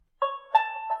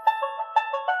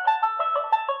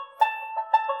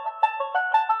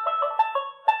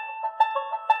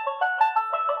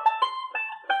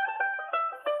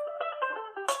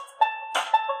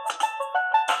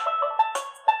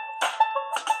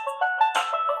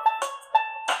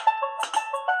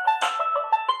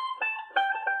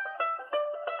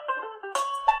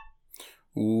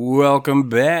Welcome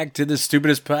back to the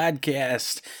Stupidest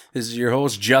Podcast. This is your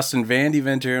host, Justin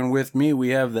Vandeventer, and with me we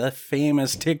have the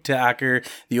famous TikToker,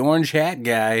 the orange hat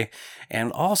guy,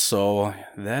 and also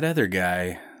that other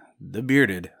guy, the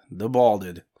bearded, the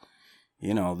balded,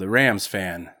 the Rams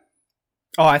fan.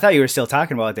 Oh, I thought you were still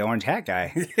talking about the orange hat guy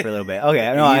for a little bit.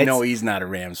 Okay, no, he's not a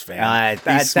Rams fan.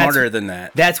 He's smarter than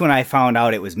that. That's when I found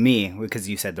out it was me, because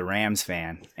you said the Rams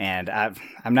fan, and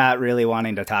I'm not really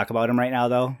wanting to talk about him right now,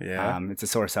 though. Yeah, it's a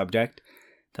sore subject.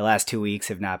 The last 2 weeks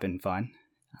have not been fun.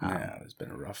 Yeah, it's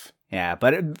been rough. Yeah,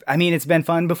 but it's been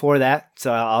fun before that.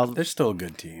 So they're still a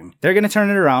good team. They're gonna turn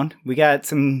it around. We got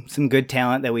some good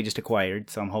talent that we just acquired,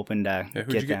 so I'm hoping to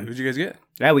get them. Who'd you guys get?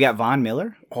 Yeah, we got Von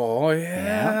Miller. Oh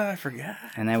yeah, I forgot.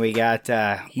 And then we got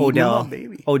Odell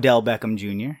Beckham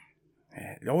Jr.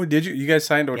 Oh, did you? You guys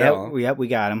signed Odell? Yep, we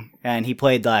got him, and he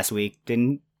played last week.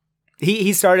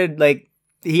 He started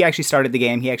he actually started the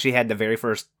game. He actually had the very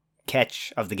first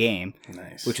catch of the game.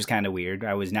 Nice. Which was kind of weird.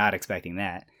 I was not expecting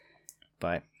that,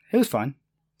 but it was fun.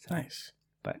 Nice.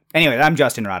 But anyway, I'm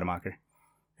Justin Rademacher.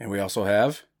 And we also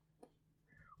have...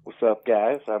 What's up,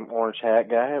 guys? I'm Orange Hat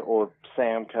Guy, or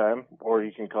Sam Kime, or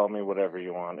you can call me whatever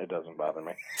you want. It doesn't bother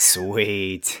me.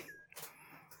 Sweet.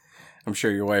 I'm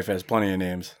sure your wife has plenty of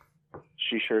names.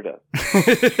 She sure does.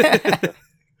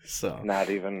 So not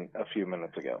even a few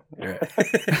minutes ago.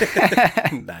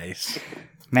 Right. Nice.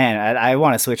 Man, I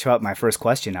want to switch up my first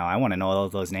question now. I want to know all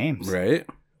those names. Right.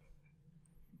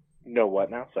 Know what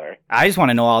now? Sorry. I just want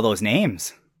to know all those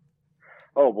names.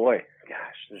 Oh, boy.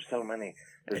 Gosh, there's so many.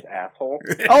 There's Asshole.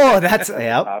 Oh, that's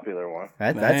a popular one.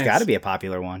 That's got to be a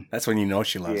popular one. That's when you know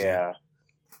she loves you. Yeah.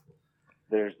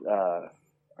 There's,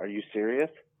 Are You Serious?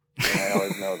 And I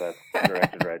always know that's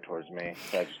directed right towards me.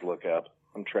 So I just look up.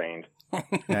 I'm trained.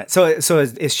 Yeah. So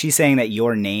is she saying that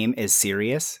your name is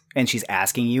serious? And she's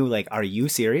asking you, are you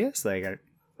serious? That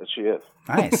she is.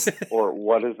 Nice. Or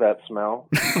what is that smell?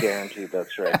 Guaranteed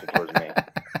that's directed towards me.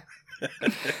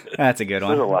 That's a good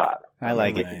one. There's a lot. I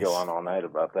like it. We could go on all night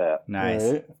about that. Nice.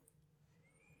 Right.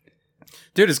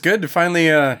 Dude, it's good to finally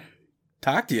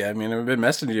talk to you. I mean, I've been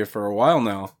messaging you for a while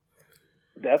now.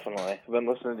 Definitely. I've been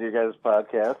listening to you guys'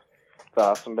 podcast. It's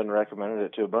awesome. Been recommended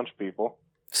it to a bunch of people.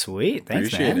 Sweet. Thanks,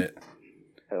 Appreciate man. it.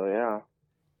 Hell yeah.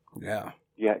 Yeah.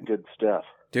 You got good stuff.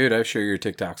 Dude, I share your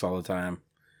TikToks all the time.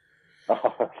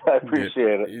 Oh, I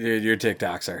appreciate it. Dude, your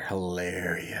TikToks are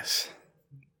hilarious.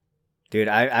 Dude,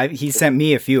 he sent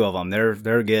me a few of them.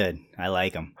 They're good. I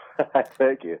like them.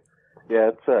 Thank you.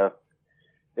 Yeah,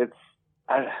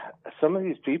 some of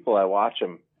these people, I watch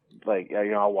them,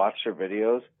 I'll watch their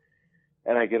videos,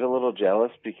 and I get a little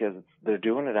jealous because they're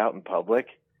doing it out in public.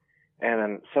 And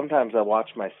then sometimes I watch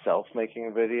myself making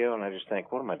a video, and I just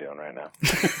think, what am I doing right now?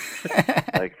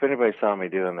 If anybody saw me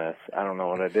doing this, I don't know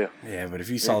what I'd do. Yeah, but if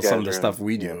you saw some of the stuff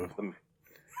we do.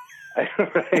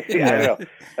 Right? Yeah, I know.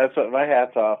 That's what my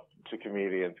hat's off to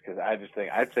comedians, because I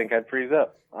think I'd freeze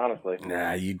up, honestly.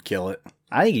 Nah, you'd kill it.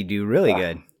 I think you do really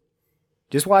good.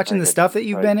 Just watching the stuff that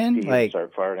you've been in,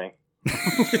 start farting.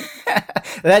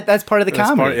 that's part of the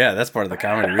comedy. That's part of the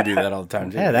comedy. We do that all the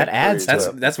time too. Yeah, that adds to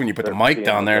it. That's when you put the mic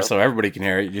down there so everybody can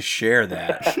hear it. You just share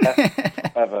that.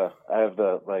 I have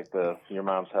the your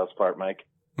mom's house part mic.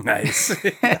 Nice.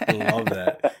 I love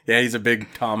that. Yeah, he's a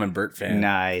big Tom and Bert fan.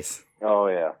 Nice. Oh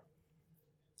yeah.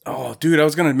 Oh, dude, I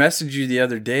was gonna message you the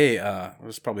other day. It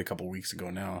was probably a couple weeks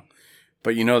ago now.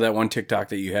 But you know that one TikTok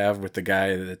that you have with the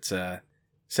guy that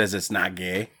says it's not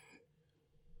gay?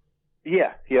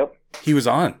 Yeah. Yep. He was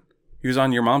on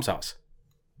your mom's house.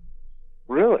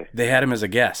 Really? They had him as a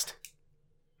guest.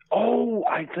 Oh,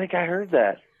 I think I heard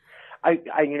that. I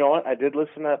you know what? I did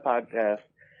listen to that podcast,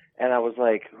 and I was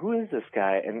like, who is this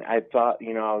guy? And I thought, I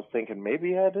was thinking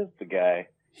maybe that is the guy.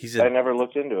 I never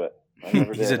looked into it.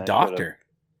 He's a doctor.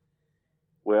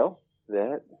 Well,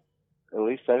 at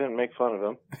least I didn't make fun of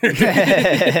him.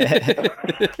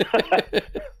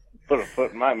 Put a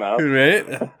foot in my mouth. Right?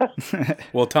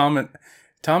 Well, Tom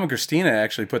and Christina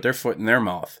actually put their foot in their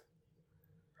mouth.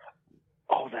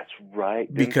 Oh, that's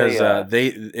right. Because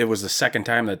it was the second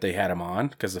time that they had him on.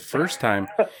 Because the first time,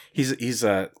 he's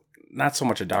not so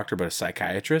much a doctor, but a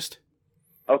psychiatrist.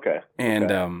 Okay.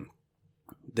 And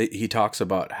he talks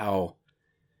about how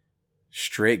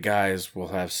straight guys will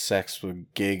have sex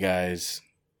with gay guys,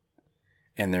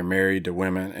 and they're married to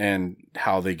women, and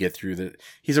how they get through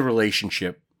he's a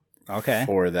relationship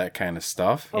for that kind of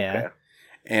stuff. Yeah.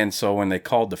 And so when they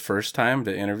called the first time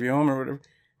to interview him or whatever,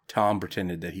 Tom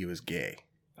pretended that he was gay.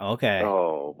 Okay.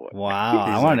 Oh, boy.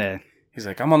 Wow. He's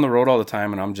like, I'm on the road all the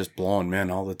time, and I'm just blowing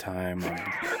men all the time.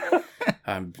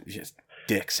 I'm just...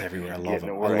 dicks everywhere. I love Getting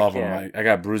him. it I where love I him. can. I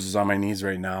got bruises on my knees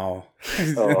right now.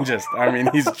 Oh.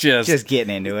 He's Just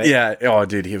getting into it. yeah. Oh,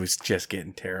 dude, he was just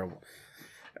getting terrible.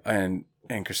 And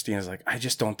Christina's like, I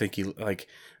just don't think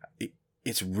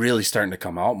it's really starting to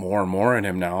come out more and more in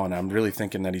him now, and I'm really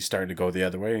thinking that he's starting to go the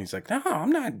other way. And he's like, no,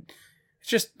 I'm not. It's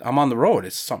just I'm on the road.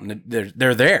 It's something that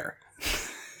they're there,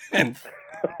 and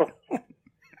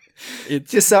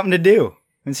It's just something to do.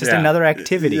 It's just another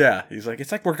activity. Yeah, he's like,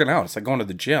 it's like working out. It's like going to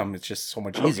the gym. It's just so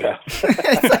much easier.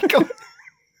 It's like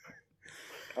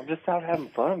I'm just out having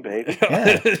fun, baby.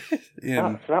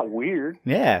 Yeah. It's not weird.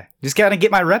 Yeah. Just gotta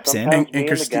get my reps Sometimes in. me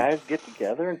and the guys get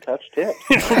together and touch tips.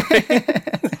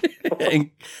 And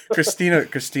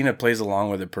Christina plays along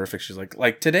with it perfect. She's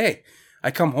like today, I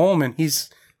come home and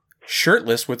he's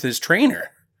shirtless with his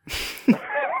trainer.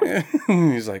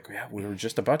 He's like, yeah, we were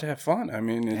just about to have fun. I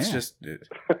mean, it's just,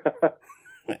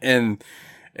 and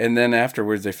then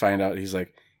afterwards they find out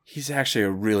he's actually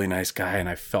a really nice guy, and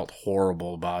I felt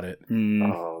horrible about it.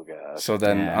 Oh god. So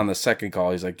then on the second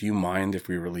call, he's like, do you mind if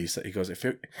we release it? He goes,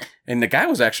 and the guy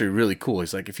was actually really cool.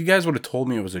 He's like, if you guys would have told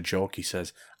me it was a joke, he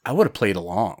says, I would have played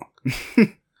along.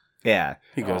 Yeah.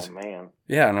 He goes, oh man.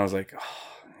 yeah. And I was like,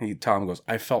 Tom goes,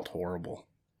 I felt horrible.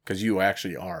 Because you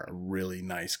actually are a really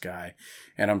nice guy,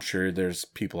 and I'm sure there's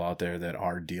people out there that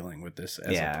are dealing with this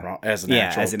as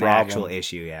an actual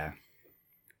issue. Yeah.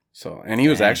 So, and he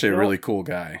was actually a really cool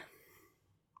guy.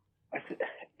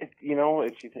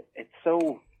 It's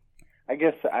so. I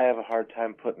guess I have a hard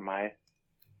time putting myself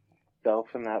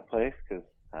in that place because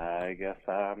I guess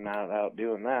I'm not out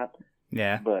doing that.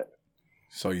 Yeah. But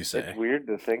so you say it's weird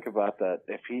to think about that.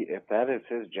 If that is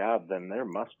his job, then there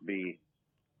must be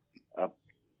a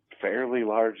fairly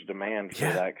large demand for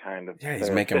that kind of. Yeah, he's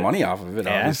making money off of it,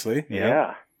 obviously.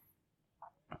 Yeah.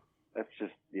 That's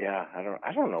just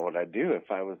I don't know what I'd do if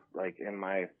I was like in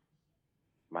my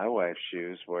wife's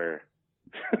shoes where.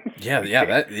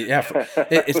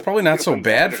 It's probably not so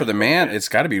bad for the man. It's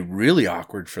got to be really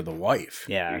awkward for the wife.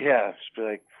 Yeah. Yeah, just be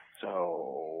like,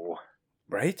 so.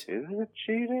 Right? Is it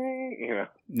cheating?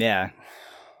 Yeah.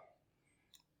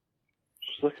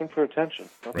 Just looking for attention.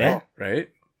 That's right. Right.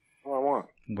 All I want.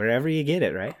 Wherever you get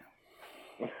it, right?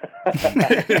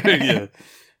 Yeah.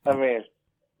 I mean,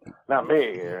 not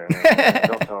me.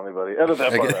 Don't tell anybody. Edit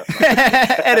that part out.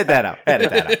 Edit that out.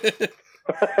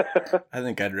 I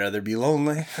think I'd rather be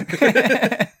lonely.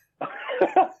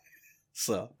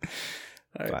 So,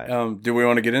 all right. Do we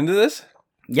want to get into this?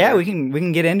 Yeah, we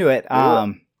can get into it.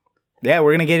 We're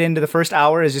gonna get into the first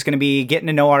hour is just gonna be getting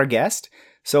to know our guest.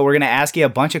 So we're gonna ask you a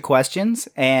bunch of questions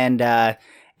and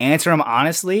answer them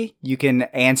honestly. You can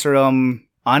answer them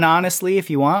unhonestly if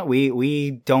you want.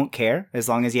 We don't care as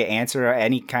long as you answer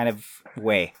any kind of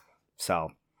way.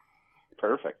 So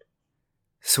perfect.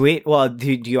 Sweet. Well,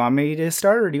 do you want me to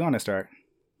start or do you want to start?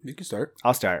 You can start.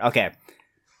 I'll start. Okay.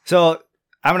 So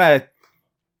I'm gonna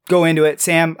go into it.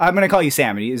 Sam, I'm gonna call you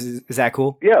Sam. Is that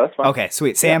cool? Yeah, that's fine. Okay,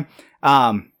 sweet. Sam,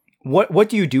 what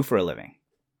do you do for a living?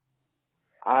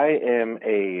 I am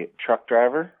a truck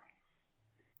driver.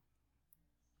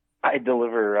 I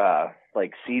deliver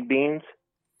like seed beans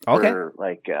for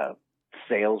like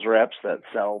sales reps that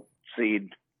sell seed.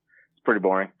 It's pretty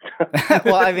boring.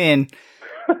 Well, I mean,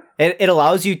 it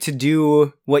allows you to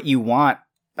do what you want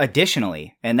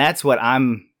additionally, and that's what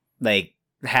I'm like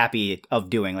happy of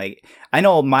doing. Like, I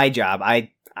know my job. I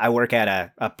work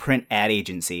at a print ad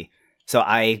agency, so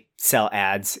I sell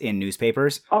ads in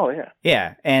newspapers. Oh yeah,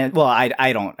 yeah. And well,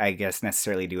 I don't, I guess,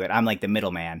 necessarily do it. I'm like the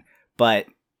middleman, but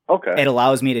okay, it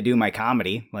allows me to do my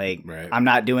comedy. Like, right. I'm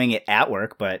not doing it at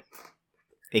work, but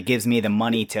it gives me the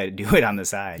money to do it on the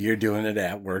side. You're doing it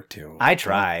at work too. I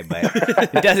try, but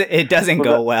it doesn't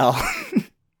go well.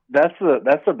 That's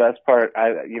the best part.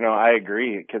 I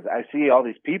agree because I see all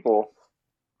these people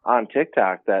on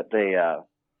TikTok that they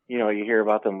you hear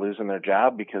about them losing their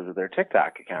job because of their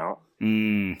TikTok account.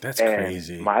 That's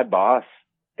crazy. My boss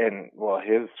and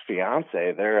his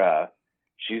fiance,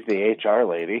 she's the HR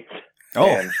lady. Oh,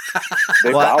 and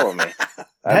they follow me.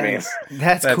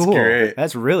 That's cool. Great.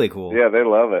 That's really cool. Yeah, they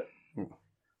love it.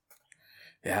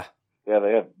 Yeah. Yeah,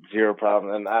 they have zero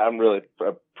problem, and I'm really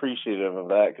appreciative of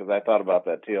that because I thought about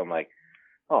that too. I'm like,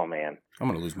 oh man, I'm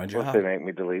gonna lose my job. What if they make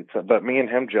me delete some? But me and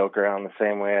him joke around the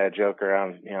same way I joke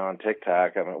around, on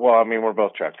TikTok. We're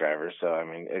both truck drivers, so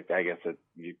I guess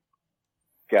you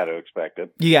got to expect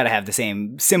it. You got to have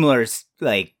the similar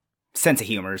like sense of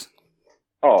humors.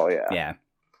 Oh yeah, yeah.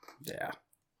 Yeah.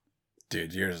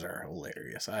 Dude, yours are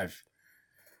hilarious.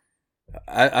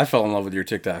 I fell in love with your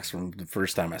TikToks from the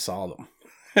first time I saw them.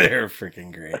 They're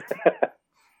freaking great.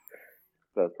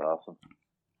 That's awesome.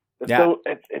 Yeah. So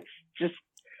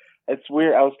it's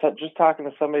weird. I was just talking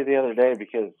to somebody the other day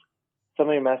because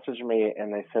somebody messaged me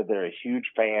and they said they're a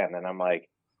huge fan, and I'm like,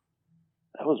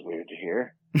 that was weird to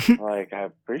hear. I'm like, I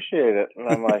appreciate it, and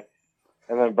I'm like,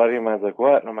 and then a buddy of mine's like,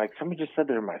 what? And I'm like, somebody just said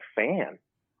they're my fan.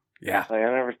 Yeah. Like,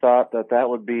 I never thought that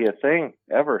would be a thing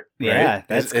ever. Yeah, Right?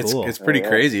 that's cool. It's pretty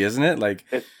crazy, isn't it? Like,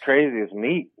 it's crazy. It's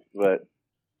neat, but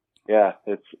yeah,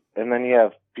 and then you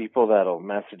have people that'll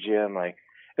message you and like,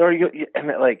 or and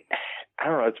it, like, I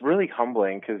don't know, it's really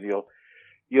humbling because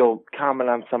you'll comment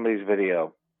on somebody's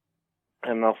video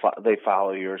and they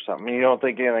follow you or something. And you don't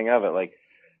think anything of it. Like,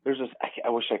 there's this, I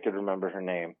wish I could remember her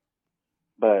name,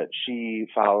 but she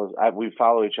follows. We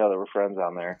follow each other. We're friends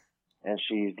on there. And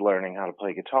she's learning how to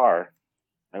play guitar.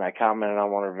 And I commented on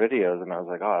one of her videos, and I was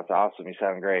like, "Oh, that's awesome! You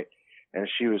sound great." And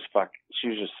she was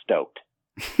just stoked.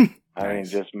 I mean,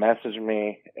 just messaged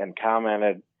me and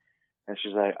commented, and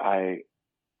she's like, I'm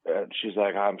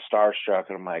starstruck,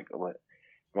 and I'm like,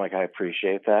 I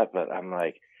appreciate that, but I'm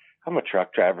like, I'm a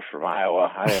truck driver from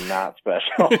Iowa. I am not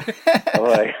special. I'm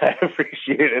like, I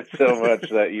appreciate it so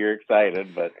much that you're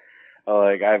excited, but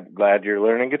I'm glad you're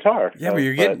learning guitar. yeah, but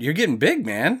you're getting big,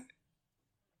 man.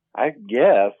 I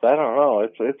guess. I don't know.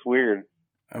 It's weird.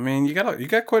 I mean, you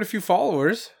got quite a few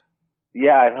followers.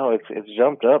 Yeah, I know. It's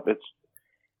jumped up.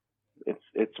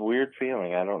 It's weird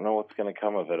feeling. I don't know what's going to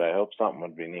come of it. I hope something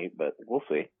would be neat, but we'll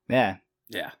see. Yeah.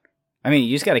 Yeah. I mean,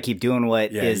 you just got to keep doing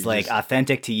what is like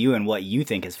authentic to you and what you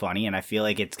think is funny, and I feel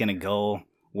like it's going to go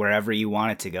wherever you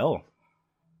want it to go.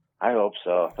 I hope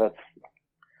so.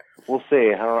 We'll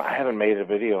see. I haven't made a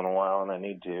video in a while, and I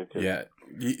need to. Yeah.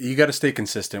 You got to stay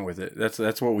consistent with it.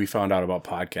 That's what we found out about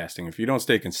podcasting. If you don't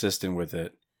stay consistent with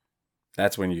it,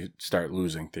 that's when you start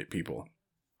losing people.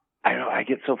 I know. I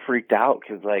get so freaked out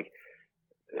because, like,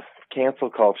 cancel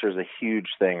culture is a huge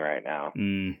thing right now.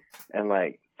 Mm. And,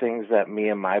 like, things that me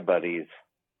and my buddies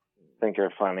think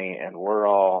are funny, and we're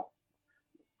all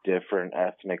different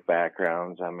ethnic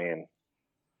backgrounds. I mean,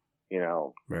 you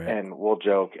know, right. And we'll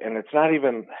joke. And it's not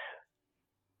even...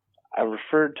 I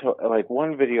referred to, like,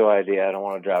 one video idea. I don't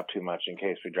want to drop too much in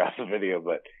case we drop the video,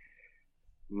 but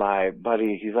my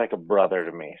buddy, he's like a brother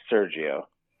to me, Sergio.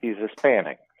 He's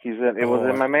Hispanic. It was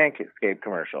in my Manscaped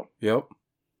commercial. Yep.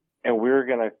 And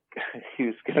he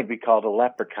was gonna be called a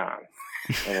leprechaun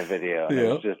in a video. And it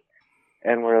was just,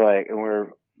 and we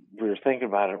were thinking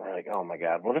about it. We're like, oh my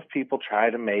God, what if people try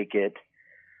to make it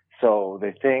so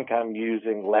they think I'm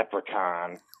using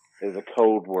leprechaun as a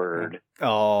code word?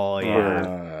 Oh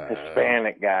yeah,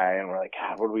 Hispanic guy, and we're like,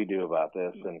 God, what do we do about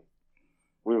this? And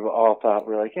we all thought,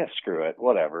 we're like, yeah, screw it,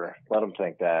 whatever, let them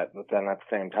think that. But then at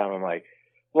the same time, I'm like,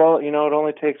 well, you know, it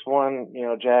only takes one, you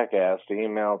know, jackass to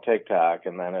email TikTok,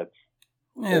 and then it's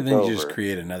then over. you just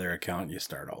create another account and you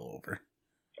start all over.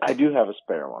 I do have a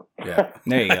spare one. Yeah,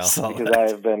 there you go. Because I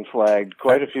have been flagged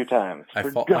quite a few times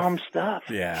for dumb stuff.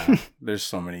 Yeah, there's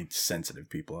so many sensitive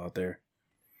people out there.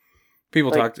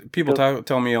 People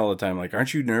tell me all the time, like,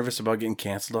 aren't you nervous about getting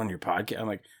canceled on your podcast? I'm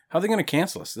like, how are they going to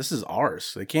cancel us? This is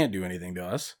ours. They can't do anything to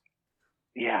us.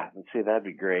 Yeah, see, that'd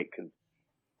be great. Cause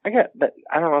I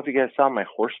don't know if you guys saw my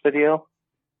horse video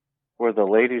where the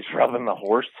lady's rubbing the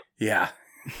horse. Yeah.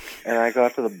 And I go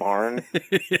out to the barn.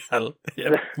 Yeah,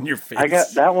 in your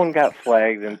face. That one got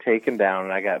flagged and taken down,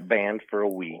 and I got banned for a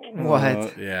week.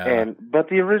 What? Yeah. But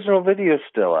the original video is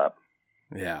still up.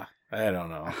 Yeah. I don't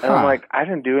know. And I'm like, I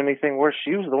didn't do anything worse.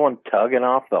 She was the one tugging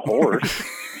off the horse.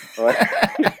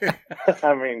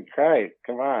 I mean, Christ,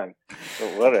 come on.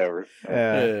 But whatever.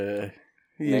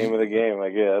 Name of the game, I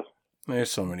guess.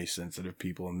 There's so many sensitive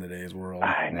people in today's world.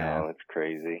 I know, it's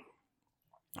crazy.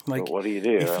 Like, but what do you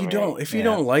do? If you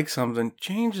don't like something,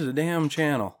 change the damn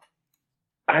channel.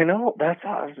 I know. That's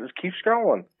how. Just keep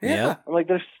scrolling. Yeah. I'm like,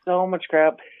 there's so much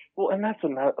crap. Well, and that's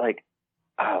another, like,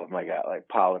 oh my God, like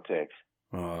politics.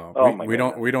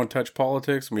 We don't touch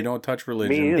politics. We don't touch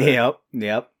religion. Me either.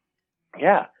 Yep.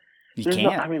 Yeah. You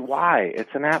can't. I mean, why?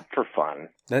 It's an app for fun.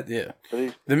 The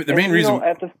main main reason.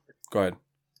 Go ahead.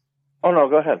 Oh no,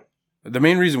 go ahead. The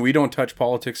main reason we don't touch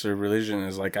politics or religion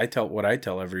is, like, I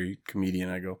tell every comedian.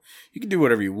 I go, you can do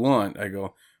whatever you want. I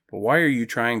go, but why are you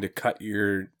trying to cut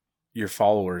your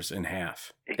followers in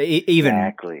half? Even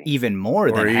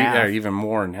more than half. Yeah, even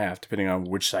more than half, depending on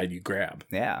which side you grab.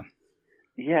 Yeah.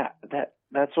 Yeah,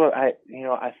 that's what I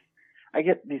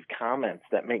get these comments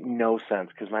that make no sense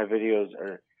because my videos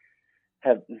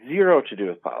have zero to do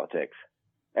with politics,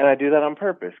 and I do that on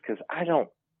purpose because I don't.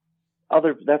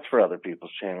 That's for other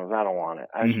people's channels. I don't want it.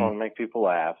 I just want to make people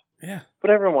laugh. Yeah. But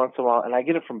every once in a while, and I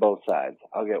get it from both sides.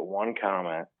 I'll get one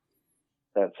comment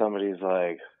that somebody's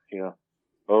like, you know,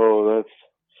 oh, that's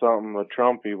something a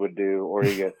Trumpy would do, or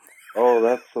you get oh,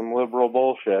 that's some liberal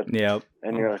bullshit. Yep.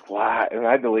 And you're like, why? And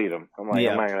I delete them. I'm like,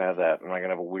 Yeah. I'm not going to have that. I'm not going to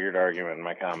have a weird argument in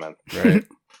my comments. Right.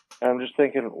 And I'm just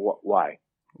thinking, why?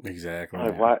 Exactly. I'm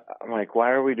like, why? I'm like,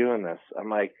 why are we doing this? I'm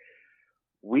like,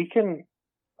 we can,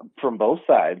 from both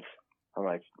sides, I'm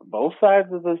like, both sides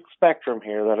of the spectrum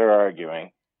here that are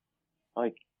arguing,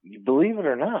 like, you believe it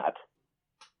or not,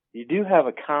 you do have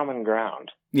a common ground.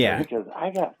 Yeah. Because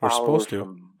I got We're followers supposed to.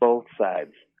 from both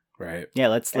sides. Right. Yeah.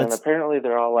 Let's. And apparently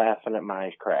they're all laughing at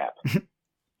my crap.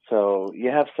 So you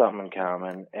have something in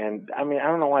common. And I mean, I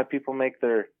don't know why people make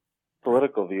their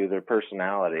political view their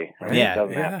personality. I mean, Yeah. It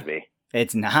doesn't have to be.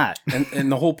 It's not.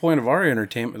 And the whole point of our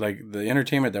entertainment, like the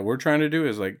entertainment that we're trying to do,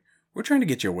 is like we're trying to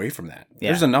get you away from that. Yeah.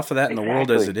 There's enough of that in the world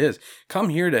as Exactly. it is. Come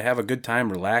here to have a good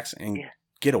time, relax, and Yeah.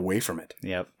 get away from it.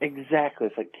 Yep. Exactly.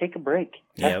 It's like, take a break.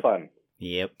 Yep. Have fun.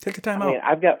 Yep. Take a time I out. mean,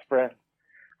 I've got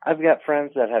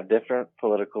friends that have different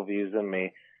political views than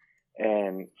me,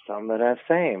 and some that have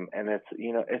same. And it's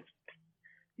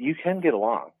you can get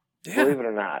along. Yeah. Believe it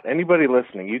or not, anybody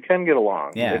listening, you can get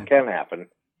along. Yeah. It can happen.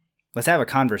 Let's have a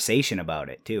conversation about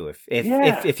it too. If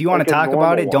Yeah, if you want like to a talk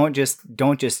about it, normal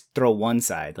don't just throw one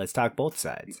side. Let's talk both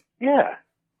sides. Yeah.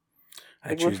 I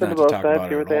Like, choose listen not to to both talk sides, about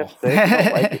hear it what they at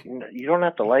have all. to say. If you don't like it, you don't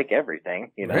have to like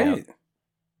everything. You know, Right.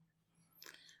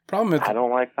 Problem is, I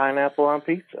don't like pineapple on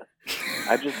pizza.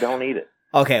 I just don't eat it.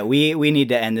 Okay, we need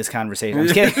to end this conversation. I'm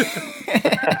just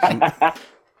kidding.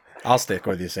 I'll stick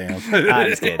with you, Sam. I'm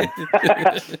just kidding.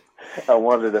 I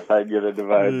wondered if I'd get a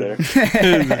divide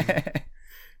there.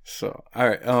 So, all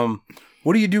right.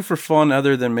 What do you do for fun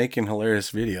other than making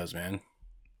hilarious videos, man?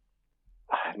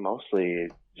 Mostly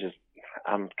just,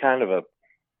 I'm kind of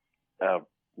I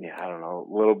don't know,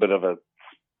 a little bit of a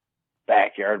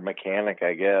backyard mechanic,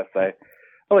 I guess. I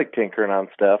like tinkering on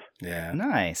stuff. Yeah.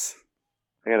 Nice.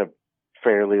 I got a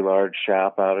fairly large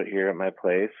shop out here at my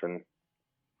place, and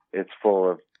it's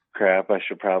full of crap I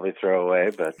should probably throw away,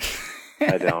 but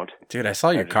I don't. Dude, I saw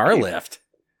your just car keep- lift.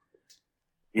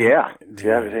 Yeah, Dude.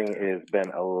 everything has been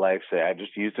a lifesaver. I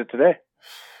just used it today.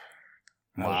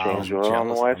 Wow. Changed oil on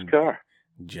the jealous. wife's I'm car.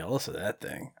 jealous of that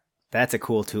thing. That's a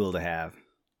cool tool to have.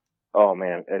 Oh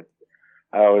man,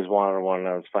 I always wanted one, and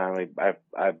I was finally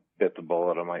I bit the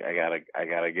bullet. I'm like, I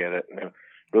gotta get it. And it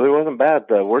really wasn't bad.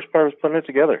 The worst part was putting it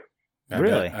together.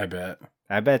 Really? I bet.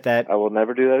 I bet that. I will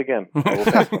never do that again. I will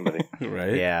pay somebody.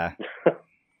 Right? Yeah.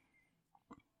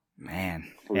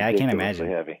 Man. Yeah, I can't Ridiculously imagine.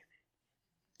 heavy.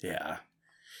 Yeah.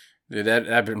 Dude,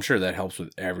 I'm sure that helps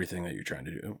with everything that you're trying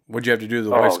to do. What'd you have to do to the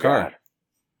wife's car? God.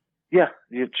 Yeah,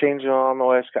 you changed it on the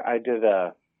wife's car. I did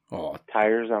Oh,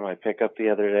 tires on my pickup the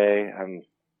other day, and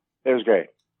it was great.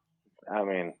 I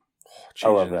mean, I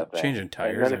love that thing. Changing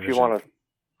tires. And then I if you wish want to,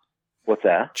 what's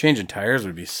that? changing tires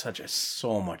would be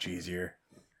so much easier.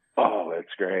 Oh,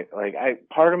 it's great. Like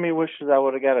part of me wishes I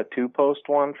would have got a 2-post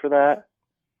one for that,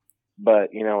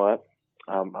 but you know what?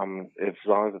 As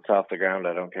long as it's off the ground,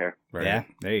 I don't care. Right? Yeah,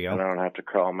 there you And I go. don't have to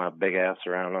crawl my big ass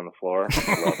around on the floor.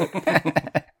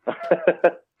 I love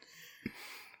it.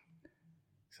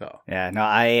 So, Yeah, no,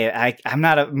 I'm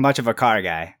not much of a car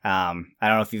guy. I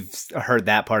don't know if you've heard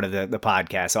that part of the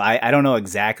podcast, so I don't know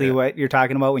exactly what you're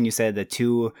talking about when you said the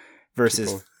two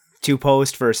versus two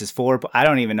post versus four. I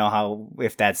don't even know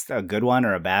if that's a good one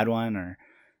or a bad one or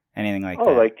anything like that.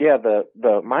 Oh, like yeah,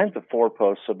 the mine's a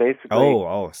 4-post, so basically.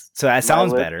 Oh, so that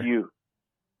sounds my lift, better.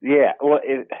 Yeah, well,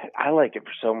 I like it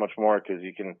for so much more because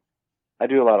you can. I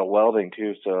do a lot of welding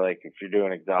too, so like if you're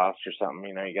doing exhaust or something,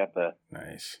 you know, you got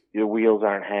nice. your wheels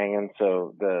aren't hanging,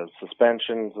 so the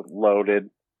suspension's loaded,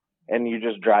 and you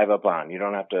just drive up on. You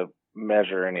don't have to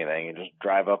measure anything. You just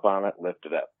drive up on it, lift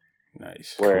it up.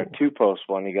 Nice. Where a 2-post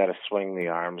one, you got to swing the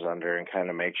arms under and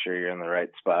kind of make sure you're in the right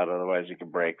spot. Otherwise, you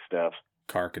can break stuff.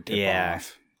 Car could tip Yeah.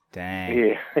 off. Dang.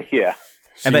 Yeah, yeah.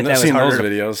 I bet that was seen those harder.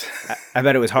 videos. I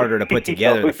bet it was harder to put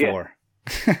together Oh, the yeah. four.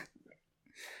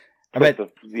 I bet.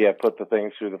 Put the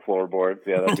things through the floorboards.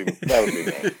 Yeah, that would be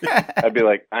me. I'd be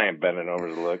like, I ain't bending over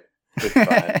to look. It's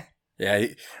fine. Yeah,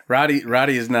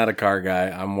 Roddy is not a car guy.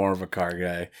 I'm more of a car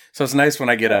guy. So it's nice when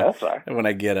I get That's all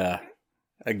right.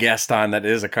 a guest on that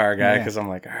is a car guy Yeah. because I'm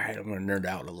like, all right, I'm gonna nerd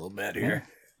out a little bit here.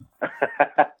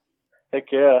 Heck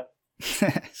yeah.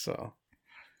 So All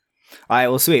right,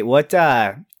 well, sweet. What?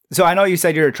 So I know you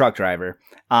said you're a truck driver.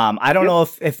 I don't know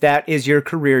if that is your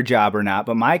career job or not,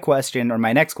 but my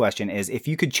next question is, if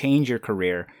you could change your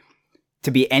career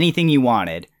to be anything you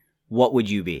wanted, what would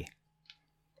you be?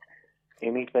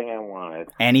 Anything I wanted.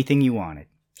 Anything you wanted.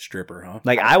 stripper, huh?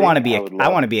 Like I I want to think be I would I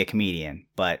love- want to be a comedian,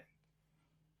 but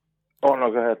Oh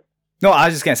no, go ahead. no, I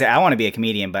was just gonna say I want to be a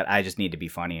comedian, but I just need to be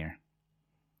funnier.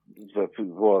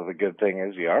 The good thing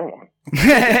is you are one.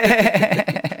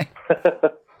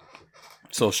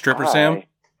 So stripper Sam?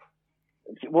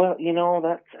 Well,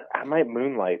 I might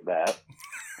moonlight that.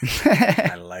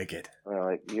 I like it.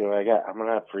 I'm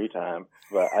gonna have free time,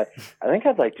 but I think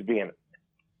I'd like to be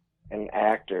an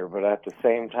actor, but at the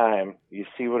same time, you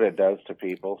see what it does to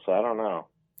people, so I don't know.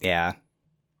 Yeah.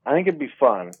 I think it'd be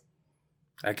fun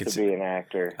to be an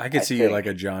actor. I could see you like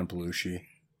a John Belushi.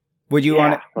 Would you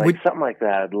want to... something like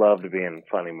that. I'd love to be in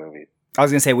funny movies. I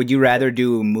was going to say, would you rather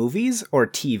do movies or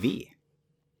TV?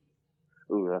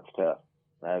 Ooh, that's tough.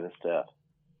 That is tough.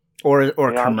 Or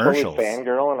commercials. I'm totally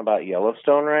fangirling about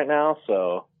Yellowstone right now,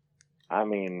 so, I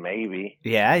mean, maybe.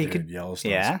 Yeah, you Dude, could...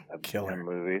 Yellowstone's a killer.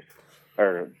 Movies.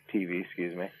 Or TV,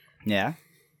 excuse me. Yeah.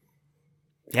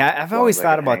 Yeah, I've always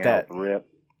thought about that. Rip.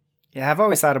 Yeah, I've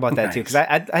always thought about that too, because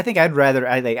I think I'd rather...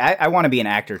 I want to be an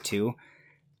actor too.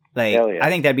 Like, Hell yeah. I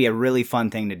think that'd be a really fun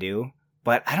thing to do.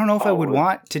 But I don't know if I would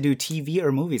want to do TV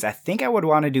or movies. I think I would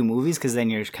want to do movies because then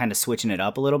you're kind of switching it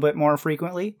up a little bit more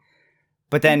frequently.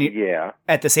 But then,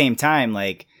 at the same time,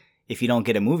 like, if you don't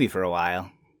get a movie for a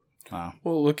while,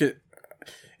 well, look at,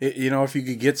 if you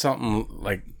could get something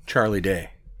like Charlie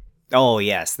Day. Oh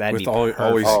yes, that'd be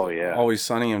always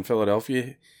Sunny in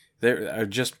Philadelphia. They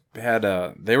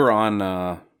were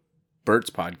on Bert's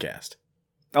podcast.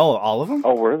 Oh, all of them?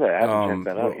 Oh, were they? I haven't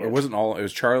checked that out yet. It wasn't all. It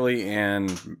was Charlie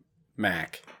and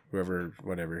Mac,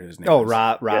 whatever his name. Oh, is.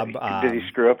 Rob. Did he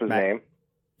screw up his name?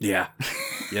 Yeah.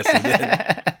 Yes, he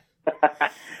did.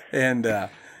 And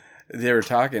they were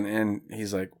talking, and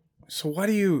he's like, "So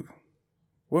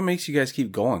what makes you guys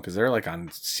keep going? Because they're like on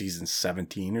season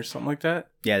 17 or something like that."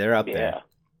 Yeah, they're up there.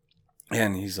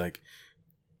 And he's like,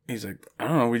 I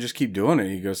don't know, we just keep doing it.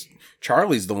 He goes,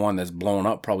 Charlie's the one that's blown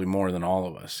up probably more than all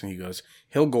of us. And he goes,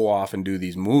 he'll go off and do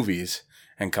these movies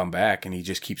and come back, and he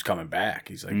just keeps coming back.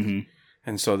 He's like,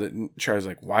 and so that Charlie's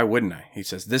like, why wouldn't I? He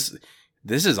says, this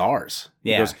is ours.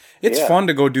 Yeah. He goes, it's fun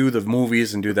to go do the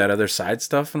movies and do that other side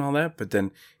stuff and all that. But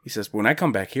then he says, when I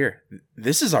come back here,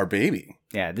 this is our baby.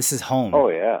 Yeah, this is home. Oh,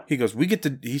 yeah. He goes,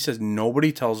 he says,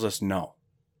 nobody tells us no.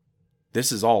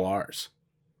 This is all ours.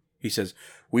 He says,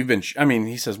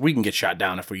 he says, we can get shot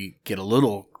down if we get a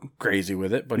little crazy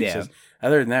with it. But he says,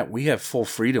 other than that, we have full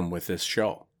freedom with this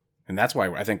show. And that's why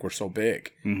I think we're so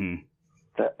big. Mm-hmm.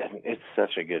 It's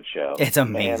such a good show. It's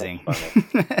amazing. Man,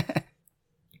 it's funny.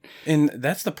 And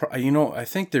that's I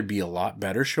think there'd be a lot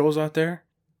better shows out there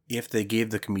if they gave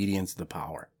the comedians the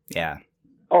power. Yeah.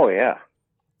 Oh, yeah.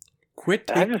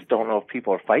 I just don't know if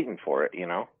people are fighting for it,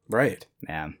 Right.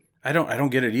 Yeah. I don't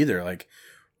get it either. Like,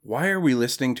 why are we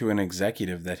listening to an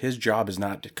executive that his job is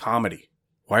not comedy?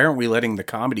 Why aren't we letting the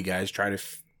comedy guys try to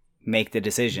make the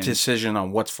decision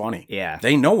on what's funny? Yeah.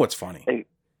 They know what's funny.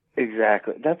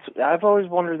 Exactly. I've always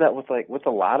wondered that with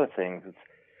a lot of things. It's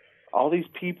all these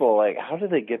people, like, how do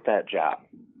they get that job?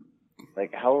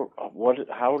 Like, how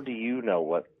do you know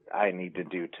what I need to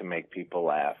do to make people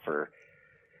laugh, or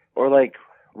like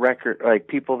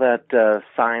people that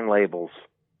sign labels,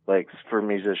 like, for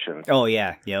musicians? Oh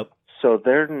yeah. Yep. So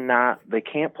they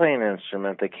can't play an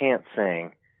instrument, they can't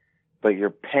sing, but you're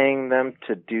paying them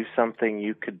to do something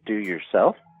you could do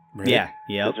yourself? Really? Yeah,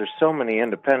 yeah. Because there's so many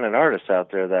independent artists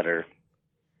out there that are,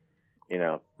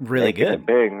 really good.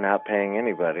 Big, not paying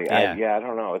anybody. Yeah. I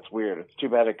don't know. It's weird. It's too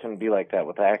bad it couldn't be like that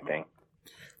with acting.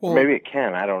 Well, maybe it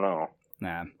can. I don't know.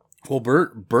 Nah. Well,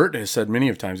 Bert has said many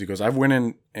of times, he goes, I've went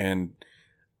in and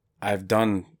I've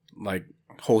done like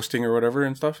hosting or whatever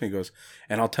and stuff. And he goes,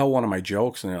 and I'll tell one of my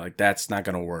jokes and they're like, that's not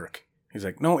going to work. He's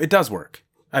like, no, it does work.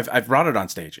 I've brought it on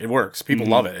stage. It works. People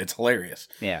love it. It's hilarious.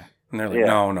 Yeah. And they're like,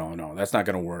 no, that's not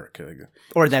going to work.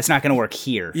 Or that's not going to work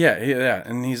here. Yeah.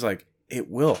 And he's like, it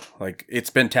will. Like, it's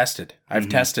been tested. I've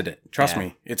tested it. Trust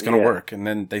me, it's going to work. And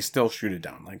then they still shoot it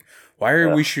down. Like, why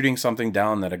are we shooting something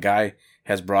down that a guy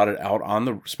has brought it out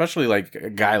on especially like a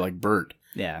guy like Bert.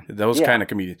 Yeah. Those kind of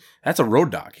comedians. That's a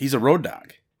road dog. He's a road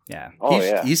dog. Yeah.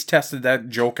 He's tested that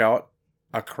joke out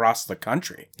across the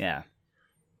country. Yeah.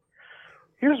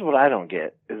 Here's what I don't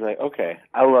get is like, okay,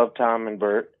 I love Tom and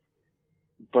Bert,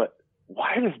 but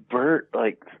why does Bert,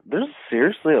 like, there's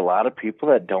seriously a lot of people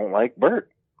that don't like Bert.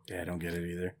 Yeah, I don't get it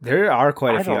either. There are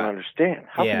quite a few. I don't understand.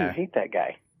 How can you hate that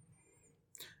guy?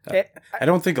 I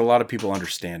don't think a lot of people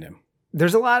understand him.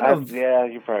 There's a lot of... Yeah,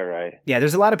 you're probably right. Yeah,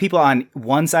 there's a lot of people on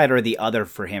one side or the other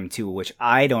for him, too, which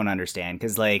I don't understand.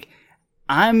 Because, like,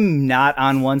 I'm not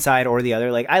on one side or the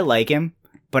other. Like, I like him,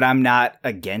 but I'm not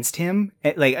against him.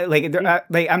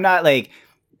 I'm not, like,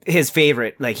 his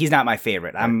favorite. Like, he's not my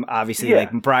favorite. I'm obviously,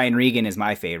 like, Brian Regan is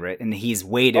my favorite, and he's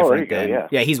way different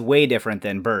he's way different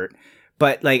than Bert.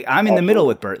 But, like, I'm in the middle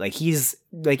with Bert. Like, he's,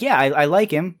 like, I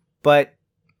like him, but,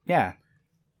 yeah.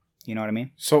 You know what I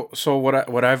mean? So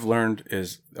what I've learned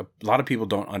is a lot of people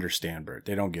don't understand Bert.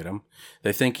 They don't get him.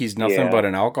 They think he's nothing but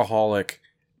an alcoholic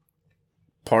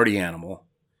party animal.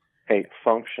 Hey,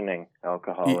 functioning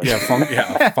alcoholic.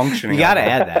 Functioning. You got to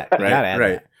add that. You Right, gotta add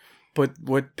right. that. But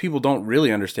what people don't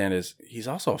really understand is he's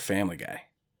also a family guy.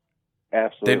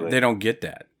 Absolutely. They don't get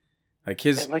that. Like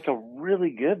and like a really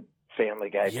good family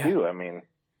guy too. I mean,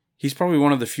 he's probably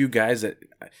one of the few guys that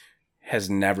has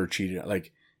never cheated.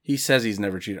 Like he says he's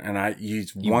never cheated, and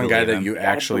he's one guy that you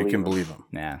actually can believe him.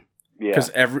 Yeah.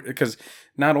 Because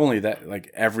not only that,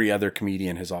 like every other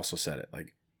comedian has also said it.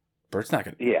 Like Bert's not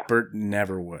gonna. Yeah. Bert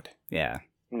never would. Yeah.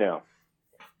 No.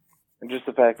 And just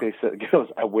the fact that he goes,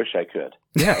 I wish I could.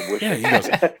 Yeah. I wish He goes,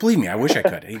 believe me, I wish I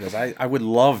could. He goes, I would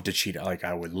love to cheat. Like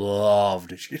I would love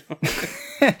to cheat.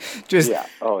 Just yeah.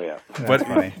 Oh yeah. But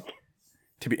funny.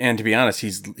 to be honest,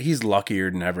 he's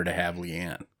luckier than ever to have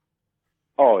Leanne.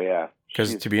 Oh yeah.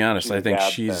 Because to be honest, I think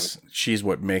godsend. she's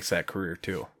what makes that career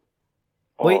too.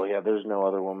 Oh yeah, there's no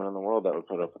other woman in the world that would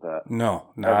put up with that. No,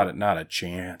 not a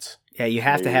chance. Yeah, you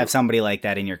have to have somebody like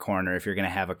that in your corner if you're going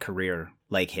to have a career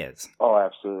like his. Oh,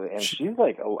 absolutely. And she's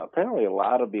like apparently a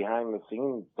lot of behind the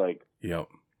scenes like. Yep.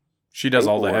 She does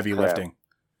all the heavy lifting.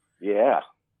 Yeah.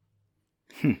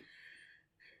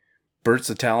 Bert's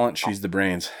the talent. She's the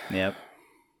brains. Yep.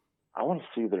 I want to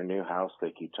see their new house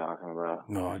they keep talking about.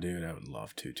 No, dude, I would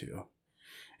love to too.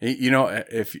 You know,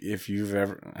 if you've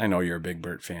ever, I know you're a big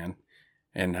Bert fan,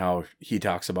 and how he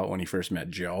talks about when he first met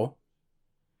Joe.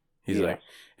 He's like,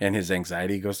 and his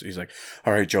anxiety he's like,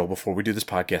 all right, Joe, before we do this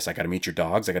podcast, I got to meet your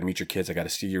dogs. I got to meet your kids. I got to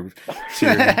see your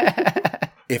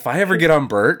If I ever get on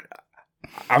Bert,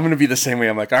 I'm going to be the same way.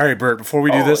 I'm like, all right, Bert, before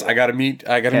we do this, I got to meet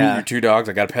your two dogs.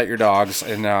 I got to pet your dogs.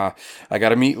 And I got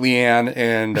to meet Leanne.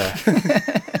 And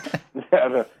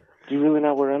do you really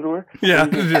not wear underwear? Yeah.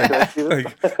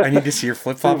 Like, I need to see your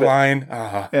flip-flop line.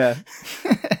 Yeah.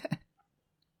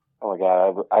 Oh, my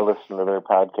God. I listened to their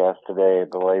podcast today,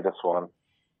 the latest one.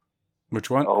 Which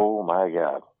one? Oh, my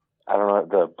God. I don't know.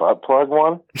 The butt plug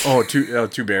one? Oh,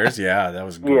 two bears? Yeah, that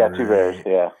was great. Yeah, 2 bears.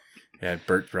 Yeah. Yeah,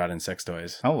 Bert brought in sex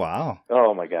toys. Oh, wow.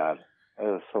 Oh, my God. That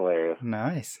was hilarious.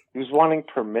 Nice. He was wanting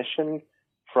permission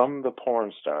from the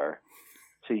porn star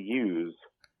to use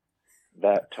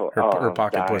that toy. Her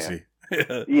pocket pussy.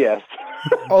 Yes.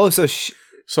 Oh,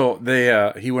 so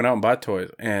they he went out and bought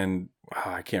toys, and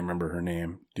I can't remember her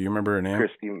name. Do you remember her name?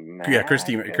 Christy Mack. Yeah,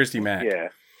 Christy Mack. Yeah.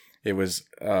 It was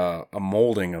a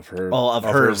molding of her. Oh, of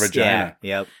her hers, vagina.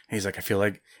 Yeah. Yep. He's like, I feel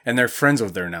like, and they're friends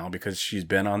with her now because she's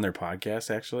been on their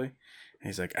podcast actually. And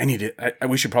he's like, I need it.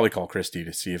 We should probably call Christy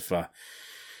to see if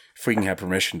we can have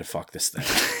permission to fuck this thing.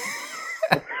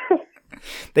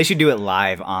 They should do it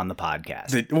live on the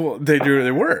podcast. They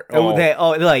were.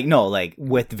 Like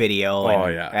with video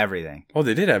and everything. Oh,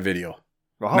 they did have video.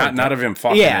 Oh, not of him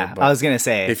fucking her, but I was gonna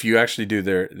say if you actually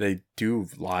they do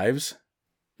lives.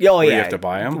 Oh, where yeah. you have to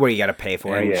buy them. Where you got to pay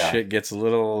for and it. Shit gets a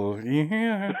little...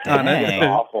 Dang.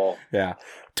 Awful. Yeah.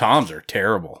 Toms are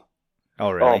terrible. Oh,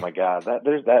 really? Oh, my God.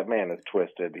 That man is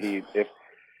twisted.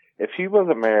 If he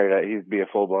wasn't married, he'd be a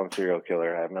full-blown serial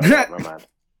killer. I have no doubt in my mind.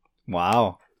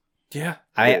 Wow. Yeah.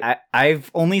 I've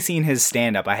only seen his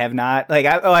stand-up. I have not...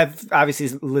 I've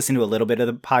obviously listened to a little bit of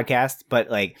the podcast,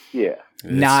 but, Yeah.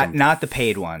 Not the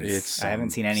paid ones. I haven't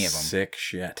seen any of them. Sick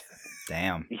shit.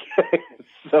 Damn.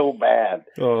 It's so bad.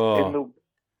 Oh. And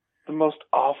the most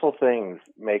awful things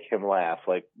make him laugh.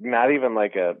 Like, not even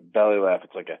like a belly laugh.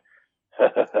 It's like a...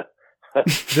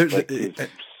 he's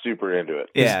super into it.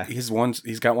 Yeah. He's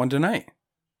got one tonight.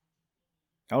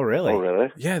 Oh, really? Oh,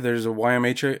 really? Yeah, there's a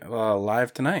YMH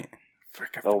live tonight.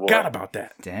 I forgot about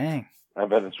that. Dang. I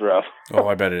bet it's rough. Oh,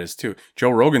 I bet it is too. Joe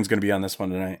Rogan's going to be on this one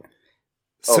tonight.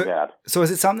 Oh, God. So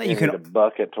is it something that you can... need a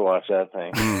bucket to watch that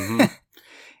thing. Mm-hmm.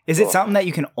 Is it something that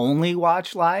you can only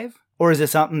watch live? Or is it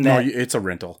something that... No, it's a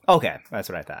rental. Okay, that's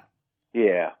what I thought.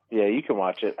 Yeah, you can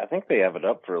watch it. I think they have it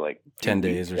up for like 10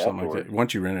 days or something like that.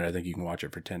 Once you rent it, I think you can watch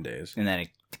it for 10 days. And then it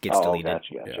gets deleted.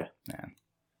 Gotcha. Yeah.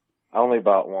 I only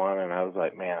bought one, and I was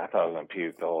like, man, I thought I was going to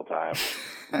puke the whole time.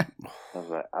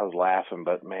 I was laughing,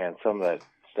 but man, some of that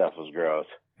stuff was gross.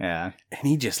 Yeah. And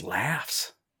he just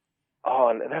laughs. Oh,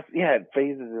 and it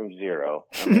phases him zero.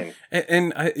 I mean,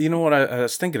 and I, you know what, I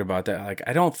was thinking about that. Like,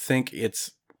 I don't think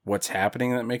it's what's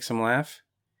happening that makes him laugh.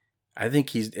 I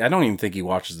don't even think he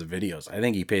watches the videos. I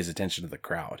think he pays attention to the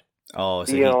crowd. Oh,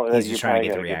 so he's just trying to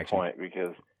get the reaction. Point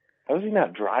because how is he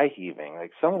not dry heaving?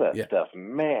 Like some of that stuff,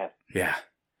 man. Yeah.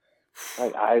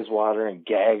 Like eyes watering,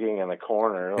 gagging in the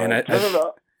corner. Like, And turn it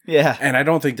up. Yeah. And I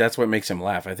don't think that's what makes him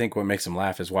laugh. I think what makes him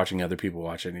laugh is watching other people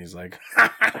watch it, and he's like,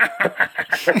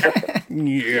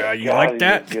 yeah, you God, like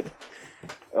that?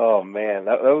 Oh man,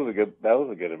 that was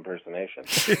a good impersonation.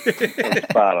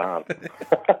 Spot on.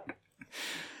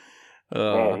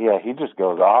 Man, yeah, he just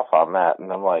goes off on that,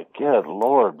 and I'm like, good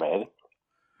Lord, man.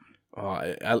 Oh,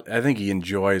 I think he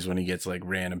enjoys when he gets like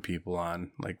random people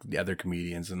on, like the other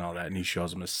comedians and all that, and he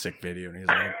shows them a sick video, and he's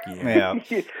like, yeah.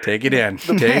 Take it in.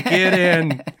 Take it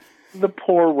in. The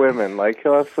poor women. Like,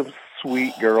 he'll have some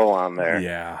sweet girl on there.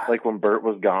 Yeah. Like when Bert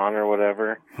was gone or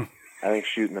whatever, I think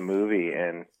shooting the movie,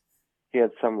 and he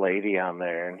had some lady on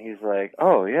there, and he's like,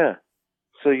 oh, yeah,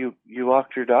 so you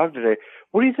walked your dog today.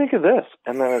 What do you think of this?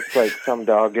 And then it's like some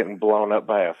dog getting blown up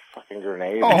by a fucking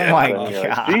grenade. Oh, my God.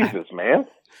 Like, Jesus, man.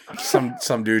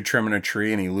 Some dude trimming a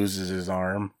tree, and he loses his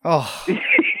arm. Oh.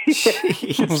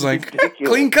 I was like,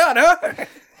 clean cut, huh?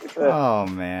 Oh,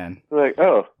 man. Like,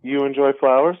 oh, you enjoy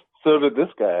flowers? So did this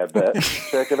guy, I bet.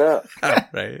 Check it out.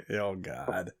 Right. Oh,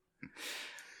 God.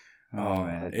 Oh,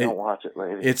 man. Don't watch it,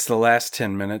 lady. It's the last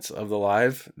 10 minutes of the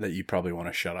live that you probably want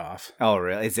to shut off. Oh,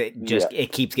 really? Is it just,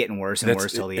 it keeps getting worse and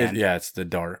worse till the end? Yeah, it's the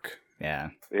dark.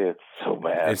 Yeah. It's so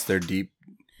bad. It's their deep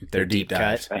cut?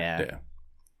 dives. Yeah.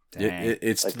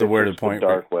 It's like to the point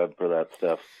dark web for that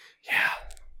stuff. Yeah.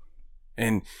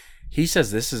 And he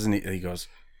says this isn't, he goes,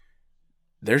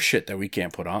 there's shit that we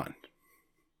can't put on.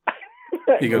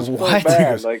 He goes, what? So bad.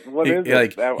 He goes, like, what is it?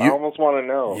 Like, I almost want to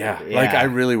know. Yeah. Like, I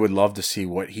really would love to see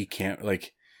what he can't,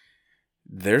 like,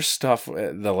 there's stuff,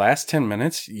 the last 10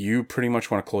 minutes, you pretty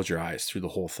much want to close your eyes through the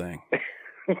whole thing.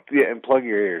 Yeah, and plug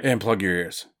your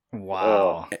ears.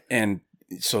 Wow. And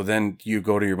so then you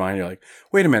go to your mind, you're like,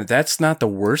 wait a minute, that's not the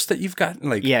worst that you've gotten?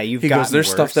 Like, yeah, he goes, there's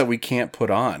worse. stuff that we can't put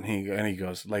on. He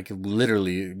goes, like,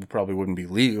 literally, it probably wouldn't be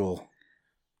legal.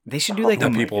 They should do like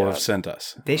that people have sent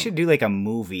us. They should do like a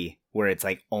movie where it's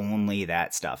like only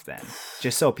that stuff then.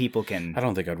 Just so people can. I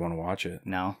don't think I'd want to watch it.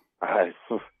 No. I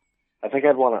think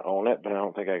I'd want to own it, but I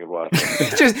don't think I could watch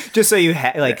it. just so you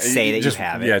say that you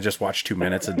have it. Yeah, just watch 2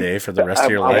 minutes a day for the rest of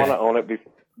your life. I want to own it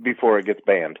before it gets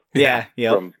banned. Yeah,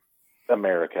 yep. From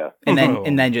America.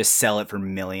 And then just sell it for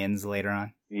millions later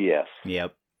on. Yes.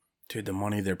 Yep. Dude, the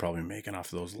money they're probably making off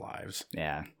those lives.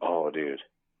 Yeah. Oh, dude.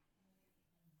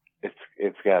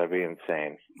 It's got to be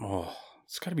insane. Oh,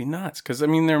 it's got to be nuts. Because, I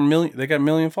mean, they got 1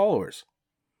 million followers.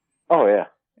 Oh, yeah.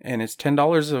 And it's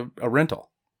 $10 a rental.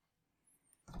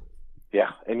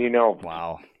 Yeah. And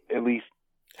wow. At least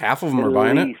half of them are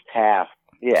buying it? At least half.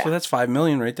 Yeah. So that's 5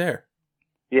 million right there.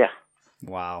 Yeah.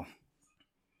 Wow.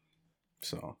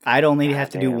 So I'd only have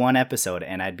to do one episode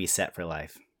and I'd be set for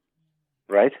life.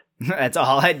 Right? That's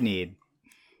all I'd need.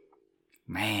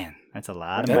 Man, that's a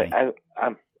lot of money.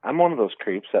 I'm one of those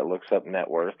creeps that looks up net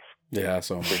worths. Yeah,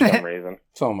 so for some reason.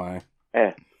 So am I.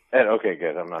 Okay,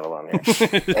 good. I'm not alone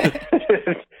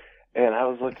here. And I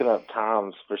was looking up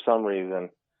Tom's for some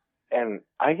reason, and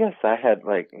I guess I had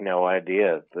like no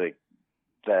idea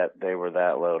that they were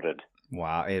that loaded.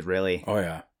 Wow, it really. Oh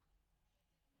yeah.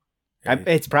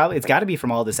 It's got to be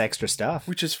from all this extra stuff.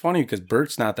 Which is funny because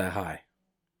Bert's not that high.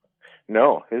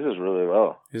 No, his is really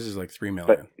low. His is like 3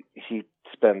 million. But he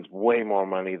spends way more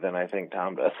money than I think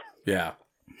Tom does. Yeah.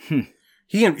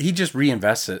 He just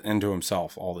reinvests it into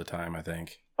himself all the time, I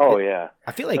think. Oh yeah.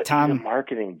 I feel like but Tom, he's a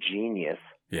marketing genius.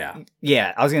 Yeah.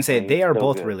 Yeah, I was gonna say they are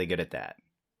both really good at that.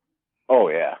 Oh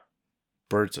yeah.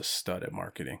 Bert's a stud at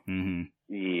marketing.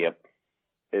 Mm-hmm. Yep.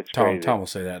 It's Tom. crazy. Tom will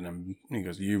say that, and he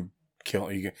goes, "You kill."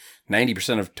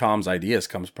 90% of Tom's ideas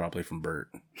comes probably from Bert.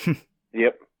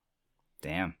 Yep.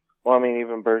 Damn. Well, I mean,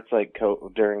 even Bert's like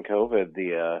during COVID,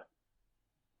 the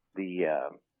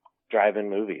drive-in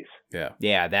movies. Yeah.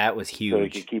 Yeah, that was huge. So he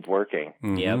could keep working.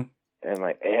 Mm-hmm. Yep. And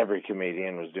like every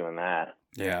comedian was doing that.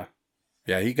 Yeah.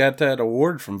 Yeah, he got that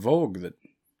award from Vogue that.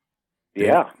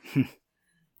 Yeah.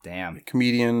 Damn.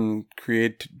 Comedian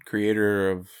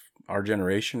creator of our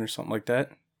generation or something like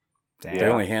that. Damn. They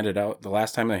only handed out, the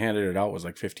last time they handed it out was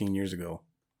like 15 years ago.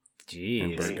 Jeez.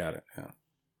 And Bert got it. Yeah.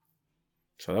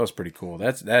 So that was pretty cool.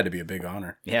 That had to be a big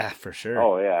honor. Yeah, for sure.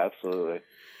 Oh yeah, absolutely.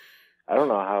 I don't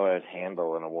know how I'd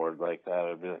handle an award like that.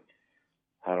 I'd be like,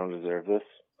 I don't deserve this.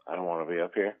 I don't want to be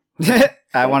up here.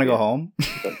 I want to go home.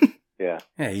 But, yeah.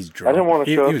 Yeah, he's drunk. I didn't want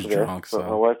to show he up was today, drunk, but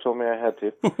my wife told me I had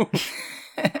to.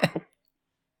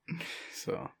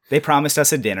 So they promised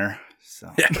us a dinner.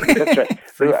 So yeah.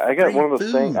 That's right. I got one of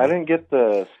those things. I didn't get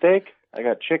the steak. I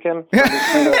got chicken.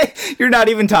 You're not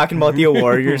even talking about the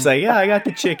award. You're just like, yeah, I got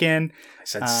the chicken. I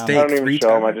said steak I don't even 3 show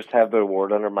them. times. I just have the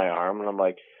award under my arm, and I'm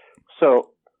like, so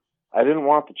I didn't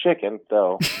want the chicken,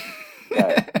 though.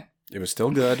 It was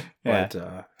still good. Yeah.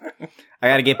 But, I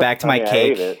got to get back to my I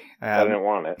cake. ate it. I didn't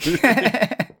want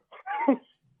it.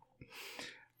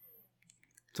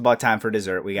 It's about time for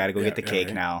dessert. We got to go get the cake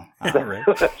right. now. All right.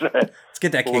 That's right. Let's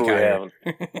get that cake What are we out of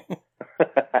here.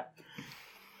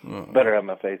 Better have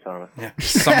my face on it. Yeah.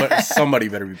 Somebody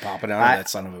better be popping out of that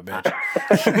son of a bitch.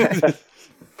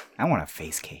 I want a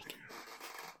face cake.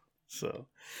 So,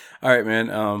 all right,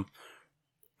 man.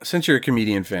 Since you're a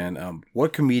comedian fan,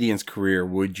 what comedian's career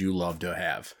would you love to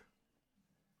have?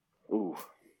 Ooh.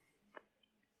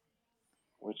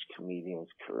 Which comedian's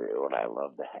career would I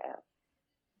love to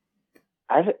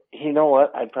have? You know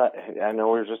what? I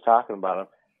know we were just talking about him,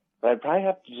 but I'd probably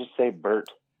have to just say Bert.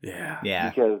 Yeah.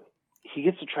 Because he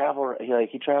gets to travel.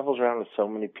 He travels around with so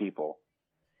many people,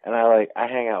 and I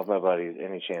hang out with my buddies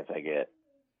any chance I get,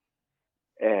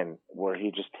 and where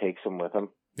he just takes them with him.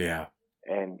 Yeah.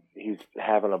 And he's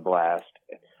having a blast.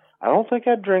 I don't think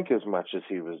I'd drink as much as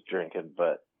he was drinking,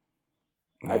 but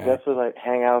I definitely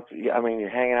hang out. I mean, you're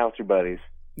hanging out with your buddies.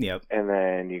 Yep. And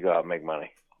then you go out and make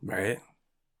money. Right.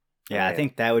 Yeah, I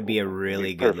think that would be a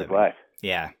really good perfect living. life.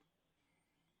 Yeah.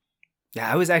 Yeah,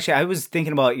 I was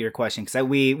thinking about your question because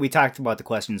we talked about the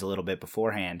questions a little bit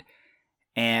beforehand,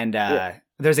 and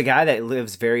there's a guy that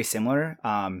lives very similar,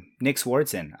 Nick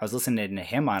Swartzen. I was listening to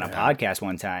him on a podcast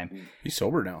one time. He's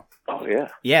sober now. Oh yeah.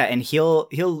 Yeah, and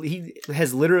he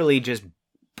has literally just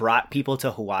brought people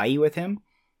to Hawaii with him,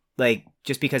 like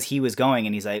just because he was going,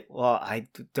 and he's like, well, I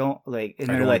don't like. And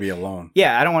I don't want to be alone.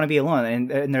 Yeah, I don't want to be alone,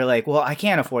 and they're like, well, I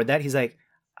can't afford that. He's like,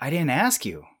 I didn't ask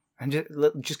you. And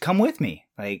just come with me.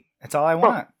 Like, that's all I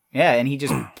want. Yeah, and he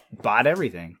just bought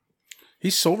everything.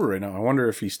 He's sober right now. I wonder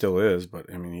if he still is,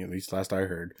 but I mean, at least last I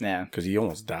heard. Yeah. Because he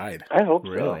almost died. I hope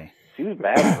so. Really? He was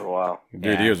bad for a while.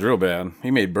 Dude, he was real bad.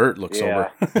 He made Bert look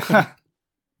sober.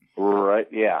 Right,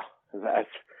 yeah. I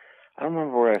don't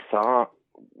remember where I saw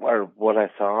or what I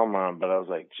saw him on, but I was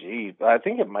like, gee. I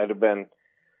think it might have been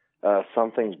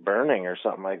Something's Burning or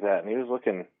something like that. And he was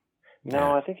looking...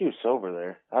 No, I think he was sober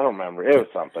there. I don't remember. It was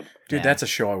something. Dude, that's a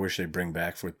show I wish they'd bring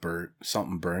back with Bert.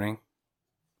 Something Burning.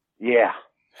 Yeah.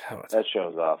 That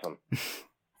show's awesome.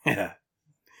 Yeah.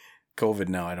 COVID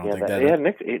now, I don't think that... Yeah,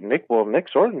 Nick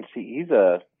Swartzen, he's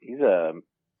a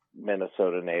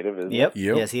Minnesota native, isn't he? Yep.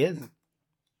 Yes, he is.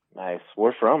 Nice.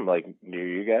 Where from? Like, near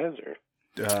you guys? Or?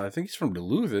 I think he's from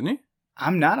Duluth, isn't he?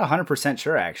 I'm not 100%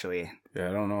 sure, actually. Yeah,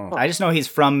 I don't know. I just know he's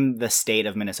from the state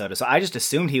of Minnesota, so I just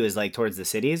assumed he was like towards the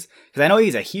cities because I know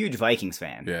he's a huge Vikings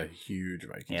fan. Yeah, huge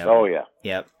Vikings fan. Oh, yeah.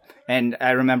 Yep. And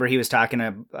I remember he was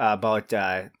talking about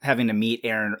having to meet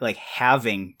Aaron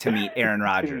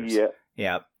Rodgers. Yeah.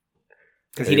 Yep.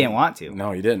 Because he didn't want to.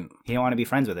 No, he didn't. He didn't want to be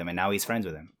friends with him, and now he's friends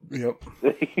with him. Yep.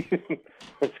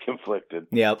 It's conflicted.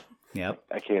 Yep.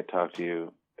 I can't talk to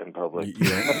you in public.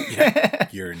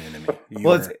 You're an enemy.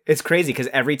 It's crazy because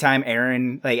every time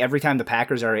the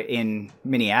Packers are in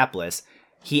Minneapolis,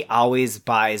 he always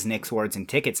buys Nick Swartzen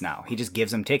tickets now. He just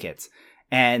gives them tickets.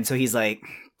 And so he's like,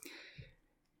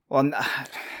 well,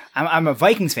 I'm a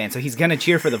Vikings fan, so he's going to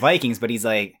cheer for the Vikings, but he's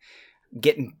like,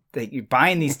 you're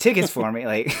buying these tickets for me.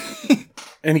 Like,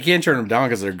 and he can't turn them down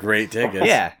because they're great tickets.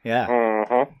 Yeah.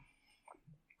 Mm-hmm.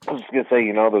 I was just going to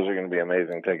say, those are going to be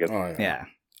amazing tickets. Oh, yeah.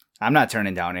 I'm not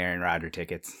turning down Aaron Rodgers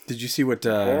tickets. Did you see what?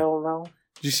 Hell no.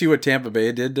 Did you see what Tampa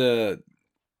Bay did to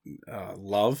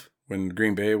Love when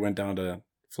Green Bay went down to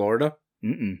Florida?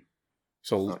 Mm-mm.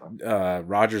 So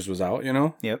Rodgers was out,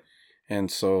 Yep.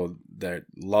 And so that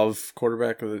Love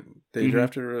quarterback that they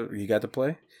drafted, he got to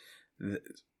play.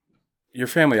 Your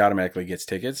family automatically gets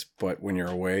tickets, but when you're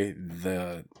away,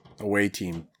 the away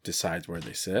team decides where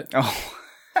they sit. Oh.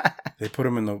 They put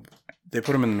him in the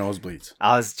nosebleeds.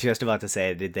 I was just about to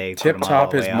say, did they tip put him top? all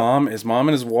the His way mom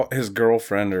and his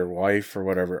girlfriend or wife or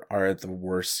whatever are at the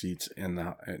worst seats in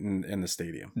the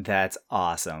stadium. That's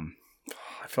awesome.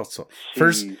 I felt so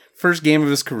first game of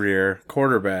his career,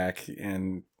 quarterback,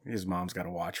 and his mom's got to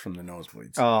watch from the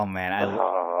nosebleeds. Oh man,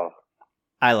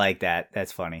 I like that.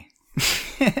 That's funny.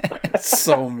 It's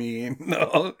so mean.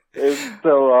 No, it's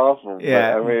so awful.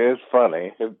 Yeah, but, I mean, it's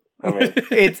funny.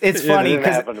 It's funny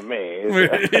because it happened to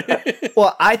me.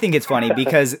 Well, I think it's funny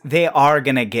because they are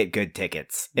gonna get good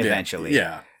tickets eventually.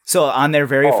 Yeah. So on their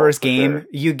very first game, sure.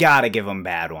 you gotta give them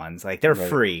bad ones. Like they're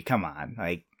free. Come on,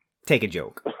 like take a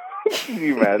joke. Can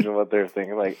you imagine what they're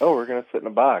thinking? Like, oh, we're gonna sit in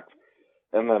a box,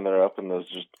 and then they're up in those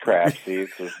just crap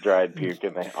seats, there's dried puke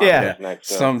in the next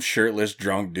to some shirtless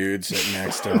drunk dude sitting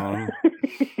next to him.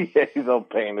 Yeah, he's all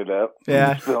painted up.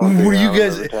 Yeah. What are you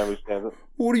guys?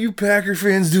 What are you Packer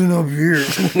fans doing up here?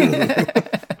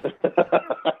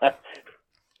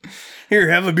 Here,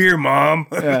 have a beer, Mom.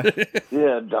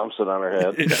 Yeah, dumps it on her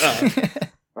head. Yeah.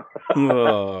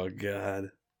 Oh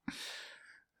God.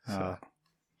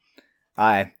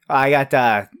 I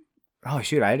got oh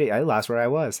shoot, I lost where I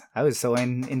was. I was so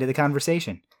into the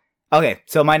conversation. Okay,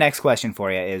 so my next question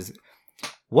for you is,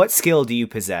 what skill do you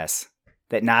possess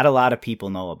that not a lot of people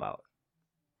know about?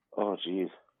 Oh, geez.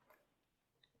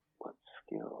 What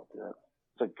skill?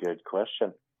 That's a good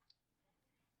question.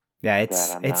 Yeah, I'm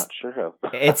it's not sure of.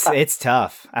 it's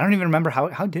tough. I don't even remember how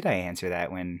did I answer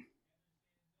that when.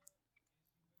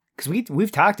 Because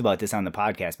we've talked about this on the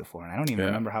podcast before, and I don't even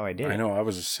remember how I did it. I know, I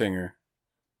was a singer.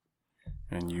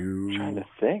 And you... I'm trying to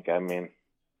think. I mean,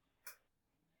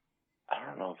 I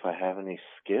don't know if I have any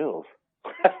skills.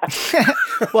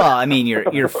 Well, I mean,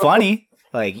 you're funny.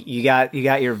 Like, you got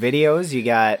your videos, you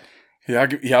got... Yeah,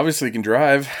 he obviously can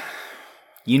drive.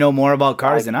 You know more about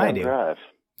cars than I do. Drive.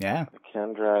 Yeah. I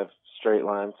can drive straight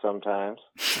lines sometimes.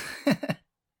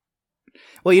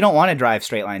 Well, you don't want to drive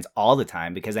straight lines all the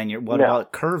time because then what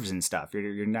about curves and stuff?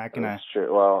 You're not gonna. That's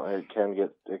true. Well, it can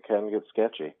get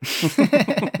sketchy.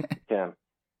 It can.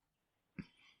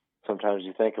 Sometimes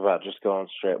you think about just going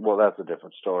straight. Well, that's a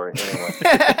different story.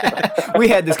 Anyway, we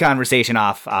had this conversation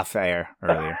off air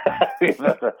earlier.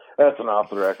 That's an off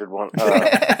the record one.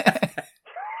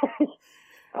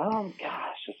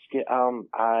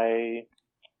 I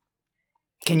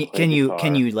Can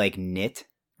you like knit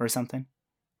or something?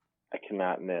 I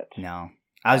cannot knit. No,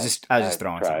 I was just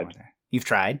throwing something out there. You've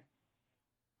tried?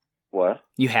 What?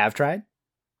 You have tried?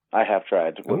 I have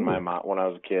tried. When Ooh. when I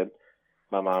was a kid,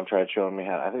 my mom tried showing me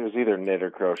how. I think it was either knit or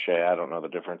crochet. I don't know the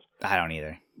difference. I don't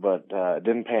either. But it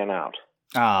didn't pan out.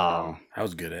 Oh, I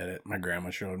was good at it. My grandma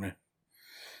showed me.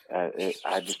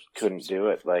 I just couldn't do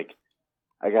it. Like,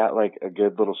 I got like a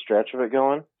good little stretch of it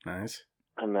going. Nice.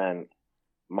 And then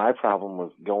my problem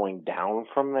was going down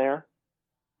from there.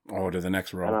 Oh, to the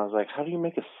next row. And I was like, how do you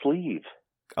make a sleeve?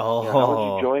 oh, How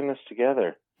would you join this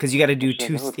together? because you got to do She's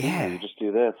two. like, "Oh, it's easy. Yeah, You just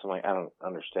do this." I'm like, I don't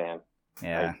understand.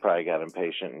 yeah. I probably got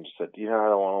impatient and just said, I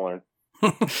don't want to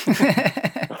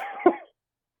learn.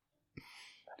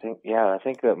 I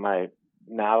think that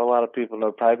not a lot of people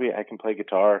know. Probably I can play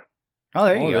guitar. Oh,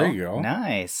 there Oh, you go. there you go.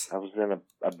 Nice. I was in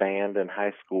a band in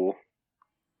high school.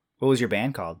 What was your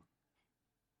band called?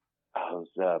 I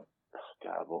was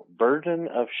Burden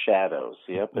of Shadows.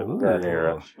 Yep, it was that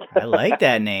era. I like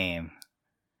that name.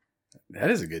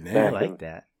 That is a good I name. like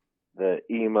that. The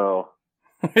emo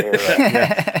era.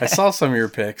 Yeah, I saw some of your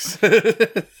pics.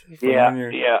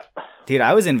 Yeah. Dude,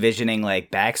 I was envisioning like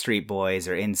Backstreet Boys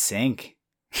or NSYNC.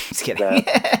 Just kidding.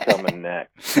 That's coming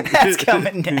next. That's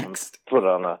coming next. Put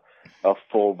on a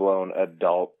full-blown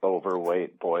adult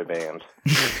overweight boy band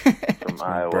from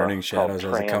Iowa. Burning Shadows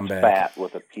called as a comeback. Fat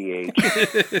with a PH.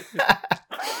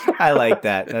 I like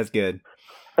that. That's good.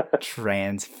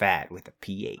 Trans fat with a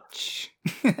PH.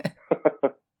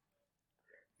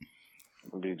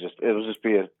 It'll just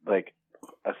be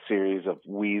a series of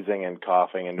wheezing and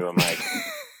coughing into a mic,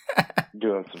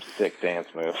 doing some sick dance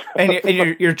moves. And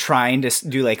you're trying to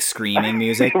do like screaming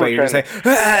music, but you're just like.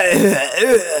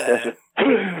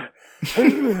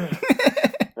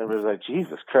 Everybody's like,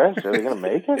 Jesus Christ, are they gonna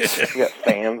make it? We got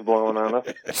fans blowing on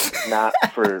us, not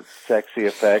for sexy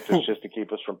effect. It's just to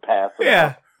keep us from passing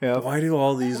out. Yeah. Why do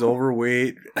all these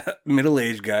overweight,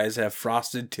 middle-aged guys have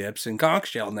frosted tips and conch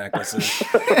shell necklaces?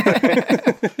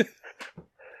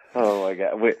 Oh my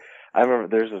God! I remember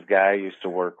there's this guy I used to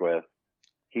work with.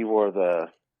 He wore the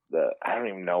I don't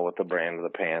even know what the brand of the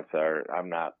pants are. I'm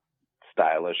not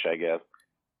stylish, I guess.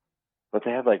 But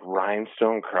they had like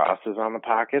rhinestone crosses on the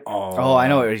pockets. Oh, I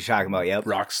know what you're talking about. Yep.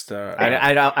 Rockstar.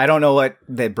 I don't know what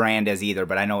the brand is either,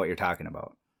 but I know what you're talking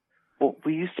about. Well,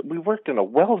 we worked in a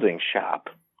welding shop.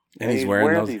 And he's he'd wearing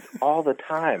wear those these all the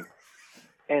time.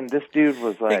 And this dude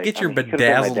was like, Hey, get your he could've been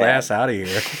bedazzled my dad. ass out of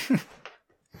here.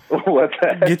 What's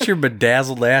that? Get your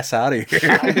bedazzled ass out of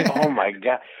here. Oh my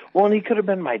God. Well, and he could have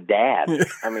been my dad.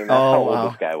 I mean, that's how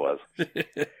old this guy was.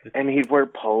 And he'd wear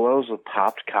polos with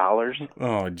popped collars.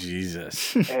 Oh,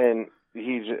 Jesus. And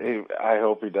I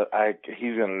hope he does.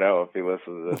 He's going to know if he listens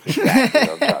to this exactly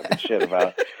what I'm talking shit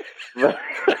about. But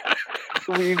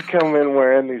we'd come in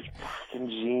wearing these fucking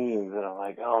jeans. And I'm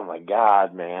like, oh my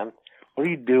God, man. What are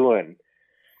you doing?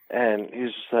 And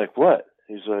he's just like, what?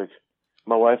 He's like,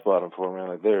 my wife bought them for me. I'm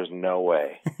like, there's no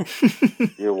way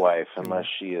your wife, unless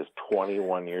she is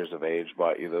 21 years of age,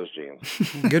 bought you those jeans.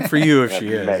 Good for you if she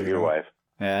I've is. met your wife.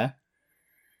 Yeah.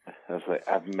 I was like,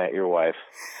 I've met your wife.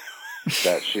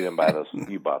 That she didn't buy those.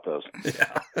 You bought those.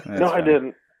 Yeah. No, I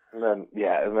didn't. And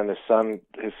then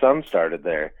his son started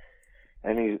there,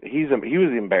 and he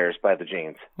was embarrassed by the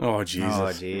jeans. Oh, Jesus. Oh,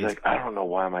 He's geez. like, I don't know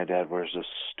why my dad wears those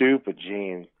stupid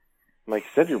jeans. I'm like, you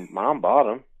said your mom bought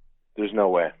them. There's no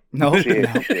way. No, She ate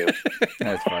them too.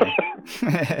 that's funny.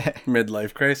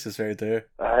 Midlife crisis right there.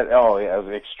 It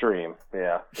was extreme.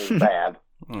 Yeah, it was bad.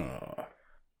 Oh.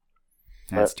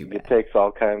 That's But too It bad. takes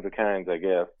all kinds, I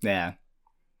guess. Yeah.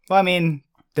 Well, I mean,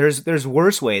 There's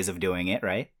worse ways of doing it,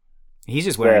 right? He's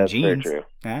just wearing that's very jeans. true.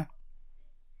 Yeah.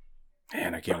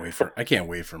 Man, I can't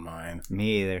wait for mine.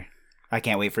 Me either. I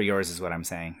can't wait for yours, is what I'm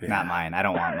saying. Yeah. Not mine. I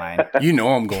don't want mine. You know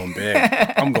I'm going big.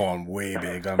 I'm going way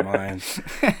big on mine.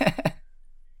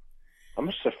 I'm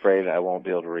just afraid I won't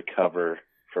be able to recover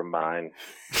from mine,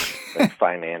 like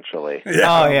financially.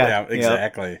 Yeah.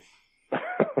 Exactly.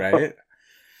 Right?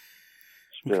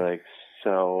 Just be like,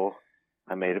 so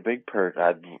I made a big purchase.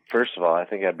 First of all, I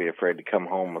think I'd be afraid to come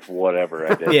home with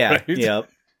whatever I did. Yeah. Right? Yep.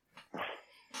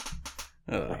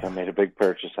 Like I made a big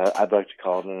purchase. I'd like to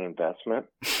call it an investment.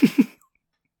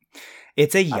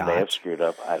 It's a I may have yacht. screwed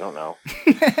up. I don't know.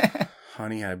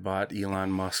 Honey, I bought Elon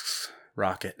Musk's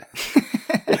rocket.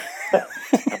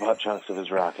 I bought chunks of his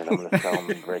rocket. I'm going to sell them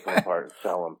and break them apart and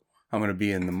sell them. I'm going to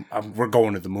be we're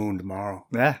going to the moon tomorrow.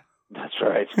 Yeah. That's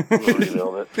right. I'm going to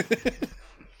rebuild it.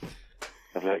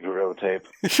 I've got Gorilla Tape.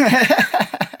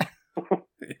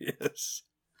 Yes.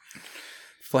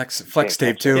 Flex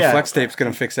tape too. Yeah. Flex tape's going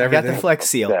to fix I got everything. the Flex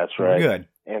Seal. That's right. Good.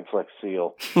 And Flex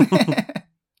Seal.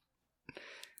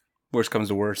 Worst comes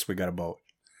to worst, we got a boat.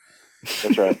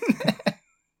 That's right.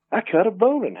 I cut a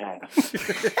boat in half.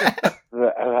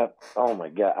 Oh my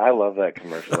God. I love that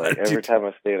commercial. Like every time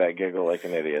I see it, I giggle like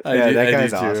an idiot. Yeah, that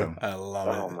guy's too. awesome. I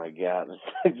love Oh it. my God.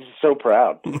 I'm just so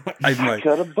proud. I'm I like,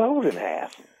 cut a boat in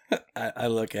half. I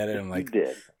look at it, I'm You like,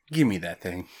 did. give me that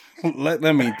thing. Let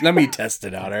me test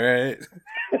it out, all right?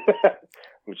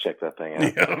 Let me check that thing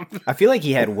out. Yeah. I feel like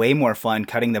he had way more fun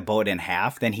cutting the boat in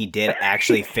half than he did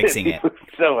actually fixing it.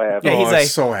 So happy. Yeah, he's I was like,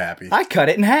 so happy. I cut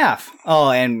it in half. Oh,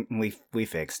 and we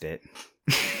fixed it.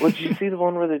 Well, did you see the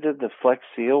one where they did the Flex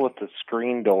Seal with the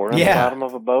screen door on the Yeah. bottom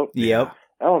of a boat? Yep.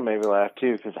 That one made me laugh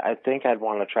too, because I think I'd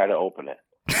want to try to open it.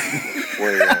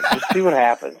 Just see what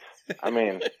happens. I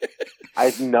mean,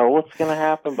 I know what's going to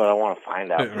happen, but I want to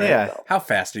find out. For Yeah. myself. How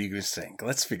fast are you going to sink?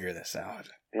 Let's figure this out.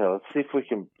 Yeah, let's see if we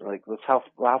can, how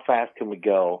fast can we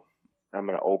go? I'm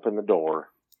going to open the door,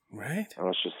 Right? and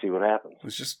let's just see what happens.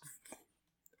 It's just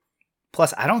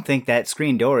Plus, I don't think that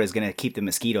screen door is going to keep the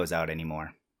mosquitoes out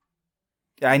anymore.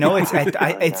 I know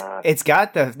it's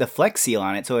got the Flex Seal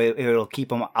on it, so it'll keep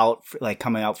them out, like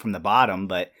coming out from the bottom.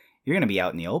 But you're going to be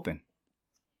out in the open.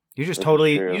 You just True.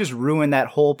 you just ruined that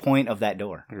whole point of that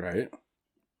door. right.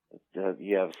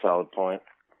 You have a solid point.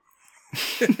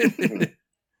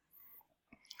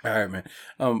 All right, man.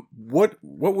 What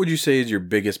would you say is your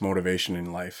biggest motivation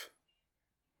in life?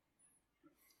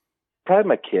 Probably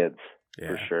my kids, Yeah.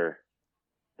 for sure.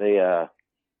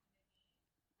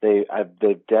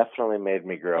 They've definitely made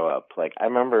me grow up. Like, I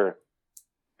remember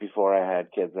before I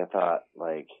had kids, I thought,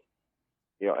 like,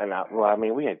 you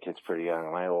know, we had kids pretty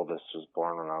young. My oldest was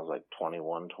born when I was like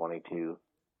 21, 22.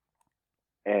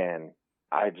 And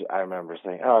I remember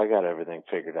saying, oh, I got everything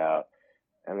figured out.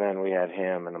 And then we had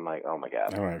him, and I'm like, oh my I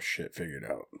God. don't have shit figured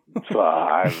out. So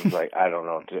I was like, I don't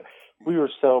know what to do. We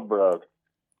were so broke.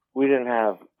 We didn't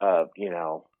have, a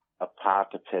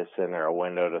pot to piss in or a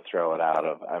window to throw it out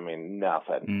of. I mean,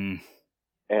 nothing. Mm.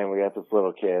 And we got this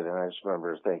little kid, and I just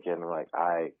remember thinking, like,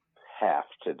 I have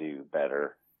to do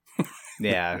better.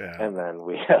 Yeah. Yeah. And then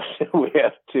we have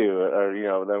two,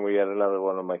 or then we had another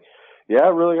one. I'm like, yeah, I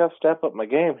really got to step up my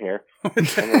game here. And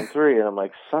then three, and I'm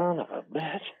like, son of a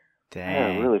bitch, I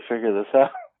Dang. gotta really figure this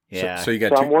out. Yeah. So you got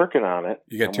So two. I'm working on it.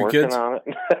 You got I'm two working kids? on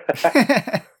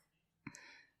it.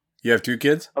 You have two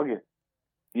kids? Okay.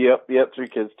 Yep, 3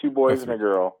 kids, 2 boys and a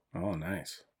girl. Oh,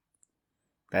 nice.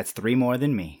 That's 3 more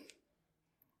than me.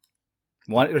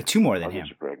 1 or 2 more than I'll him. get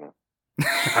you pregnant.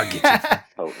 I'll get you.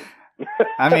 Oh.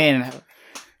 I mean,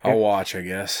 I'll watch, I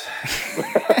guess.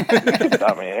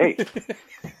 I mean, hey,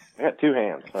 I got 2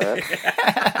 hands. All right.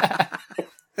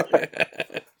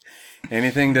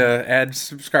 Anything to add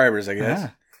subscribers, I guess.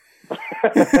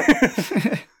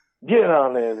 yeah. Get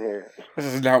on in here. This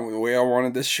is not the way I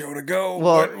wanted this show to go.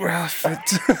 Well-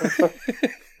 but,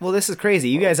 Well, this is crazy.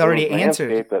 You guys already It was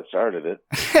answered. Manscaped that started it.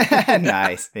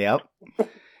 Nice. Yep.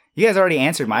 You guys already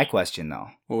answered my question, though.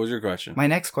 what was your question? My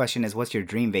next question is, what's your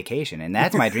dream vacation? And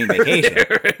that's my dream vacation.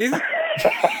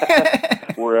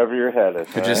 Wherever you're headed.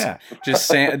 all Just,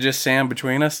 right? just sand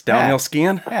between us, downhill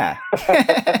skiing. Yeah.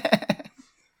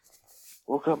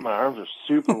 Woke up, my arms are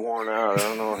super worn out. I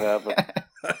don't know what happened.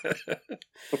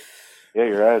 Yeah,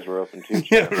 your eyes were open too.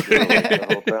 Yeah, Champ. You were awake the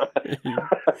whole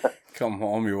time. Come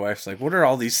home, your wife's like, "What are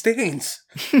all these stains?"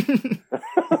 It's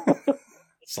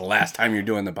the last time you're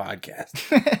doing the podcast.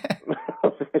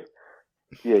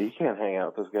 Yeah, you can't hang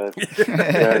out with those guys.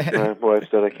 Yeah, my wife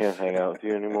said I can't hang out with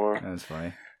you anymore That's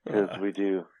funny. because we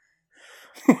do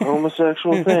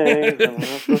homosexual things, and we're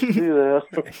not supposed to do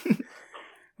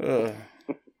that.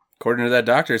 According to that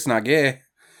doctor, it's not gay.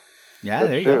 Yeah, there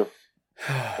That's you true.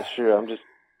 That's true. I'm just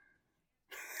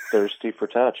thirsty for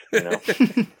touch, you know?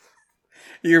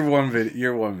 Your one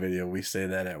video, we say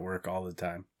that at work all the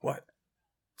time. What?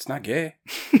 It's not gay.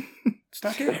 It's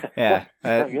not gay. Yeah.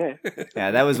 Okay.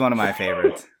 Yeah, that was one of my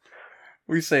favorites.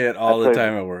 We say it all the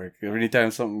time at work.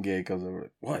 Anytime something gay comes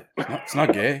over, what? It's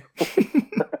not gay.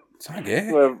 It's not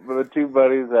gay. Well, the two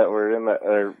buddies that were in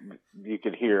or you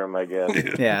could hear them, I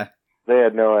guess. Yeah. They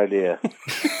had no idea.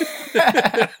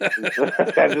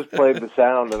 I just played the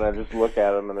sound and I just look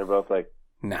at them and they're both like,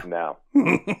 no.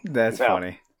 That's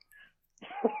funny.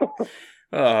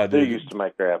 Oh, They're dude. used to my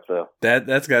crap, though.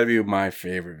 That's got to be my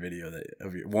favorite video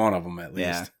one of them at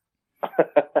least.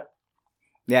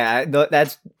 Yeah,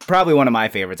 that's probably one of my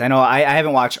favorites. I know I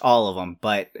haven't watched all of them,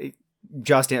 but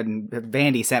Justin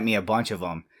Vandy sent me a bunch of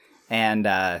them, and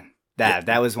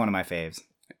that was one of my faves.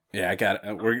 Yeah, I got.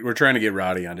 We're trying to get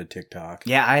Rowdy onto TikTok.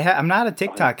 Yeah, I'm not a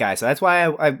TikTok guy, so that's why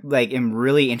I like am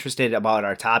really interested about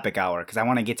our topic hour because I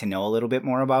want to get to know a little bit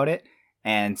more about it,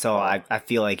 and so I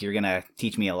feel like you're gonna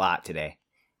teach me a lot today.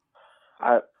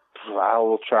 I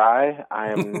will try.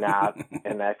 I am not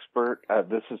an expert.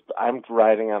 I'm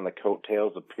riding on the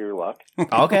coattails of pure luck.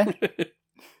 Okay.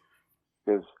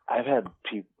 Because I've had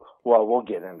people. Well, we'll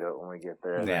get into it when we get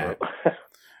there. Yeah.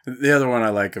 The other one I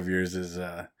like of yours is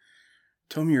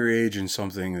tell me your age and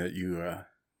something that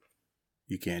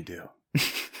you can't do.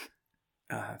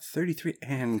 33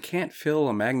 and can't fill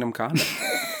a Magnum condom.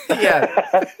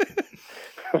 Yeah.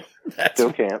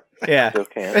 Still can't. Yeah. Still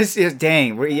can't.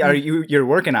 Dang, you're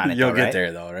working on it. You'll though, get right?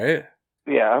 there though, right?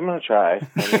 Yeah, I'm gonna try.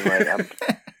 I mean, like,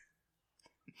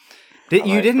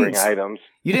 You didn't bring items.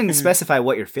 You didn't specify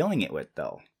what you're filling it with,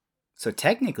 though. So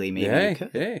technically, maybe you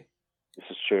could. Hey. This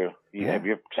is true. Yeah. Have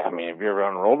you ever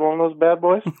unrolled one of those bad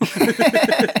boys?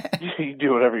 You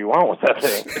do whatever you want with that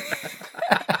thing.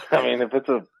 I mean, if it's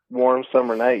a warm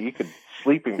summer night, you could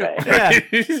sleeping bag. Yeah.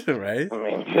 Right? I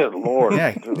mean, good lord.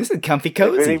 Yeah, this is comfy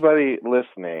cozy. If anybody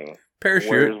listening Parachute.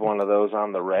 wears one of those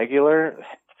on the regular,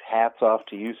 hats off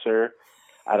to you, sir.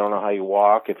 I don't know how you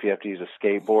walk, if you have to use a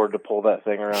skateboard to pull that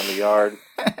thing around the yard.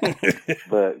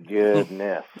 But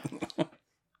goodness.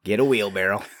 Get a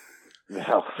wheelbarrow.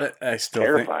 No, I still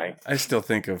terrifying. I still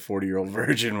think of 40-year-old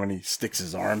virgin when he sticks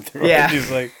his arm through Yeah. it.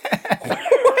 He's like,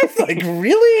 what? Like,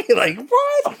 really? Like,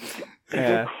 what?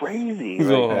 They're crazy.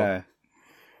 Oh. Like,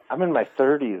 I'm in my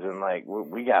 30s, and like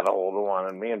we got a hold of one,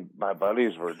 and me and my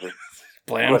buddies were just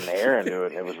putting air into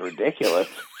it, and it was ridiculous.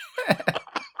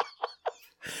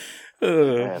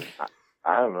 And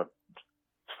I'm a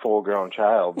full-grown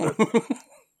child, but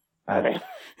I mean,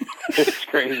 it's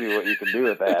crazy what you can do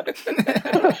with that.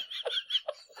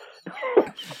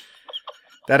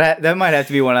 That might have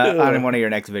to be on one of your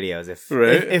next videos if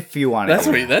you want it. That's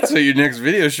what your next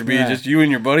video should be. Yeah. Just you and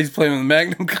your buddies playing with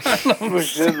Magnum condoms. We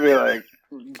should be like,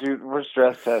 dude, we're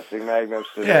stress testing Magnums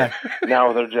today. Yeah.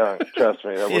 Now they're junk. Trust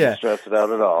me, that wouldn't stress it out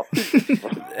at all.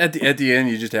 At the end,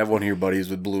 you just have one of your buddies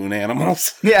with balloon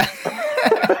animals. Yeah.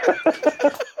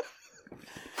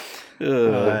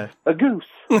 A goose.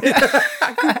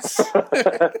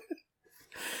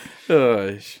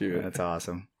 Oh, shoot. That's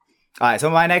awesome. All right, so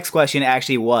my next question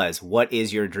actually was, what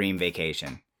is your dream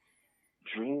vacation?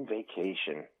 Dream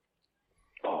vacation.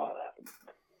 Oh,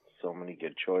 so many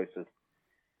good choices.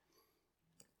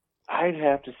 I'd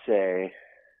have to say,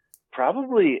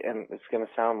 probably, and it's going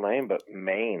to sound lame, but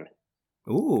Maine.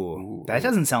 Ooh, that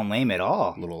doesn't sound lame at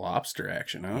all. Little lobster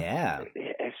action, huh? Yeah.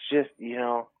 It's just,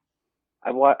 it's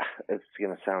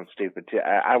going to sound stupid too.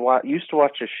 I used to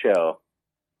watch a show.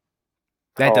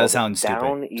 That does sound stupid.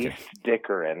 Down East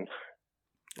Dickering.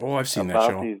 Oh, I've seen that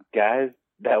about show. These guys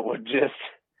that would just,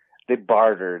 they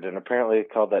bartered, and apparently they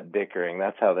called that dickering.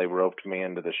 That's how they roped me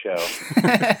into the show.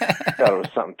 I thought it was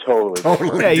something totally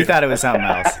different. Yeah, you thought it was something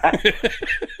else.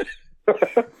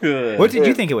 What did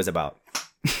you think it was about?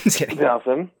 Just kidding.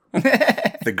 Nothing.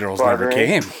 The girls never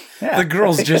Bartering. came. Yeah. The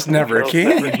girls just never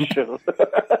came.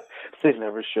 They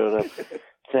never showed up.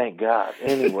 Thank God.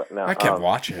 Anyway, no. I kept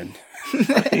watching.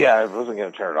 Yeah, I wasn't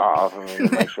going to turn it off. I mean,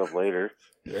 they might show up later.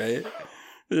 Right?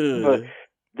 But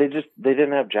they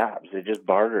didn't have jobs. They just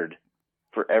bartered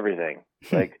for everything.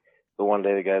 Like the one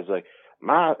day the guy's like,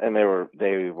 and they were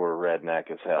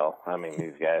redneck as hell. I mean,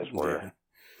 these guys were,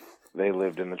 they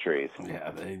lived in the trees.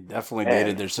 Yeah, they definitely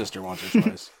dated their sister once or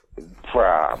twice.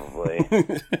 Probably.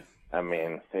 I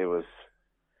mean, it was,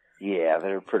 they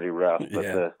were pretty rough. But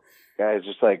the guy's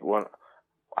just like,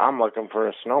 I'm looking for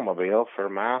a snowmobile for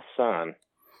my son,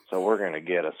 so we're going to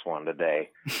get us one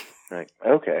today. Like,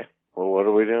 okay, well, what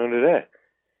are we doing today?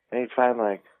 And he'd find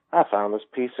I found this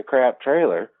piece of crap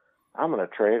trailer. I'm going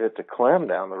to trade it to Clem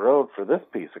down the road for this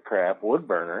piece of crap wood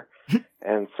burner.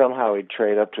 and somehow he'd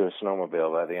trade up to a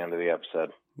snowmobile by the end of the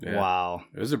episode. Yeah. Wow.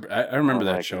 It was I remember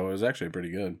that like show. It was actually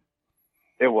pretty good.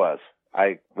 It was.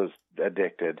 I was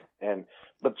addicted,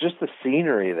 but just the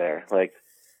scenery there, like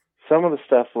some of the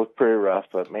stuff looked pretty rough,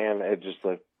 but man, it just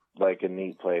looked like a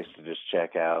neat place to just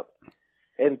check out,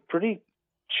 and pretty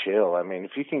chill. I mean,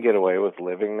 if you can get away with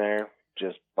living there,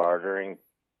 just bartering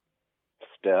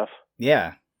stuff,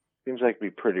 Yeah. seems like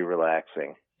it'd be pretty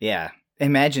relaxing. Yeah.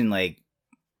 Imagine, like,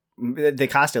 the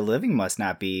cost of living must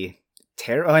not be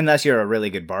terrible, unless you're a really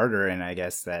good barter, and I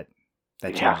guess that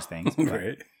changes Yeah. things. but-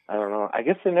 Right. I don't know. I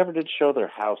guess they never did show their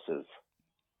houses.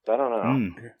 So I don't know.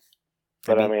 Mm.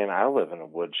 But I mean, I live in a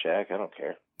wood shack. I don't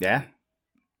care. Yeah.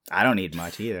 I don't need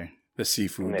much either. The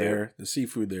seafood Yeah. there. The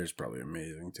seafood there is probably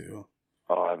amazing too.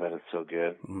 Oh, I bet it's so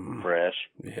good. Mm. Fresh.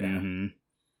 Yeah. Mm-hmm.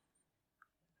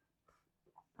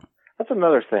 That's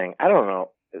another thing. I don't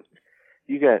know.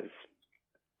 You guys,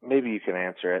 maybe you can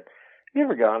answer it. You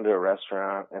ever gone to a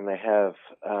restaurant and they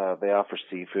offer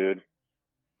seafood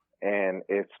and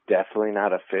it's definitely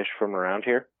not a fish from around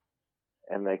here?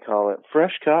 And they call it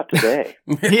fresh caught today.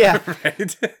 Yeah.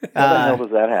 Right. How the hell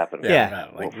does that happen? Yeah.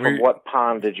 Like, From what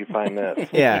pond did you find this?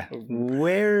 Yeah.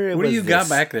 Where What do was you got this?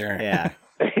 back there? Yeah.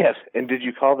 Yes. And did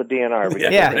you call the DNR?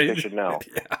 Because Yeah. I think they should know.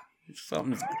 Yeah.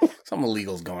 Something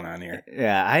illegal's going on here.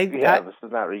 Yeah. This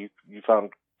is not. You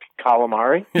found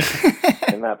calamari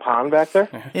in that pond back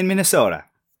there? In Minnesota.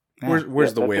 Yeah. Where's Yeah, the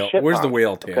that's a whale? shit Where's the pond.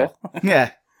 whale tail?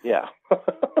 Yeah. Yeah.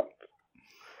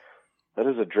 That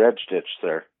is a dredge ditch,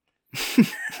 sir.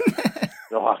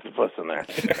 No octopus in there.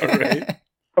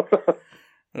 Right?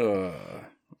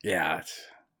 Yeah,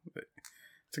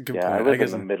 it's a good Yeah, I point. live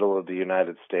guess in the middle of the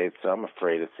United States, so I'm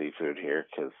afraid of seafood here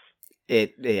because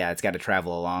It's got to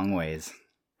travel a long ways.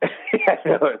 I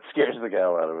know it scares the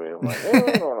hell out of me. I'm like,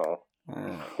 I don't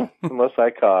know. Unless I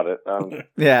caught it,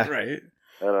 Yeah. Right.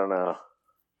 I don't know.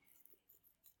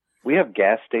 We have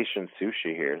gas station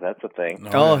sushi here. That's a thing.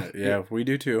 Oh, yeah, we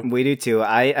do too. We do too.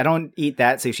 I don't eat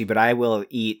that sushi, but I will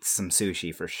eat some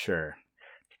sushi for sure.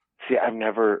 See, I've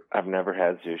never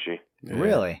had sushi. Yeah.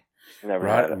 Really? Never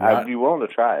Rod- had it. Rod- I'd be willing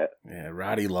to try it. Yeah,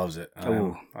 Roddy loves it.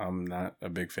 Ooh. I'm not a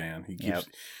big fan. He keeps Yep.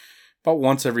 about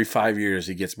once every 5 years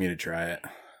he gets me to try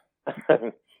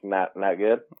it. Not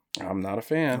good. I'm not a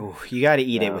fan. Ooh, you got to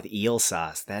eat it No. with eel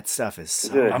sauce. That stuff is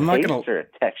Is so. it a I'm not taste gonna- or a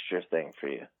texture thing for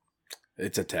you?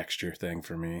 It's a texture thing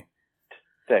for me.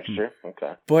 Texture.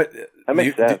 Okay. But That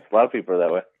makes sense. A lot of people are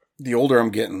that way. the older I'm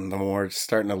getting, the more it's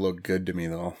starting to look good to me,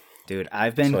 though. Dude,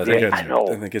 I've been. So I think, I know.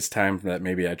 I think it's time that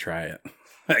maybe I try it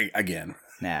again.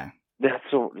 Nah. That's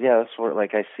where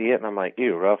like I see it and I'm like,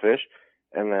 ew, raw fish.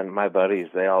 And then my buddies,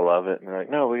 they all love it and they're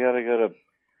like, no, we got to go to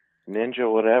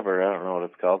Ninja whatever. I don't know what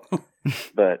it's called,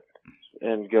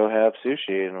 and go have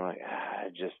sushi. And I'm like, I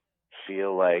just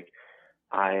feel like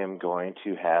I am going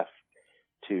to have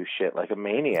to shit like a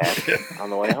maniac on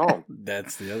the way home.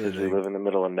 That's the other Because we thing. live in the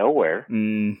middle of nowhere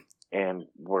Mm. and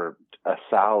we're a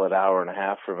solid hour and a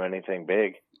half from anything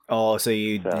big. Oh, so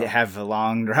you So- have a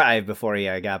long drive before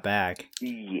you got back.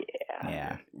 Yeah.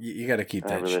 Yeah. You got to keep I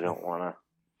that. really don't want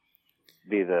to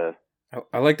be the.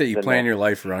 I like that you the plan next- your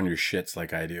life around your shits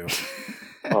like I do.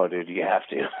 Oh, dude, you have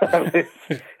to. I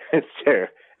mean, it's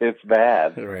terrible. It's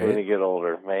bad Right. when you get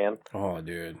older, man. Oh,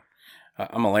 dude.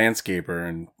 I'm a landscaper,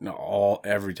 and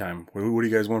every time, what do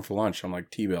you guys want for lunch? I'm like,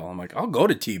 T-Bell. I'm like, I'll go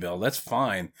to T-Bell. That's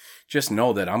fine. Just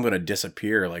know that I'm going to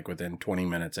disappear like within 20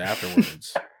 minutes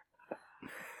afterwards.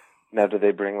 Now, do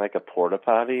they bring like a porta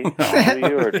potty No. for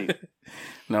you, or do you?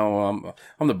 No,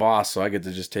 I'm the boss, so I get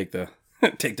to just take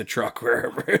the truck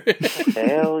wherever.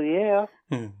 Hell yeah,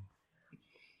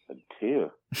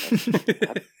 too.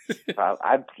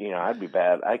 I'd be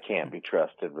bad. I can't be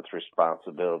trusted with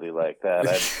responsibility like that.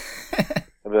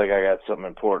 I'd be like, I got something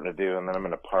important to do, and then I'm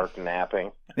in a park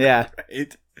napping. Yeah.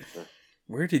 Right?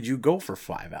 Where did you go for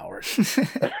 5 hours?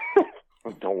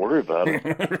 Don't worry about it.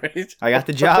 Right? I got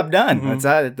the job done.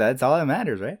 That's all that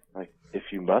matters, right? Like, if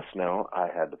you must know, I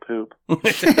had to poop. I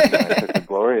took a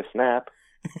glorious nap.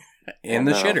 In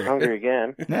the and now I'm shitter. hungry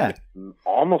again. Yeah.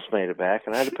 Almost made it back,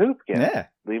 and I had to poop again. Yeah.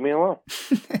 Leave me alone.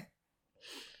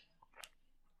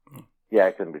 Yeah,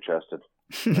 I couldn't be trusted.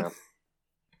 No.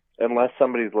 Unless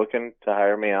somebody's looking to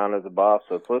hire me on as a boss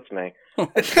that's listening.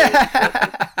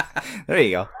 There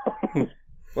you go.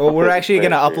 Well, we're actually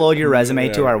going to upload your resume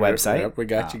to our Yep, website. Yep, we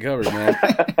got you covered, man.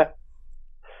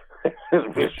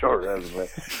 It'll be a short resume.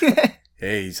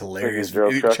 Hey, he's hilarious.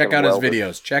 Drove truck Check and out his welded.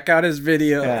 videos. Check out his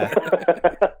video. Yeah.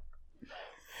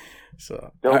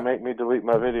 So Don't make me delete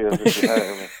my videos if you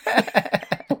hire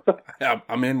me.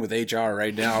 I'm in with HR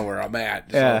right now where I'm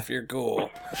at. So Yeah. if you're cool.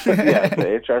 Yeah,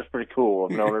 the HR's pretty cool.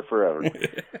 I've known her forever.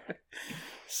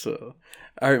 So,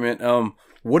 all right, man.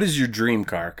 What is your dream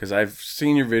car? Because I've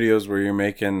seen your videos where you're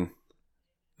making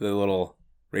the little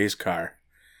race car.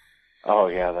 Oh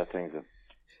yeah, that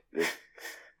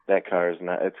car is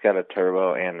not. It's got a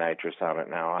turbo and nitrous on it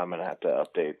now. I'm gonna have to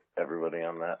update everybody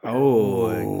on that.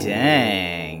 Oh,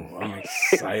 dang! I'm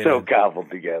excited. It's so cobbled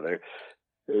together.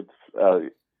 It's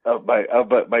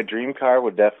but my dream car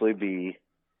would definitely be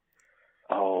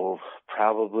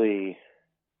probably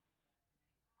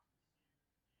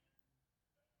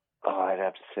I'd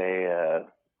have to say a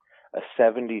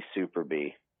 70 Super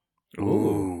B.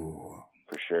 Ooh,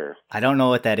 for sure. I don't know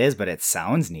what that is, but it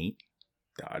sounds neat.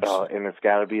 Dodge. Oh, and it's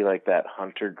got to be like that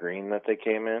hunter green that they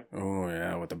came in. Oh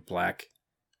yeah, with the black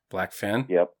fin.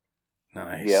 Yep.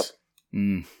 Nice. Yep.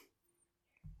 Mm.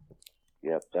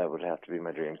 Yep, that would have to be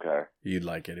my dream car. You'd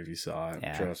like it if you saw it.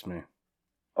 Yeah. Trust me.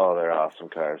 Oh, they're awesome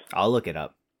cars. I'll look it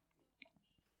up.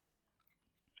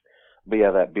 But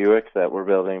yeah, that Buick that we're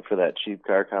building for that cheap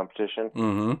car competition.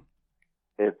 Mm-hmm.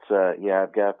 It's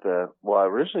I've got I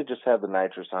originally just had the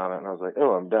nitrous on it, and I was like,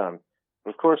 oh, I'm done.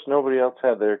 But of course, nobody else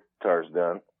had their cars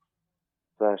done.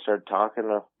 So I started talking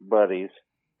to buddies,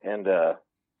 and the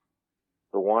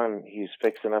one, he's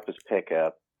fixing up his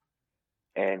pickup,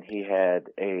 and he had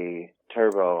a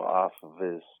turbo off of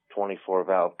his 24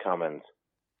 valve Cummins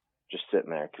just sitting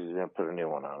there because he's going to put a new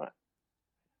one on it.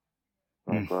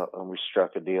 Well, and we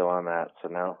struck a deal on that, so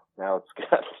now it's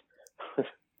got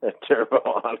a turbo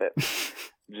on it,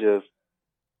 just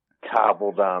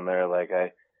cobbled on there.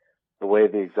 The way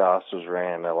the exhaust was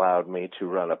ran allowed me to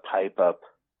run a pipe up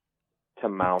to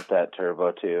mount that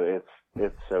turbo too.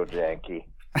 It's so janky,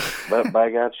 but by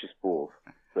God, she spools.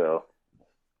 So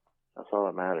that's all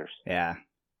that matters. Yeah,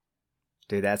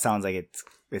 dude, that sounds like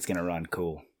it's gonna run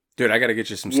cool. Dude, I gotta get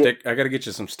you some I gotta get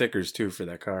you some stickers too for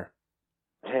that car.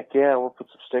 Heck yeah, we'll put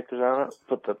some stickers on it.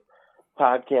 Put the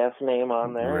podcast name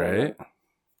on there. Right.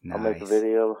 Nice. I'll make a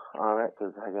video on it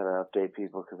because I gotta update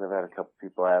people because I've had a couple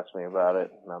people ask me about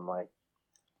it, and I'm like,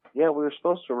 yeah, we were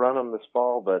supposed to run them this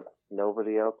fall, but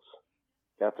nobody else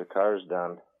got their cars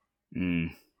done.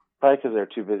 Probably because they're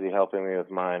too busy helping me with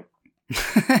mine.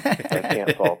 I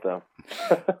can't fault them.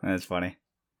 That's funny.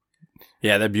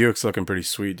 Yeah, that Buick's looking pretty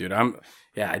sweet, dude. I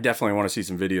definitely want to see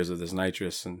some videos of this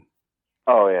nitrous and.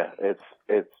 Oh yeah,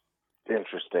 it's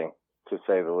interesting to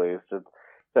say the least. It's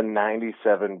the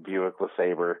 '97 Buick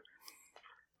LeSabre,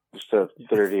 just a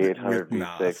 3800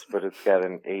 V6, but it's got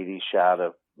an 80 shot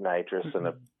of nitrous and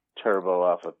a turbo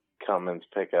off a Cummins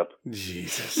pickup.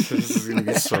 Jesus, this is gonna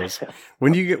be so.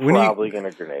 Probably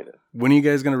gonna grenade it. When are you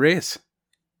guys gonna race?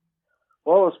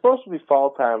 Well, it's supposed to be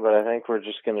fall time, but I think we're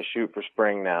just gonna shoot for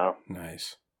spring now.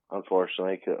 Nice.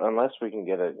 Unfortunately, unless we can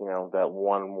get it, that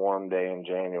one warm day in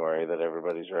January that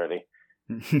everybody's ready.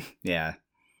 Yeah.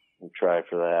 And try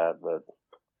for that, but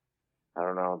I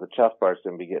don't know. The tough part's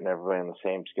going to be getting everybody on the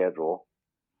same schedule.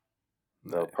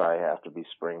 They'll probably have to be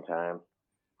springtime.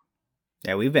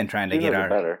 Yeah, we've been trying to get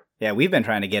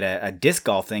a disc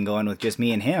golf thing going with just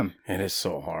me and him. It is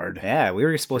so hard. Yeah, we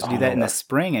were supposed to do that in the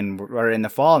spring or in the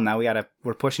fall. And now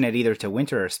we're pushing it either to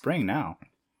winter or spring now.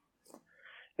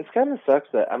 It kind of sucks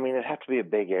that, it'd have to be a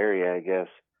big area, I guess.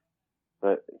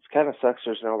 But it kind of sucks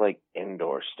there's no,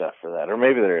 indoor stuff for that. Or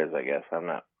maybe there is, I guess. I'm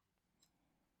not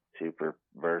super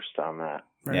versed on that.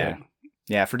 Right. Yeah.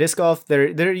 Yeah, for disc golf,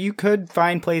 there you could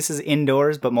find places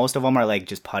indoors, but most of them are,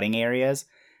 just putting areas.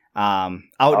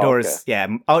 Outdoors,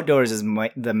 outdoors is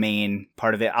the main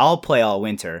part of it. I'll play all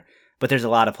winter, but there's a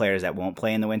lot of players that won't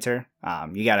play in the winter.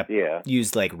 You got to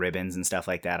use, ribbons and stuff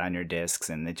like that on your discs,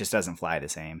 and it just doesn't fly the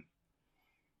same.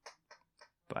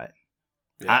 But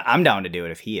I'm down to do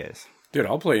it if he is. Dude,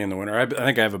 I'll play in the winter. I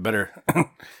think I have a better... I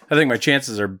think my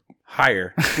chances are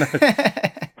higher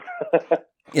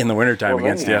in the wintertime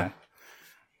against you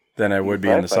than I would be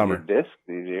in the summer. Discs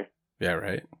easier. Yeah,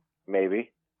 right?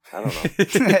 Maybe. I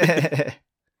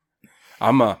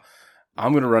don't know.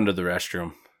 I'm going to run to the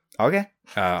restroom. Okay.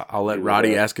 I'll let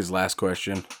Roddy ask his last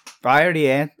question. We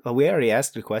already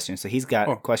asked a question, so he's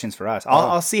got questions for us.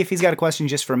 I'll see if he's got a question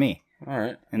just for me. All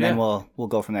right. And then we'll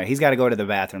go from there. He's got to go to the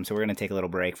bathroom, so we're going to take a little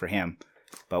break for him.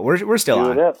 But we're still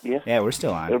on. Yeah, we're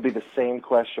still on. It'll be the same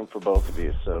question for both of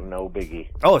you, so no biggie.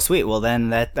 Oh, sweet. Well, then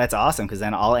that's awesome, because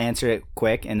then I'll answer it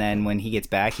quick, and then when he gets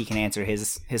back, he can answer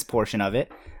his portion of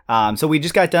it. So we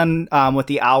just got done with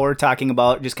the hour talking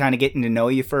about just kind of getting to know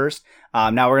you first.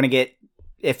 Now we're going to get,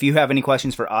 if you have any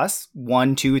questions for us,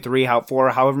 1, 2, 3, 4,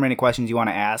 however many questions you want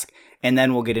to ask, and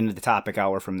then we'll get into the topic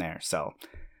hour from there. So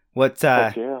what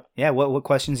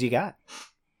questions you got?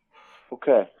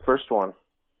 Okay, first one.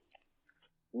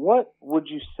 What would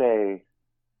you say,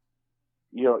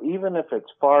 even if it's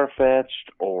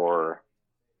far-fetched or,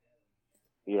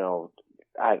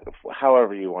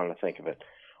 however you want to think of it,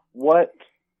 what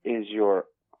is your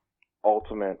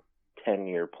ultimate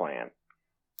 10-year plan?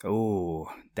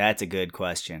 Oh, that's a good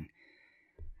question.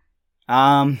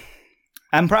 I'm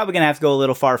probably gonna have to go a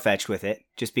little far fetched with it,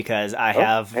 just because I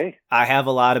have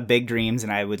a lot of big dreams,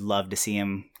 and I would love to see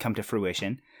them come to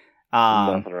fruition.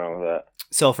 Nothing wrong with that.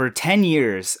 So for 10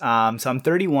 years, so I'm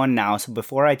 31 now. So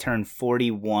before I turn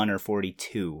 41 or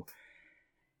 42,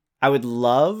 I would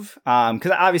love,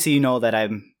 because obviously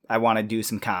that I want to do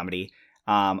some comedy.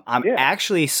 I'm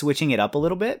actually switching it up a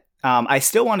little bit. I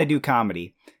still want to do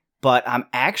comedy, but I'm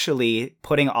actually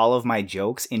putting all of my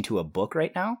jokes into a book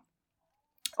right now.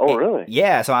 Oh, really?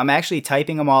 Yeah, so I'm actually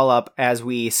typing them all up as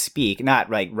we speak. Not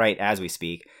right as we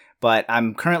speak, but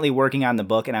I'm currently working on the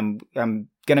book, and I'm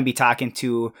going to be talking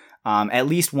to at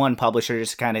least one publisher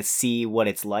just to kind of see what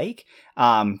it's like.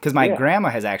 Because my grandma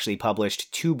has actually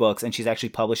published 2 books, and she's actually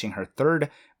publishing her 3rd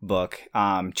book,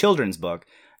 children's book,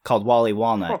 called Wally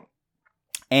Walnut. Huh.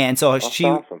 And so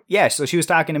so she was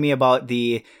talking to me about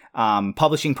the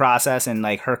publishing process and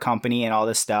like her company and all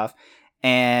this stuff.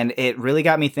 And it really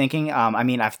got me thinking. I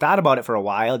mean, I've thought about it for a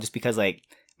while, just because like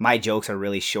my jokes are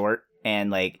really short, and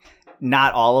like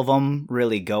not all of them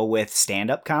really go with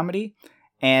stand-up comedy.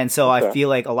 And so I feel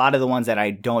like a lot of the ones that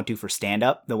I don't do for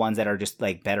stand-up, the ones that are just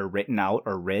like better written out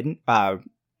or written,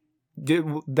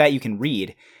 that you can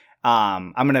read,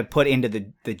 I'm going to put into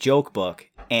the joke book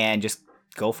and just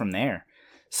go from there.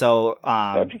 So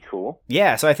that'd be cool.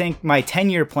 Yeah, so I think my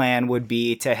 10-year plan would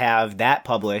be to have that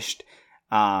published,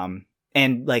 and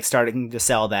like starting to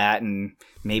sell that, and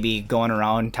maybe going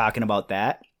around talking about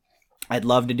that. I'd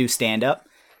love to do stand-up.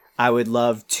 I would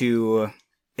love to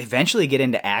eventually get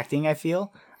into acting, I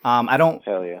feel. I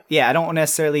don't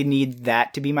necessarily need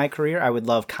that to be my career. I would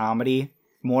love comedy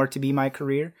more to be my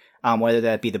career. Whether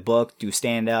that be the book, do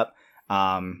stand-up,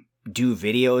 do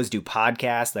videos, do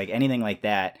podcasts, like anything like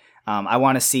that. I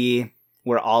want to see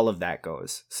where all of that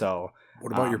goes. So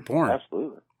what about your porn?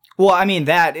 Absolutely. Well, I mean,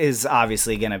 that is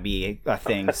obviously going to be a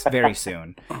thing very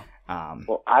soon.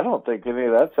 Well, I don't think any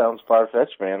of that sounds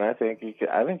far-fetched, man. I think you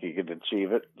could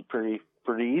achieve it pretty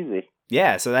easy.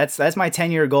 Yeah, so that's my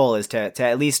 10-year goal, is to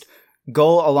at least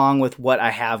go along with what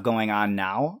I have going on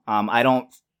now. I don't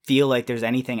feel like there's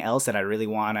anything else that I really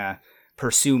want to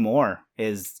pursue more,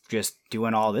 is just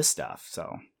doing all this stuff.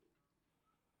 So,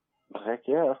 heck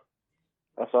yeah,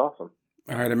 that's awesome.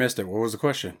 All right, I missed it. What was the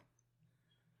question?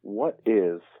 What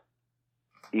is,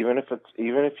 even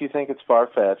if you think it's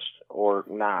far-fetched or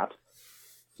not,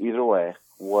 either way,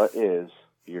 what is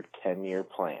your 10-year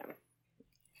plan?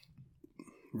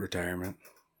 Retirement.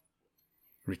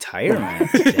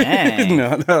 Dang.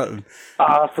 No.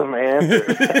 Awesome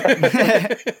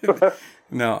answer.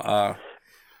 No,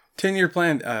 10-year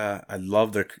plan. I'd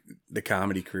love the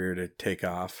comedy career to take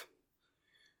off.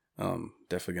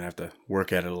 Definitely gonna have to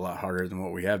work at it a lot harder than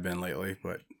what we have been lately,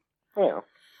 but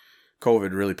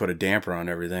COVID really put a damper on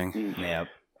everything. Yep.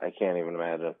 I can't even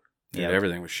imagine. Yeah,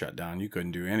 everything was shut down. You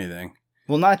couldn't do anything.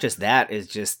 Well, not just that, is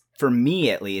just, for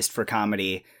me at least, for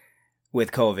comedy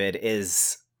with COVID,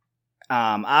 is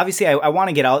obviously I want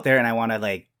to get out there, and I want to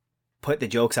like put the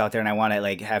jokes out there, and I want to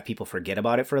like have people forget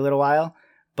about it for a little while.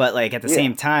 But like at the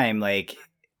same time, like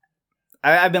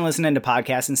I've been listening to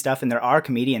podcasts and stuff, and there are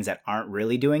comedians that aren't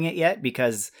really doing it yet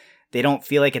because they don't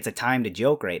feel like it's a time to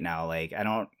joke right now. Like I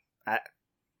don't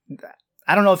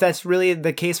know if that's really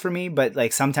the case for me, but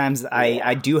like sometimes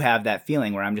I do have that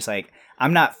feeling where I'm just like,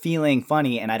 I'm not feeling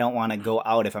funny, and I don't want to go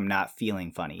out if I'm not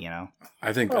feeling funny,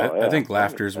 I think I think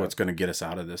laughter is what's going to get us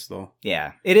out of this, though.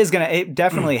 Yeah, it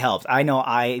definitely helps. I know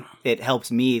it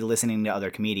helps me listening to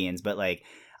other comedians, but like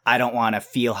I don't want to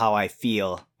feel how I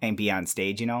feel and be on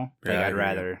stage, Like I'd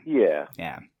rather. Yeah,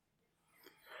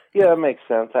 that makes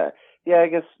sense. I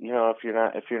guess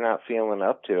if you're not feeling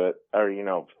up to it, or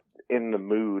in the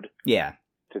mood, to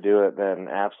do it, then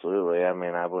absolutely. I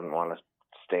mean, I wouldn't want to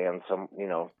stand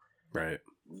right,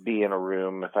 be in a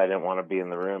room if I didn't want to be in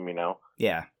the room,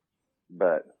 Yeah.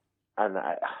 But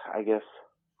I guess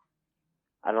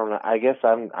I don't know. I guess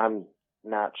I'm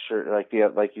not sure. Like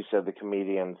you said, the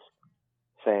comedians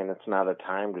saying it's not a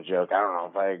time to joke. I don't know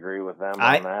if I agree with them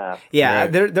on that. Yeah,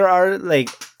 right. There are like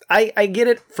I get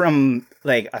it from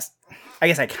like I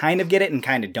guess I kind of get it and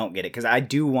kind of don't get it, because I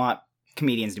do want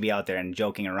comedians to be out there and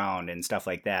joking around and stuff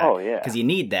like that. Oh yeah, because you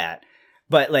need that.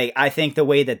 But like I think the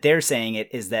way that they're saying it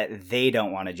is that they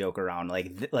don't want to joke around.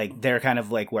 Like they're kind of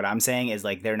like what I'm saying is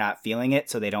like they're not feeling it,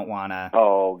 so they don't want to.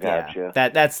 Oh, gotcha.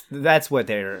 Yeah, that's what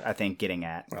they're, I think, getting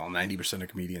at. Well, 90% of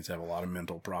comedians have a lot of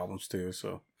mental problems too,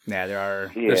 so yeah, there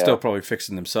are. They're still probably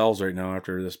fixing themselves right now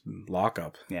after this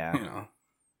lockup. Yeah,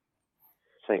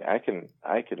 think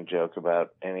I can joke about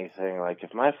anything. Like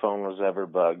if my phone was ever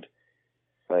bugged,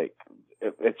 like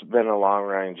it's been a long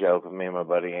running joke with me and my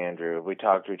buddy Andrew. We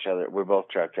talk to each other. We're both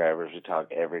truck drivers. We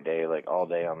talk every day, like all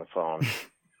day on the phone.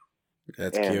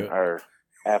 That's and cute.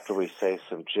 After we say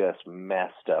some just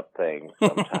messed up things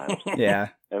sometimes. Yeah.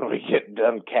 And we get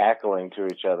done cackling to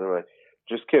each other like,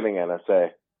 just kidding,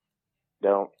 NSA.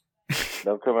 Don't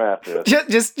come after us.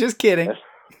 Just kidding.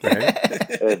 Right?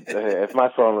 If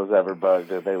my phone was ever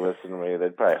bugged, if they listened to me,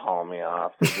 they'd probably haul me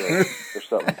off. There's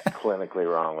something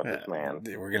clinically wrong with this man.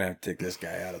 We're going to have to take this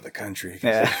guy out of the country.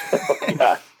 Yeah.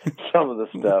 Yeah, some of the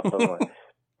stuff.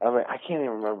 I can't even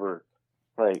remember.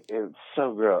 Like, it's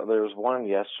so gross. There was one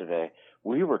yesterday.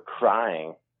 We were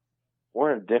crying.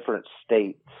 We're in different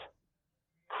states,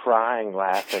 crying,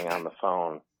 laughing on the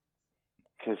phone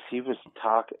because he was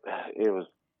talking.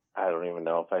 I don't even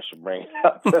know if I should bring it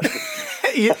up.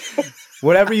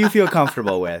 Whatever you feel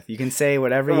comfortable with. You can say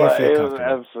whatever you feel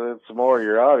comfortable. It's more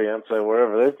your audience, so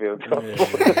whatever they feel comfortable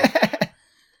with.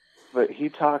 But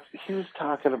he was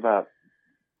talking about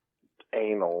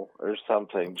anal or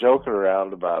something, joking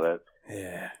around about it.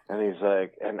 Yeah. And he's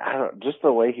like, and just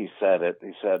the way he said it,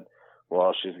 he said, well,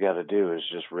 all she's got to do is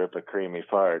just rip a creamy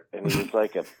fart. And he was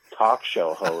like a talk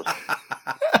show host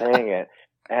saying it.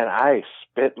 And I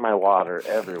spit my water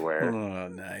everywhere. Oh,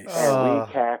 nice. And we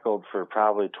cackled for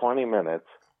probably 20 minutes.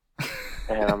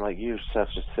 And I'm like, you're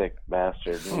such a sick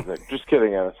bastard. And he's like, just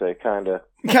kidding, I would say, kinda.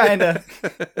 Kinda.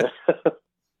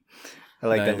 I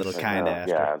like Nice. that little kinda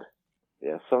after. God.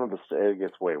 Yeah, some of it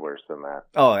gets way worse than that.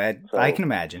 Oh, I can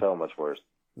imagine. So much worse.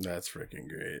 That's freaking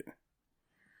great.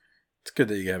 It's good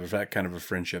that you have that kind of a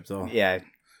friendship, though. Yeah.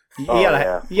 You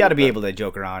Yeah. gotta be able to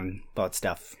joke around about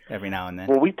stuff every now and then.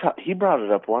 Well, he brought it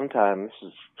up one time, this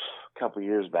is a couple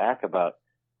years back, about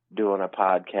doing a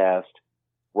podcast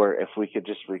where if we could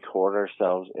just record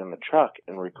ourselves in the truck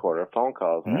and record our phone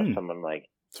calls and have someone like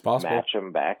It's possible. match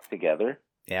them back together.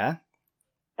 Yeah?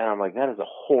 And I'm like, that is a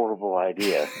horrible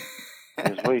idea.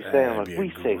 Because what he's saying, That'd like, be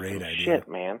we a say great some idea. shit,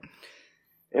 man.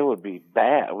 It would be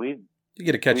bad. You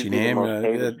get a catchy we'd be the name, most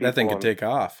famous that thing people could take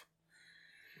off.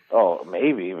 Oh,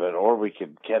 maybe, or we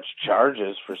could catch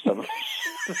charges for some.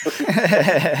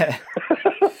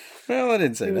 Well, I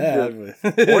didn't say that.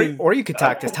 But or you could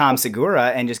talk to Tom Segura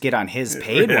and just get on his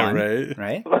paid Yeah, one.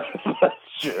 right.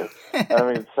 That's true.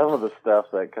 I mean, some of the stuff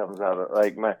that comes out of,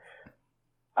 like,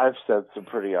 I've said some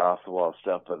pretty off the wall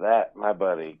stuff, but my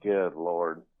buddy, good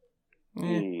Lord,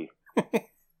 he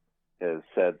has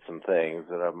said some things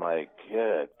that I'm like,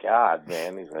 good God,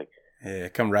 man. He's like, Yeah,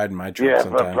 come ride in my truck yeah,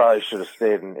 sometime. but I probably should have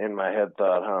stayed in my head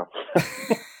thought,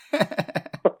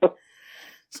 huh?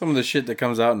 Some of the shit that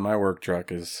comes out in my work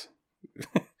truck is...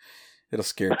 it'll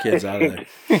scare kids out of there.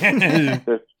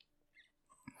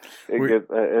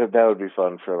 That would be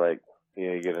fun for, like,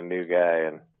 you get a new guy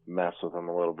and mess with him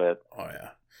a little bit. Oh, yeah.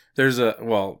 There's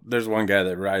one guy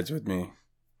that rides with me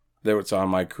that's on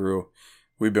my crew.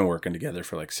 We've been working together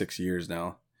for like 6 years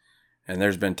now. And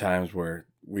there's been times where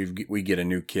we get a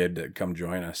new kid to come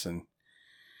join us, and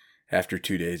after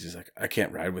 2 days, he's like, I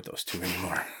can't ride with those two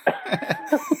anymore.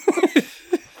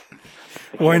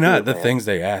 Why not? The things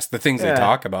they ask, the things they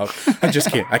talk about.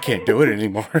 I can't do it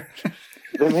anymore.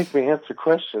 They make me answer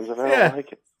questions, and I don't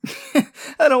like it.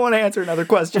 I don't want to answer another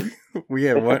question. We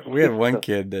had one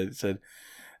kid that said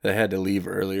that had to leave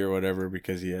early or whatever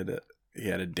because he had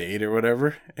a date or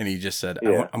whatever, and he just said,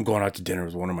 I'm going out to dinner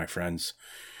with one of my friends.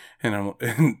 And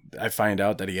I find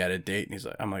out that he had a date,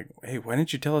 and I'm like, hey, why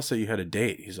didn't you tell us that you had a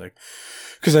date? He's like,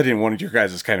 because I didn't want your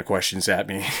guys' kind of questions at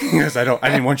me. Because I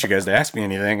didn't want you guys to ask me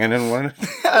anything. I didn't want to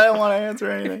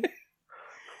answer anything.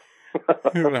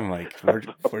 I'm like,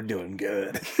 we're doing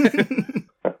good.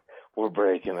 We're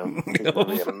breaking them. It'll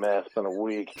be a mess in a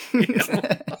week.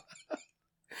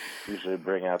 Usually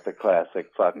bring out the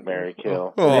classic fuck, marry,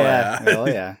 kill. Oh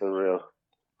yeah. For real.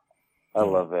 I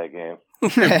love that game.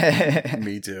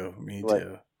 Me too. When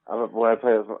I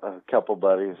play with a couple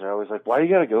buddies, they're always like, why do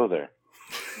you got to go there?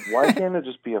 Why can't it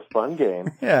just be a fun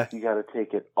game? Yeah. You got to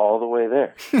take it all the way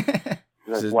there.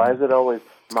 Like, why is it always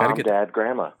mom, dad,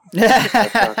 grandma?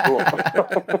 That's not cool.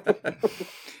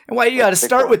 And why you got to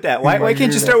start with that? Why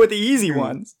can't you start with the easy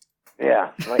ones?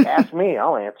 Yeah. Like, ask me.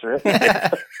 I'll answer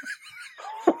it.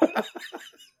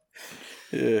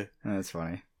 Yeah. That's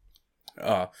funny.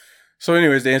 So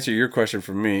anyways, to answer your question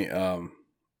from me,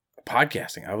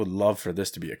 podcasting, I would love for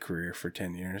this to be a career for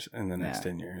 10 years in the next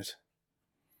 10 years.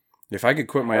 If I could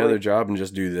quit my other job and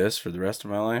just do this for the rest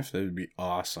of my life, that would be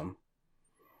awesome.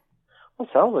 Well,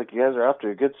 it sounds like you guys are off to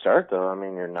a good start, though. I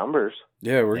mean, your numbers.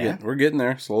 Yeah, we're getting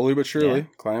there, slowly but surely,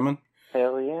 climbing.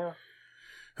 Hell yeah.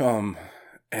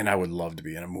 And I would love to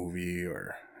be in a movie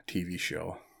or a TV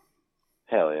show.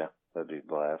 Hell yeah, that'd be a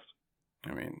blast.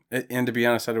 I mean, and to be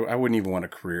honest, I wouldn't even want a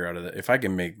career out of that. If I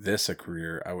can make this a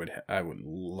career, I would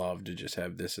love to just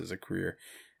have this as a career,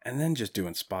 and then just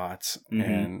doing spots.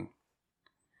 And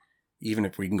even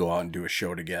if we can go out and do a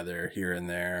show together here and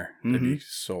there, that'd be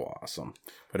so awesome.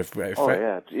 But if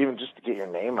yeah, even just to get your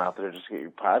name out there, just to get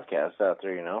your podcast out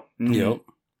there, you know. Yep.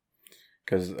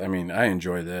 Because I mean, I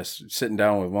enjoy this. Sitting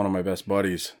down with one of my best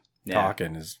buddies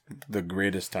talking is the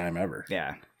greatest time ever.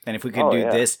 Yeah. And if we could do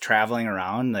this traveling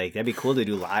around, like that'd be cool to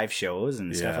do live shows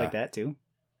and stuff like that too.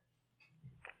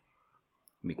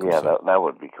 Be cool. Yeah, that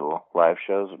would be cool. Live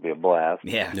shows would be a blast.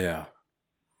 Yeah.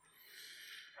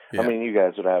 I mean, you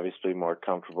guys would obviously be more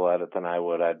comfortable at it than I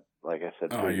would. Like I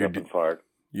said, you're up and fart.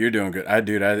 You're doing good. I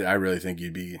really think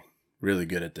you'd be really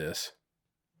good at this.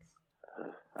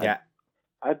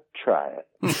 I'd try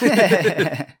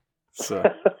it.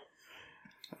 So.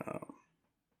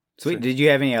 Sweet. Did you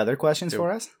have any other questions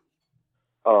for us?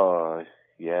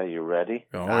 Yeah. You ready?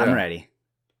 I'm ready.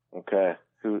 Okay.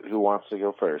 Who wants to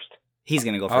go first? He's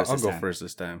gonna go first. I'll go first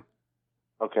this time.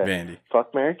 Okay. Vandy.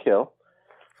 Fuck, marry, kill.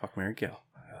 Fuck, marry, kill.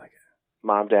 I like it.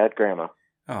 Mom, dad, grandma.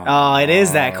 Oh, it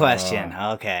is that question.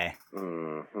 Okay.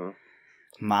 Mm-hmm.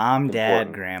 Mom,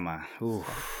 dad, grandma. Ooh.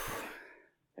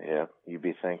 Yeah, you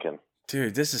be thinking.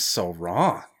 Dude, this is so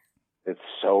wrong. It's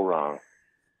so wrong.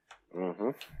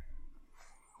 Mm-hmm.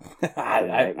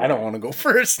 I don't want to go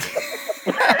first.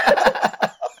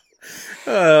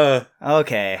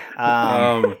 Okay.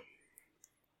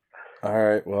 All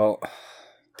right. Well,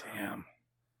 damn.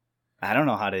 I don't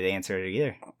know how to answer it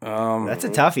either. That's a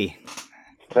Mm-hmm. toughie.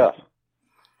 Tough.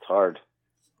 It's hard.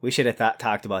 We should have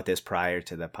talked about this prior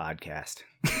to the podcast.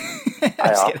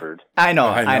 I offered. I know.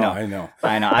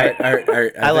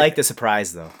 I like the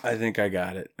surprise though. I think I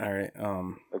got it. All right.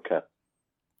 Okay.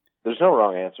 There's no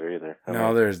wrong answer either.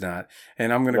 No, there's not.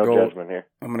 And I'm gonna no go. Judgment here.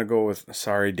 I'm gonna go with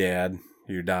sorry, Dad,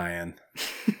 you're dying.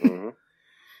 Mm-hmm.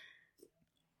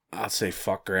 I'll say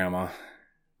fuck grandma,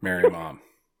 marry mom.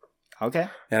 Okay.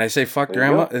 And I say fuck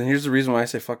grandma, and here's the reason why I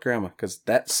say fuck grandma, because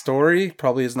that story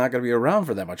probably is not going to be around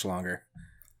for that much longer.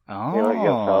 Oh,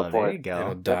 there you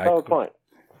go. It'll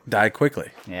die quickly.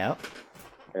 Yep.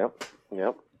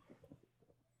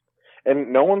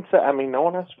 And no one said. I mean, no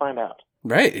one has to find out.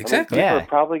 Right. Exactly. I mean, people are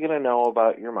probably going to know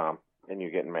about your mom and you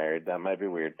getting married. That might be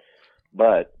weird,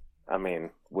 but I mean,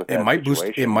 with it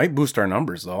might boost our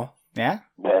numbers though. Yeah.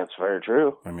 That's very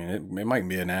true. I mean, it might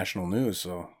be a national news.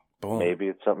 So. Boom. Maybe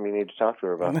it's something you need to talk to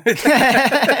her about.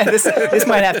 this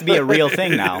might have to be a real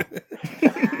thing now.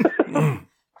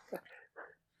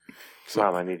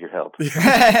 Mom, I need your help.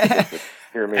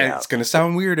 Hear me out. It's going to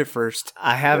sound weird at first.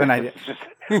 I have an idea.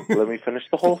 Let me finish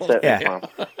the whole sentence, Mom.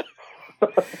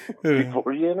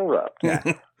 Before you interrupt. Yeah.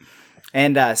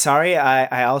 And sorry,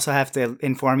 I also have to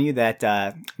inform you that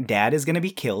Dad is going to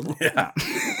be killed. Yeah.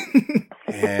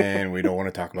 And we don't want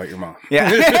to talk about your mom.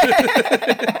 Yeah.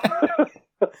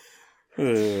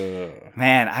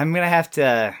 Man, I'm gonna have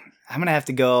to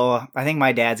go. I think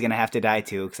my dad's gonna have to die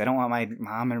too, because I don't want my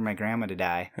mom or my grandma to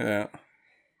die. Yeah.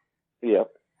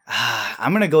 Yep.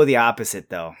 I'm gonna go the opposite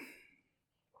though.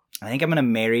 I think I'm gonna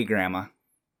marry grandma.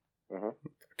 Mm-hmm.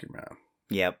 Fuck your mom.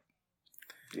 Yep.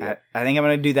 I think I'm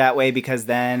gonna do that way, because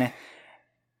then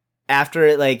after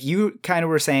it, like you kind of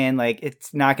were saying, like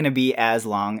it's not gonna be as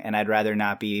long, and I'd rather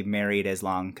not be married as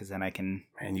long, because then I can.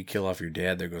 Man, you kill off your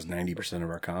dad, there goes 90% of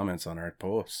our comments on our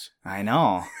posts. I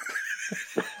know.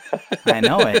 I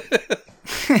know it.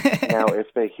 Now,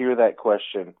 if they hear that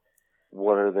question,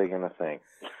 what are they going to think?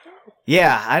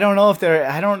 Yeah, I don't know if they're.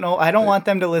 I don't know. I don't want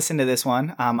them to listen to this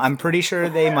one. I'm pretty sure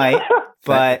they might,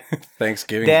 but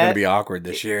Thanksgiving's going to be awkward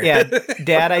this year. Yeah,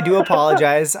 Dad, I do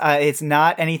apologize. It's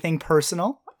not anything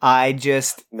personal. I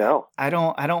just I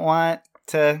don't want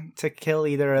to kill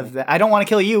either of them. I don't want to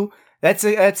kill you. That's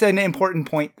an important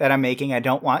point that I'm making. I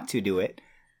don't want to do it,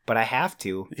 but I have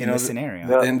to in this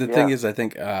scenario. And the thing is, I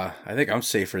think I'm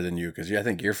safer than you, because I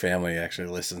think your family actually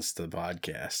listens to the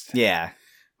podcast. Yeah.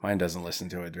 Mine doesn't listen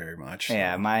to it very much.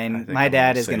 Yeah, my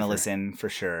dad is going to listen for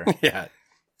sure. Yeah.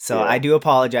 So I do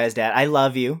apologize, Dad. I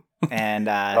love you. And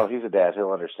he's a dad.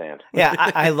 He'll understand. Yeah,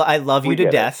 I love you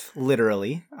to death,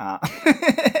 literally.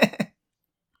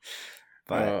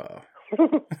 But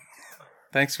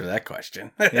thanks for that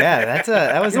question. Yeah,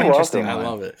 that was an interesting one. I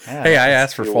love it. Yeah, hey, I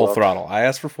asked for full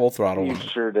throttle. You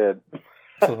sure did.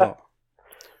 I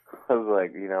was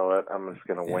like, you know what? I'm just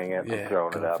gonna wing it. I'm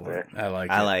throwing it out there. I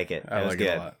like it. I like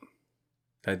it. A lot.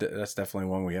 That's definitely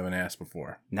one we haven't asked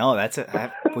before. No,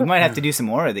 we might have to do some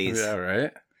more of these. Yeah,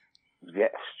 right? Yeah,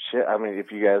 Shit, I mean,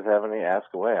 if you guys have any, ask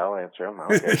away. I'll answer them.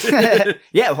 Okay.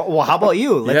 Yeah. Well, how about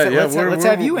you? Let's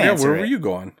have you answer. Where were you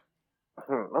going?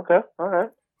 Okay. All right.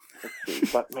 Let's see.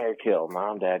 Fuck, marry, kill.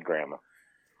 Mom, dad, grandma.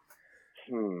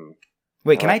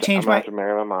 Wait, can I change I'm about to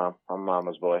marry my mom. I'm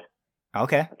mama's boy.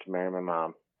 Okay. I have to marry my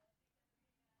mom.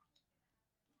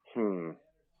 Can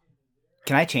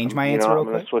I change my answer real quick?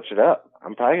 I'm going to switch it up.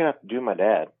 I'm probably going to have to do my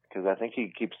dad, because I think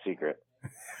he keeps a secret.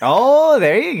 Oh,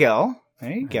 there you go.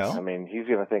 There you go. I mean, he's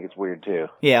going to think it's weird, too.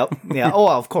 Yep. Yeah. Oh,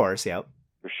 of course. Yep.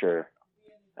 For sure.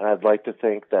 And I'd like to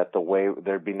think that the way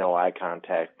there'd be no eye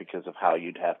contact because of how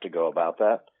you'd have to go about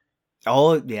that.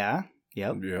 Oh, yeah.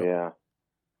 Yep. Yeah.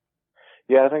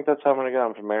 Yeah, I think that's how I'm going to go.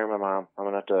 I'm going to marry my mom. I'm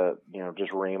going to have to,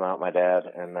 just ream out my dad,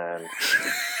 and then...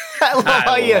 I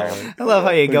love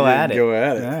how you go at it. Go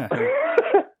at it. Yeah.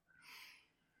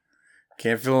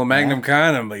 Can't fill a Magnum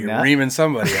condom, but you're reaming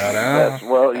somebody out, huh?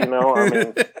 Well, I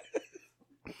mean,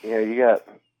 you got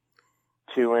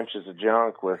 2 inches of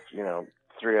junk with,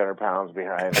 300 pounds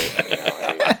behind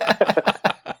it.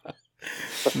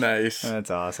 Nice.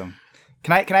 That's awesome.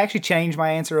 Can I actually change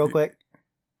my answer real quick?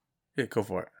 Yeah, go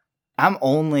for it. I'm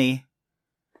only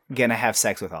gonna have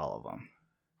sex with all of them.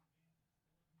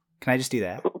 Can I just do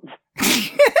that?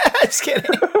 Just kidding.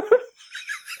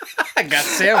 I got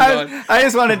Sam going. I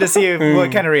just wanted to see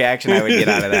what kind of reaction I would get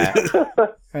out of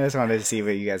that. I just wanted to see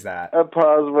what you guys thought. I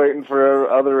paused waiting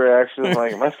for other reactions.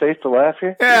 Like, am I safe to laugh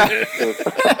here?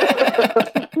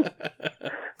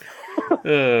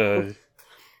 Yeah.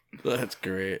 That's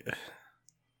great.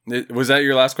 Was that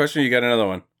your last question? Or you got another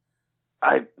one?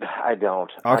 I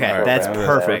don't. Okay, so that's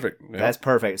perfect. Yeah. That's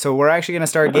perfect. So we're actually going to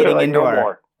start getting into no our...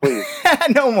 more, please.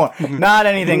 No more. Not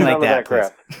anything None like of that,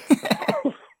 crap.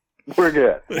 We're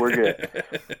good.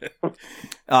 All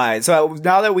right. So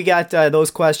now that we got those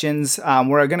questions,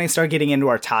 we're going to start getting into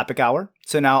our topic hour.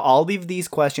 So now all of these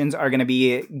questions are going to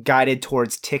be guided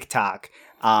towards TikTok.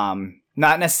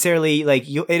 Not necessarily like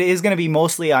you, it is going to be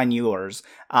mostly on yours.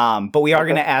 But we are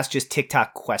going to ask just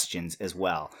TikTok questions as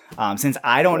well. Since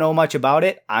I don't know much about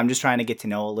it, I'm just trying to get to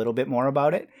know a little bit more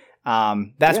about it.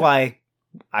 That's why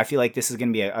I feel like this is going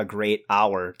to be a great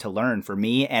hour to learn for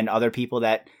me and other people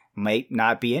that might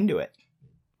not be into it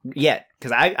yet.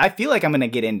 Because I feel like I'm going to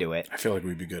get into it. I feel like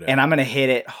we'd be good at it. And I'm going to hit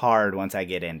it hard once I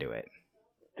get into it.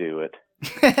 Do it.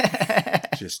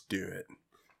 Just do it.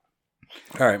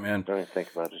 All right, man. Don't even think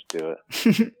about it. Just do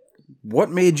it. What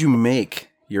made you make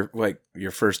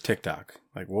your first TikTok?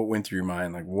 Like, what went through your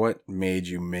mind? Like, what made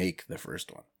you make the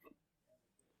first one?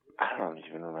 I don't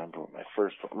even remember what my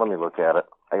first one... Let me look at it.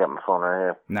 I got my phone right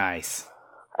here. Nice.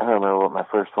 I don't remember what my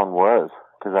first one was,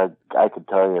 because I could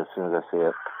tell you as soon as I see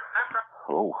it.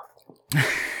 Oh.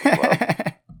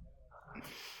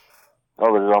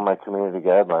 Oh, there's all my community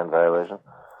guideline violations.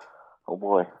 Oh,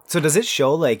 boy. So does it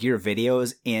show, like, your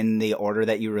videos in the order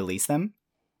that you release them?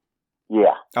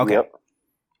 Yeah. Okay. Yep.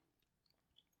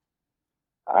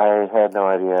 I had no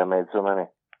idea I made so many.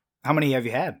 How many have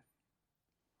you had?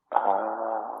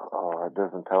 It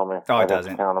doesn't tell me. Oh, it I'd have to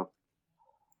doesn't. count them.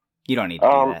 You don't need to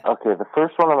do that. Okay, the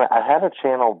first one, I had a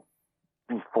channel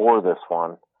before this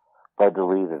one, but I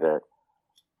deleted it.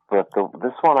 But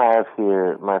this one I have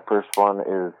here, my first one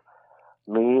is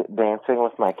me dancing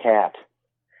with my cat.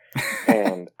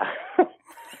 And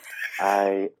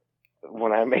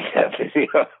when I made that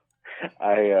video,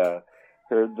 I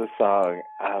heard the song.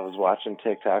 I was watching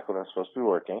TikTok when I was supposed to be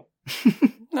working.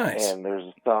 Nice. And there's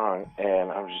a song, and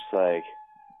I'm just like,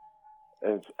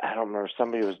 I don't remember,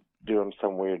 somebody was doing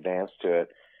some weird dance to it.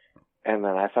 And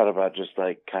then I thought about just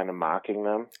like kind of mocking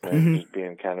them and just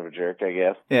being kind of a jerk, I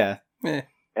guess. Yeah.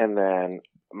 And then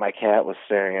my cat was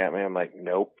staring at me. I'm like,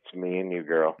 nope, it's me and you,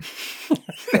 girl. So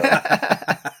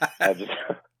I just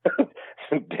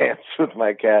danced with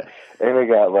my cat, and it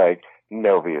got like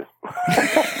no views.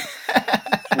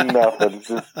 Nothing.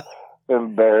 Just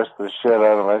embarrassed the shit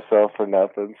out of myself for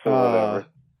nothing. So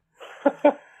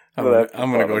whatever.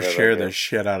 I'm gonna go share the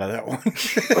shit out of that one.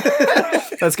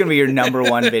 That's gonna be your number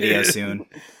one video soon.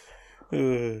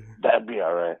 That'd be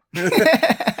all right.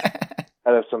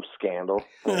 I'd have some scandal.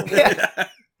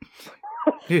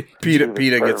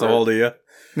 PETA gets a hold of you.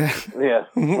 Yeah.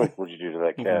 Like, what'd you do to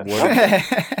that cat?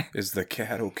 What is the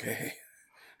cat okay?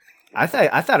 I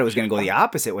thought it was gonna go the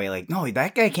opposite way. Like, no,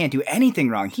 that guy can't do anything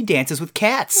wrong. He dances with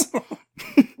cats.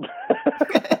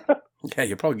 Yeah,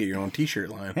 you'll probably get your own T-shirt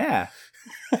line. Yeah.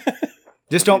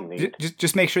 Just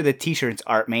make sure the T-shirts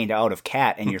aren't made out of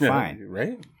cat, and you're fine.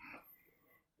 Right?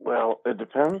 Well, it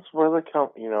depends where they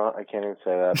come. You know, I can't even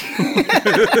say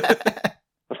that.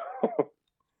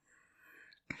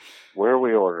 Where are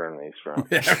we ordering these from?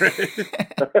 Yeah, right.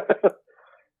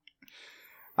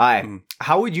 All right.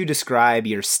 How would you describe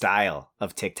your style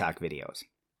of TikTok videos?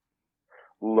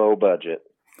 Low budget.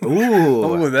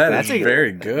 Ooh, that's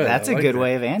very good. That's a good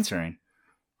way of answering.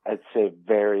 I'd say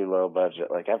very low budget.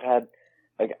 Like I've had,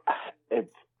 like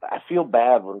I feel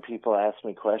bad when people ask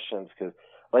me questions because,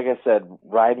 like I said,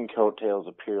 riding coattails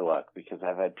of pure luck because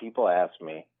I've had people ask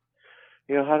me,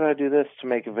 you know, how do I do this to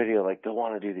make a video? Like they'll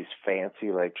want to do these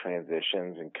fancy like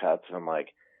transitions and cuts, and I'm like,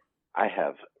 I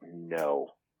have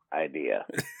no idea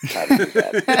how to do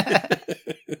that.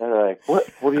 And they're like,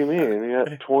 what do you mean? You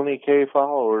got 20K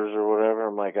followers or whatever.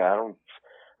 I'm like,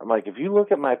 I'm like, if you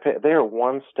look at my page, they're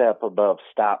one step above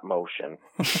stop motion.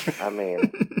 I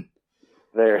mean,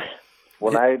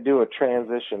 when I do a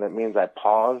transition, it means I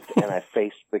paused and I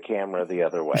faced the camera the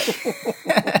other way.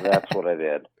 That's what I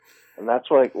did. And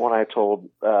that's like when I told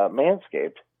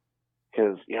Manscaped,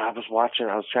 because, you know, I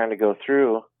was trying to go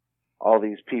through all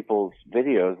these people's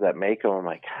videos that make them. I'm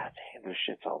like, God damn, this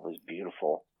shit's always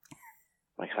beautiful.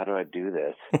 I'm like, how do I do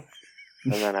this?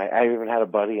 And then I even had a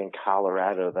buddy in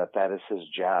Colorado that is his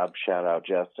job. Shout out,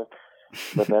 Justin.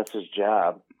 But that's his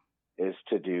job, is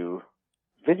to do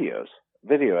video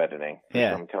editing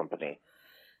for some company.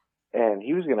 And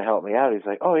he was going to help me out. He's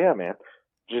like, oh, yeah, man.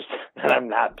 And I'm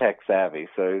not tech savvy.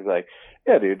 So he's like,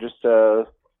 yeah, dude,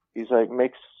 he's like,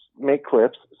 make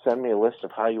clips, send me a list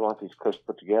of how you want these clips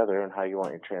put together and how you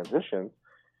want your transitions,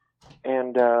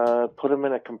 and put them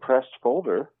in a compressed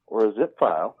folder or a zip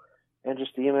file and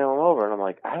just email them over. And I'm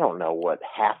like, I don't know what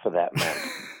half of that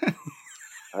meant.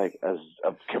 Like a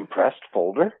compressed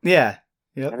folder? Yeah.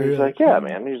 Yep. And he's like, yeah,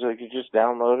 man. He's like, you just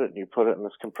download it and you put it in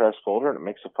this compressed folder and it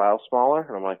makes the file smaller.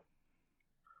 And I'm like,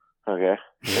 okay,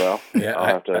 well, yeah,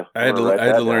 I had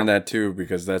to learn that too,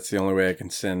 because that's the only way I can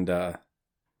send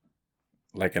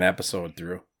like an episode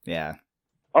through. Yeah.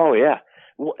 Oh yeah.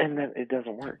 Well, and then it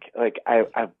doesn't work. Like I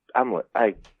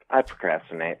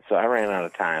procrastinate, so I ran out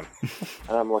of time.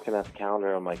 And I'm looking at the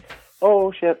calendar. I'm like,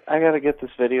 oh shit, I got to get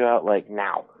this video out like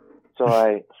now.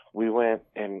 So we went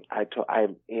and I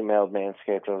emailed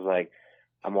Manscaped. I was like,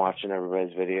 I'm watching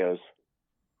everybody's videos.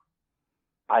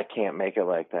 I can't make it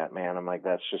like that, man. I'm like,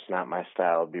 that's just not my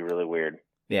style. It'd be really weird.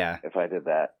 Yeah. If I did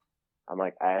that. I'm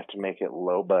like, I have to make it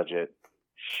low budget,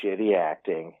 shitty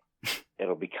acting.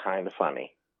 It'll be kind of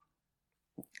funny.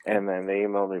 And then they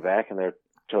emailed me back and they're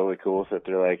totally cool with it.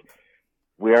 They're like,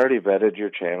 we already vetted your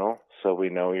channel, so we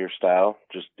know your style.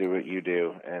 Just do what you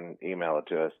do and email it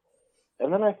to us.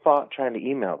 And then I thought trying to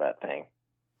email that thing.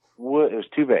 It was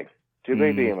too big to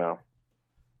email.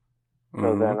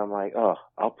 So then I'm like, oh,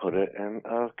 I'll put it in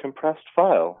a compressed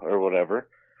file or whatever.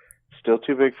 Still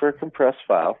too big for a compressed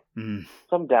file. So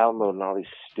I'm downloading all these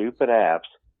stupid apps,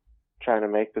 trying to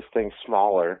make this thing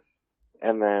smaller.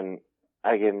 And then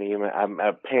I get an email. I'm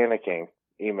panicking,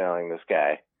 emailing this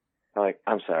guy. I'm like,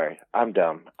 I'm sorry. I'm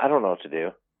dumb. I don't know what to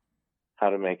do, how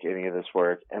to make any of this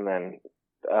work. And then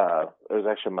it was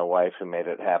actually my wife who made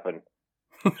it happen.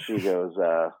 She goes,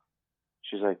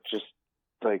 she's like, just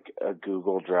like a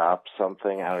Google Drop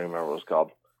something. I don't even remember what it was called.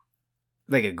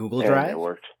 Like a Google Drive? It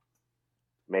worked.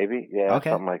 Maybe, yeah, okay.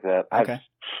 Something like that. Okay.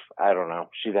 I don't know.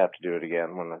 She'd have to do it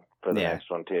again for the next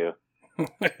one too.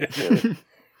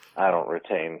 I don't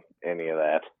retain any of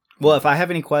that. Well, if I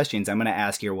have any questions, I'm going to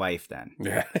ask your wife then.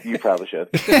 Yeah, you probably should.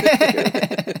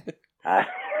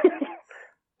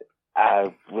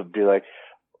 I would be like,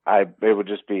 it would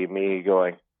just be me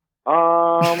going,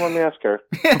 let me ask her.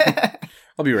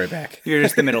 I'll be right back. You're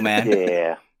just the middleman.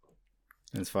 Yeah.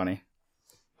 That's funny.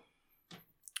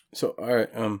 So, all right,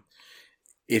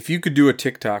 if you could do a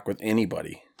TikTok with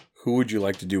anybody, who would you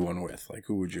like to do one with? Like,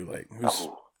 who would you like?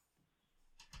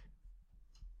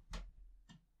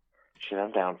 Shit,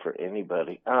 I'm down for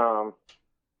anybody.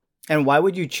 And why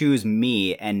would you choose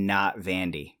me and not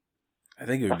Vandy? I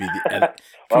think it would be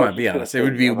come on, be honest. It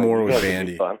would be more with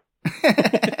Vandy.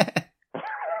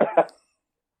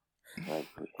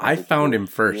 I found him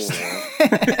first.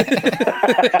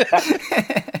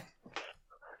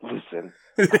 Listen,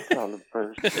 I found him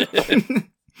first.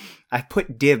 I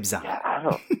put dibs on. Yeah, I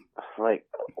don't like.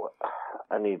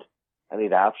 I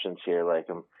need options here. Like,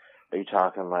 are you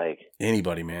talking like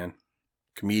anybody, man?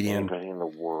 Comedian, anybody in the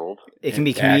world? It can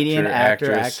be comedian,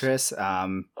 actor, actress.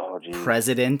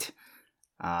 president.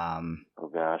 Oh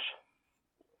gosh.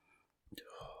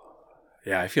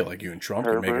 Yeah, I feel like you and Trump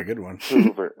would make a good one.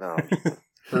 Hoover, no.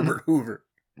 Herbert Hoover.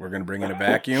 We're gonna bring in a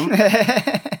vacuum,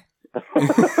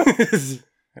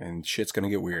 and shit's gonna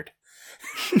get weird.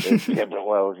 Yeah, but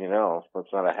well,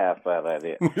 that's not a half bad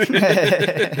idea.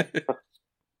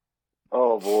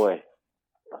 Oh boy,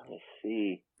 let me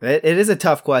see. It is a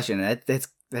tough question. It is.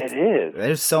 There's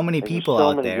There's so many people so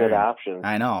out many there. good options.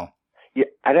 I know. Yeah,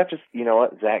 I'd have to. You know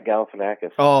what? Zach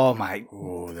Galifianakis. Oh my!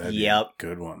 Oh, that'd Yep. be a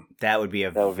good one. That would be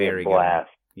a That would very be a blast.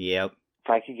 good one. Yep. If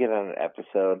I could get on an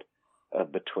episode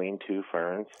of Between Two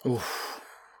Ferns, Oof,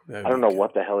 I don't know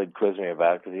what the hell he'd quiz me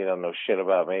about because he don't know shit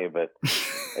about me, but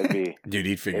it'd be Dude,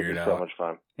 he'd figure it'd it be out. so much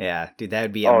fun. Yeah, dude, that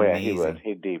would be Oh amazing. yeah, he would.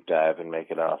 He'd deep dive and make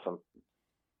it awesome.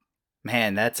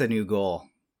 Man, that's a new goal.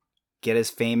 Get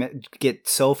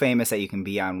so famous that you can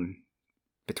be on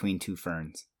Between Two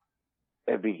Ferns.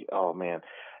 It'd be, oh man,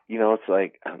 you know, it's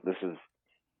like I'm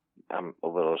a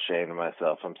little ashamed of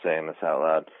myself. I'm saying this out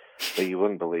loud, but you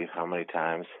wouldn't believe how many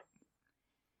times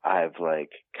I've like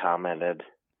commented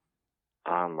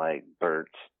on like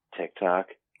Bert's TikTok.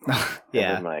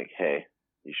 Yeah. And been like, hey,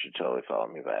 you should totally follow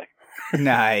me back.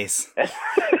 Nice.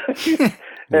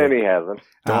 And he hasn't.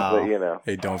 Oh. But you know.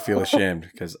 Hey, don't feel ashamed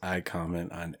because I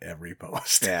comment on every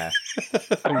post. Yeah.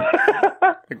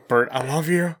 Like, Bert, I love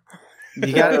you.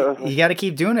 You gotta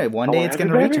keep doing it. One day it's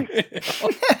gonna reach him.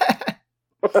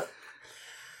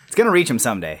 It's gonna reach him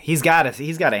someday. He's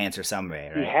gotta answer someday,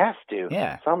 right? He has to.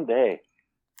 Yeah. Someday.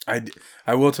 I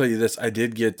will tell you this. I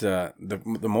did get the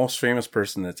most famous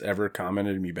person that's ever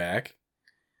commented me back.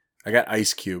 I got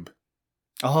Ice Cube.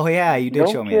 Oh yeah, you did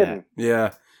show me that.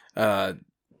 Yeah.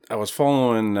 I was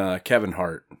following Kevin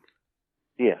Hart.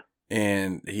 Yeah.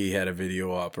 And he had a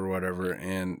video up or whatever,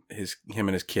 and him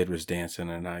and his kid was dancing,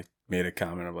 and I made a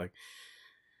comment of like,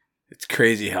 it's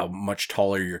crazy how much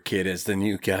taller your kid is than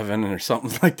you, Kevin, or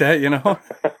something like that, you know?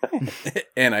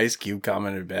 And Ice Cube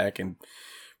commented back and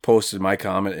posted my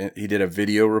comment, and he did a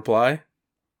video reply.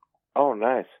 Oh,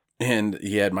 nice. And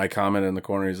he had my comment in the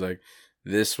corner. He's like,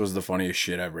 this was the funniest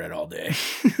shit I've read all day.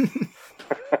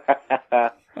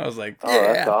 I was like, oh,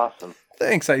 that's awesome.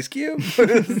 Thanks, Ice Cube.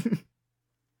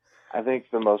 I think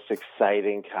the most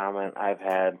exciting comment I've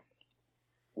had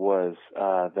was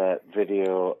that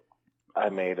video I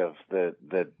made of the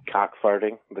cock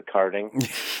farting, the carding.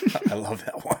 I love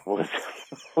that one.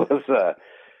 Was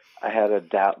I had a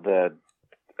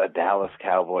Dallas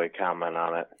Cowboy comment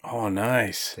on it. Oh,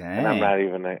 nice. Dang. And I'm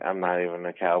not even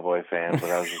a Cowboy fan, but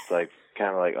I was just like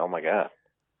kind of like, oh my god,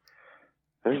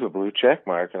 there's a blue check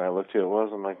mark, and I looked who it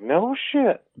was. I'm like, no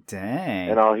shit. Dang.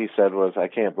 And all he said was, I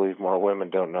can't believe more women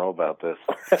don't know about this.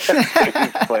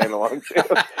 He's playing along too.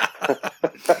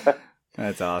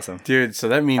 That's awesome, dude. So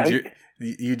that means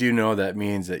you do know that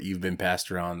means that you've been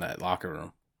passed around that locker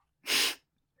room.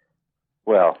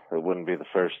 Well, it wouldn't be the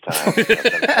first time.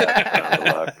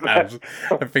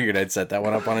 I figured I'd set that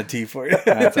one up on a tee for you.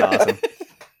 That's awesome.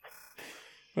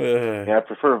 Yeah, I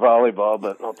prefer volleyball,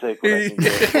 but I'll take what I can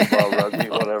get. Football, rugby,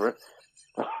 whatever.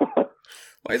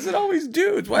 Why is it always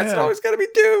dudes? Why is it always got to be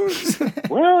dudes?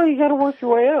 Well, you got to work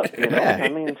your way up. You know? I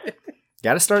mean,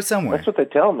 got to start somewhere. That's what they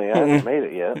tell me. I haven't made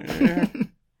it yet.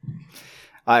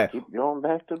 Keep going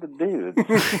back to the dudes.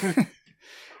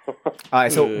 All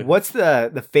right. So, what's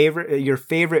your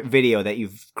favorite video that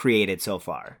you've created so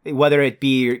far? Whether it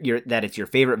be it's your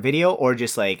favorite video or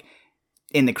just like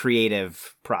in the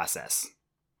creative process.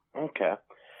 Okay,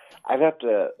 I'd have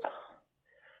to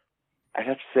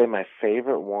say my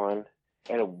favorite one,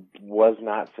 and it was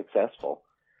not successful,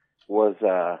 was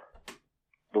the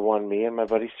one me and my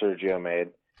buddy Sergio made,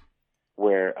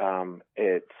 where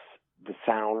it's the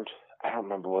sound. I don't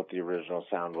remember what the original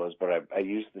sound was, but I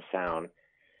used the sound,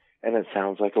 and it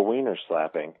sounds like a wiener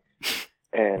slapping,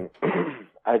 and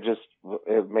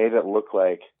it made it look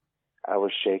like I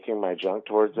was shaking my junk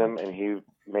towards him, and he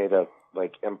made a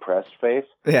like impressed face.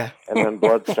 Yeah. And then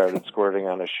blood started squirting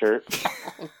on his shirt.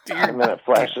 And then it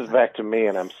flashes back to me,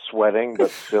 and I'm sweating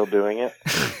but still doing it.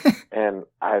 And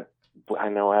I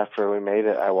know after we made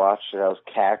it, I watched it, I was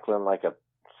cackling like a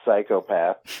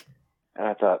psychopath. And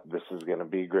I thought, this is going to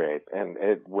be great. And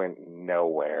it went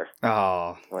nowhere.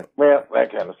 Oh. Like, well,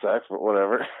 that kind of sucks, but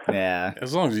whatever. Yeah.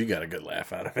 As long as you got a good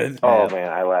laugh out of it. Oh, man,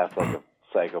 I laughed like a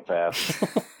psychopath.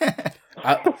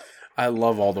 I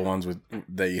love all the ones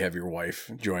that you have your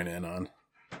wife join in on.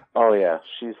 Oh yeah,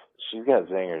 she's got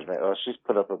zingers, man. Oh, she's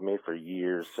put up with me for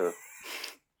years, so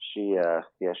she's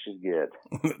good.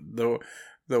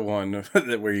 the one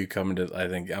where you come into,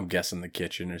 I'm guessing the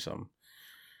kitchen or something.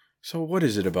 So what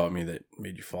is it about me that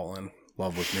made you fall in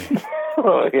love with me?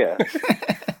 Oh yeah,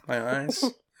 my eyes,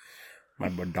 my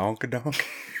badonkadonk.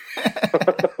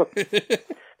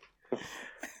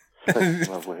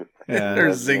 Yeah,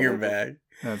 there's zinger bag.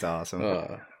 That's awesome.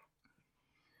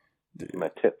 My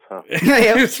tits, huh?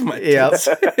 It's my tits.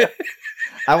 Yep.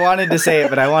 I wanted to say it,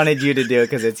 but I wanted you to do it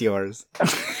because it's yours.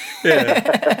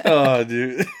 Yeah. Oh,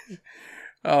 dude.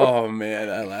 Oh, man.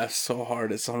 I laughed so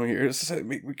hard at some of yours. It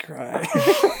made me cry.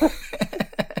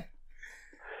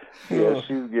 Yeah,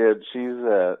 she's good. She's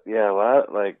a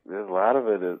lot, like there's a lot of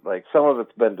it is like some of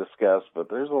it's been discussed, but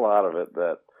there's a lot of it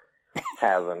that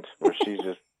hasn't. Where she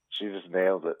just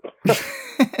nails it.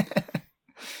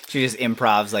 She just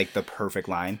improvs like the perfect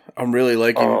line. I'm really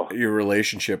liking your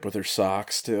relationship with her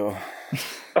socks too.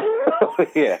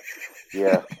 Yeah.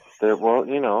 They're they're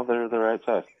the right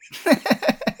size.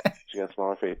 She got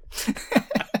smaller feet.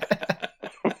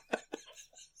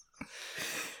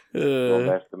 Well,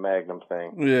 that's the Magnum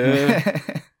thing. Yeah.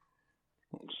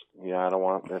 I don't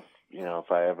want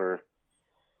if I ever,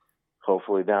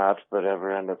 hopefully not, but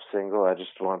ever end up single, I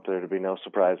just want there to be no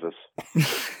surprises.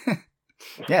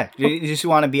 Yeah, you just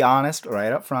want to be honest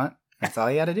right up front. That's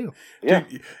all you got to do. Yeah,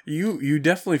 dude, you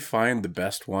definitely find the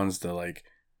best ones to like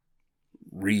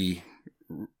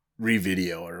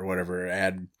re-video or whatever,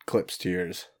 add clips to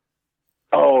yours.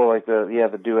 Oh, like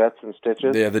the duets and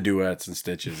stitches? Yeah, the duets and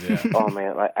stitches, yeah. Oh,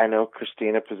 man, I know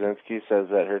Christina Pazinski says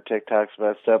that her TikTok's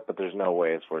messed up, but there's no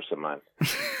way it's worse than mine.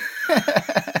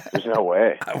 There's no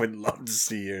way. I would love to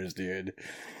see yours, dude.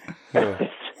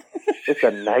 It's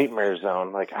a nightmare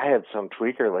zone. Like, I had some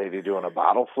tweaker lady doing a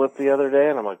bottle flip the other day,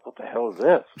 and I'm like, what the hell is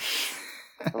this?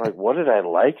 I'm like, what did I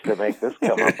like to make this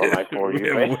come up on my For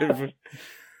You page?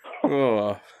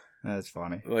 Oh, that's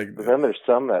funny. Like, but then there's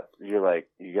some that you're like,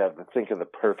 you got to think of the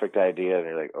perfect idea, and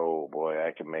you're like, oh boy,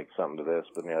 I can make something to this.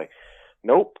 But then you're like,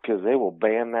 nope, because they will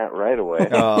ban that right away.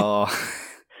 Oh.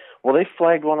 Well, they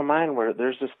flagged one of mine where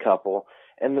there's this couple,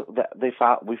 and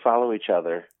we follow each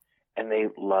other, and they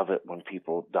love it when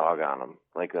people dog on them.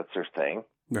 Like, that's their thing.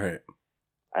 right.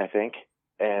 I think.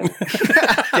 And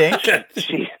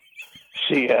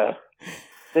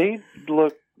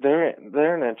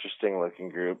they're an interesting looking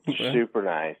group. Okay. Super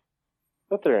nice.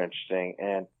 But they're interesting.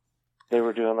 And they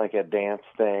were doing like a dance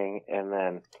thing, and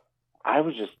then I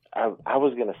was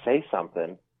going to say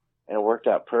something, and it worked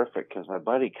out perfect because my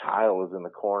buddy Kyle was in the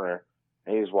corner,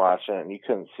 and he was watching it, and you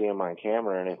couldn't see him on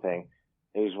camera or anything.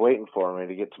 And he was waiting for me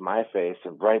to get to my face,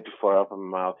 and right before I opened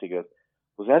my mouth, he goes,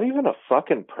 "Was that even a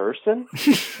fucking person?"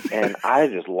 And I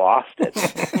just lost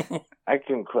it. I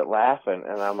couldn't quit laughing,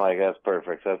 and I'm like, that's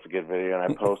perfect. That's a good video,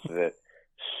 and I posted it.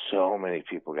 So many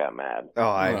people got mad.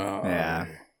 Yeah.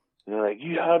 They're like,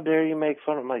 how dare you make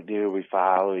fun of? I'm like, dude, we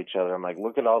follow each other. I'm like,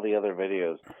 look at all the other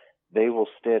videos. They will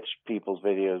stitch people's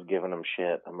videos giving them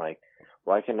shit. I'm like,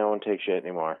 why can no one take shit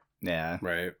anymore? Yeah.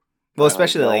 Right. Well,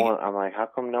 especially I'm like, how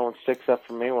come no one sticks up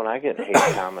for me when I get hate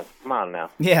comments? Come on now.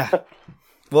 Yeah.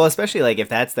 Well, especially like if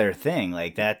that's their thing,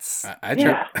 like that's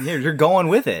you're going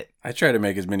with it. I try to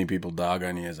make as many people dog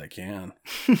on you as I can.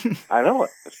 I know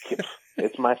it.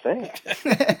 It's my thing.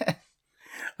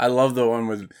 I love the one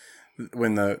with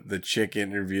when the chick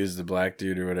interviews the black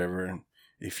dude or whatever. And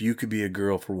if you could be a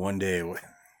girl for one day,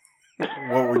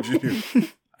 what would you do?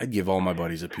 I'd give all my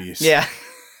buddies a piece. Yeah.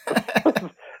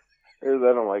 Hear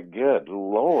that? I'm like, good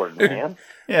Lord, man.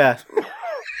 Yeah.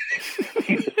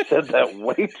 You said that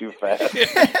way too fast.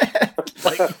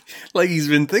 like he's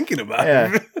been thinking about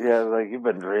it. Yeah, like you've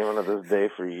been dreaming of this day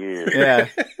for years. Yeah.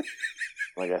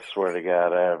 Like, I swear to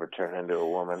God, I ever turn into a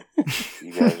woman,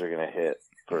 you guys are going to hit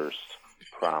first.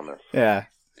 Promise. Yeah.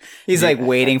 He's like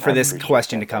waiting for this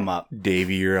question to come up.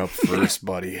 Davey, you're up first,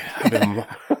 buddy. I've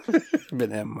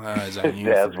been having my eyes on you.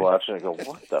 Dad's watching and go,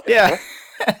 what the Yeah.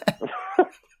 fuck?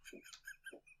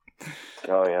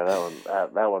 Oh, yeah,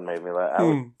 that one made me laugh. I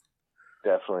was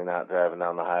definitely not driving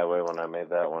down the highway when I made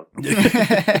that one.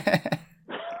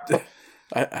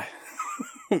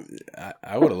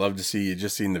 I would have loved to see you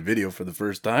just seen the video for the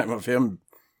first time of him.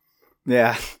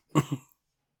 Yeah.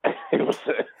 It was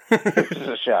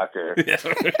a shocker. Yeah.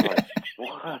 Like,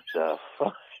 what the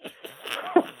fuck?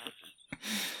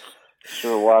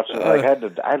 Sure, watching it. Like,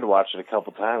 I had to watch it a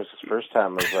couple times. The first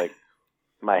time it was like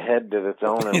my head did its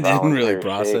own involuntary didn't really shake.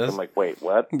 process. I'm like, wait,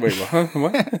 what? Wait,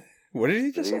 what? What did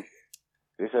he just say?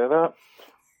 Did he say that?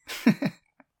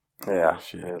 Yeah, Oh,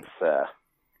 shit. it's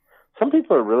some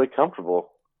people are really comfortable.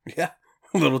 Yeah,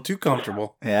 a little too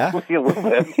comfortable. Yeah. A little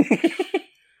bit.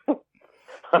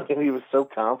 I mean, he was so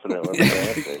confident with his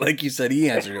answer. Like you said, he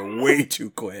answered it way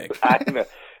too quick. I know.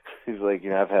 He's like,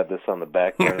 I've had this on the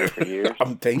back burner for years.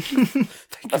 Thank you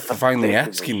for finally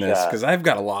asking this, because I've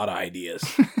got a lot of ideas.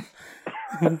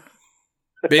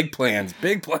 Big plans.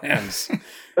 You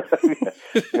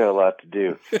got a lot to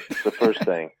do. It's the first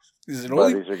thing. Is it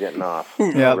Buddies are getting off.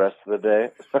 Yeah. The rest of the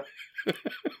day.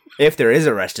 If there is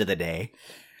a rest of the day.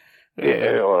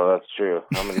 Yeah, well, that's true.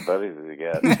 How many buddies does he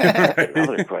got?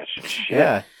 Another question. Shit.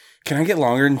 Yeah. Can I get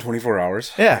longer than 24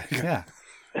 hours? Yeah. Yeah.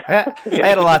 I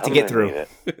had a lot to I'm get gonna through. need it.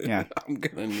 Yeah. I'm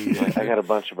gonna need it. I got a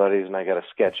bunch of buddies, and I got a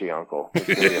sketchy uncle. It's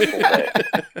gonna be a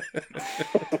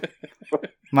full day.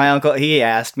 My uncle, he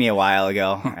asked me a while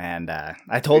ago, and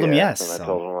I told him yes. And I so.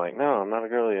 told him, like, no, I'm not a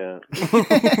girl yet.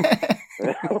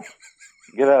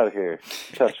 Get out of here.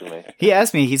 Touching me. He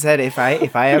asked me, he said, if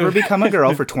I ever become a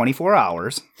girl for 24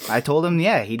 hours, I told him,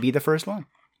 yeah, he'd be the first one.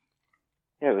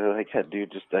 Yeah, they're like, yeah,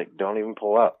 dude, just like, don't even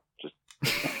pull up. Just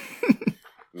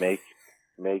make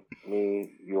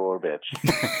me your bitch.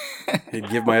 He'd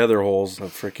give my other holes a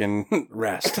freaking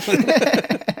rest.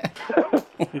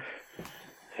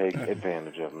 Take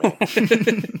advantage of me.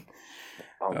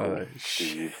 Uncle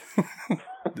Steve.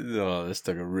 Oh, this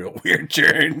took a real weird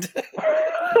turn.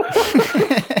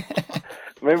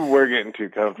 Maybe we're getting too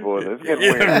comfortable with it. It's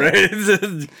getting weird.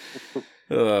 Right?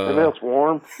 Anybody else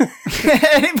warm?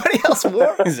 Anybody else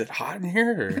warm? Is it hot in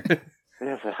here?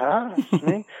 Yeah, I said, huh?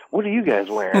 Me? What are you guys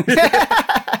wearing?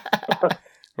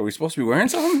 Are we supposed to be wearing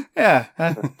something? Yeah.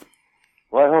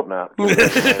 Well, I hope not.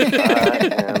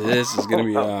 This is going to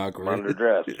be awkward. I'm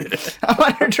underdressed.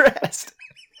 I'm underdressed.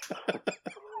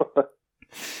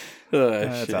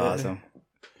 That's shit. awesome.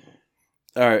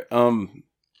 All right.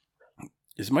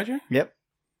 Is it my turn? Yep.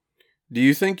 Do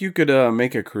you think you could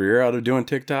make a career out of doing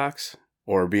TikToks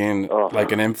or being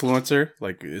like an influencer?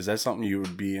 Like, is that something you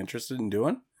would be interested in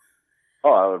doing?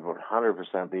 Oh, I would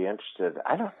 100% be interested.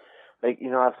 I don't, like,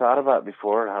 you know, I've thought about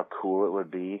before how cool it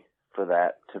would be for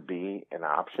that to be an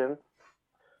option.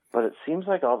 But it seems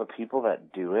like all the people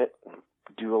that do it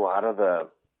do a lot of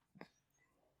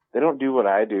they don't do what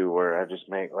I do where I just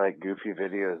make like goofy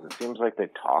videos. It seems like they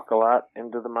talk a lot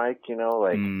into the mic, you know,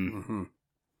 like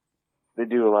they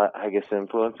do a lot, I guess,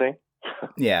 influencing.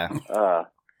 Yeah.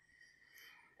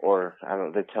 Or I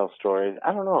don't know, they tell stories.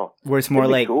 I don't know. Where it's more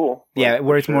like cool. Yeah,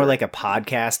 where it's more like a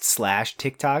podcast /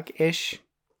 TikTok-ish.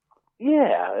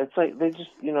 Yeah, it's like they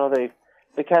just, you know, they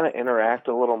kind of interact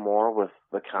a little more with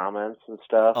the comments and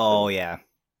stuff. Oh, yeah.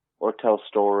 Or tell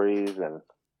stories and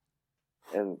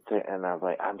I'm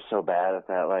like, I'm so bad at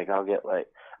that. Like, I'll get like,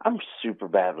 I'm super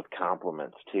bad with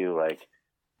compliments too. Like,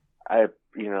 I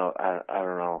don't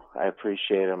know, I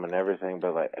appreciate them and everything,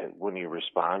 but like when you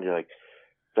respond, you're like,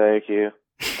 thank you.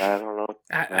 I don't know.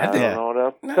 I don't know what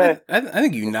else to say. I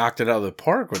think you knocked it out of the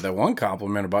park with that one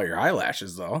compliment about your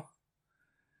eyelashes, though.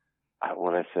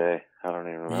 What'd I say? I don't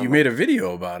even remember. You made a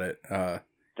video about it. Did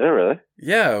I really?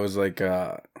 Yeah, it was like,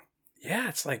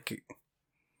 it's like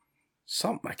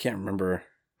something. I can't remember.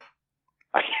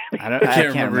 I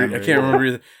can't remember. I can't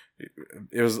remember.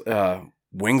 It was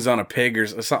wings on a pig or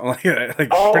something like that.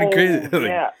 Like pretty crazy.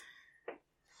 Yeah.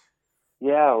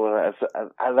 Yeah, well,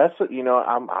 that's what, you know.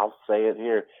 I'll say it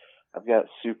here. I've got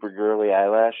super girly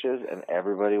eyelashes, and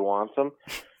everybody wants them.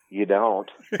 You don't.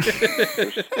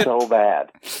 They're so bad.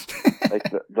 Like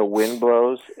the wind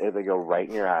blows, and they go right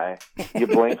in your eye. You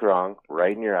blink wrong,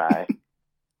 right in your eye.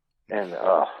 And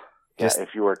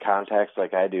if you wear contacts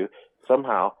like I do,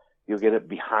 somehow you'll get it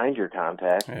behind your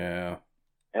contact. Yeah.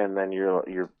 And then you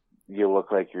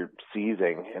look like you're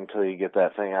seizing until you get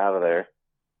that thing out of there.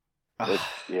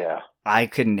 Yeah. I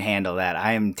couldn't handle that.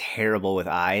 I am terrible with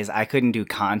eyes. I couldn't do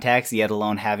contacts, yet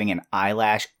alone having an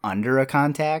eyelash under a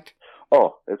contact.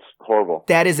 Oh, it's horrible.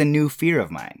 That is a new fear of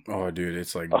mine. Oh, dude,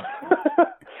 it's like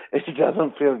it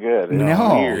doesn't feel good.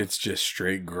 No. It's just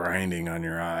straight grinding on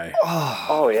your eye.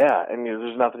 Oh yeah, and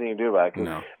there's nothing you can do about it.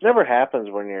 No. It never happens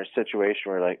when you're in a situation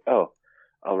where you're like, oh,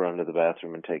 I'll run to the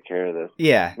bathroom and take care of this.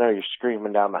 Yeah. No, you're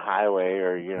screaming down the highway,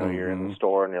 or you're in the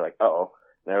store and you're like, oh,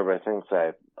 and everybody thinks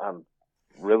I'm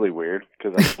really weird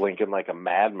because I'm blinking like a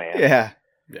madman. Yeah.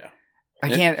 Yeah. I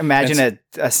can't imagine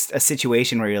a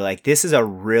situation where you're like, this is a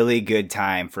really good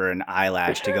time for an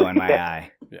eyelash to go in my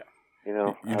eye. Yeah. You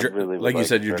know, really like you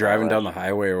said, you're driving down the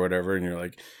highway or whatever, and you're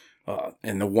like,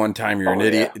 and the one time you're an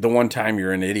idiot,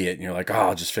 and you're like, oh,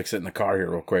 I'll just fix it in the car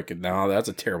here real quick. And no, that's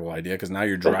a terrible idea because now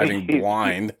you're driving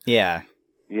blind. Yeah.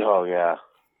 Oh, yeah.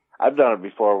 I've done it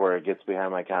before where it gets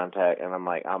behind my contact and I'm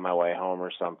like on my way home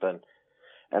or something.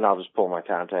 And I'll just pull my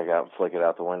contact out and flick it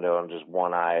out the window and just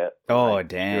one eye it. Oh, like,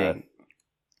 dang.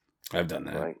 I've done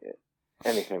that. Like,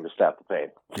 anything to stop the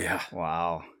pain. Yeah.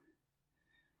 Wow.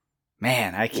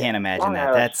 Man, I can't imagine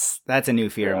that. That's a new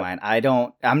fear of mine.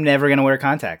 I'm never going to wear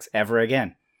contacts ever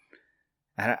again.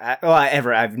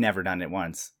 I've never done it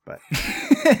once, but.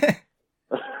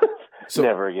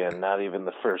 Never again. Not even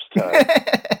the first time.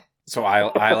 So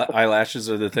eyelashes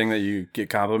are the thing that you get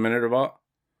complimented about?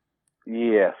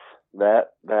 Yes. That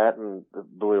and the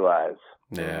blue eyes.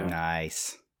 Yeah.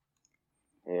 Nice.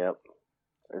 Yep.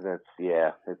 And it's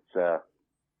I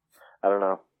don't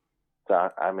know.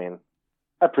 I mean,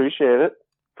 I appreciate it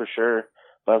for sure,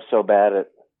 but I'm so bad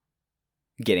at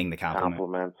getting the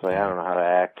compliments. Like, I don't know how to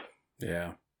act.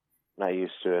 Yeah. Not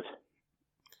used to it.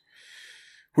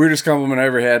 Weirdest compliment I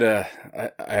ever had.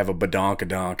 I have a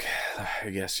badonkadonk. I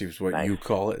guess is what you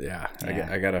call it. Yeah.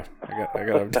 I got a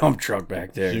dump truck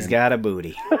back there. He's got a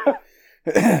booty.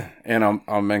 And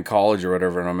I'm in college or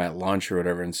whatever, and I'm at lunch or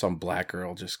whatever, and some black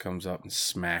girl just comes up and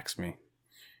smacks me.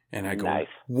 And I go,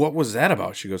 What was that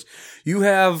about? She goes, you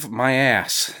have my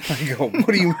ass. I go, what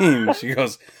do you mean? She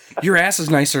goes, your ass is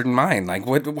nicer than mine. Like,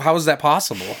 what? How is that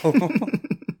possible? And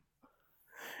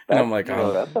I'm like,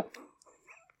 I'm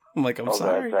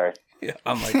sorry. Yeah,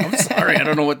 I'm like, I'm sorry. I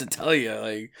don't know what to tell you.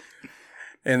 Like,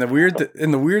 and the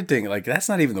weird thing, like, that's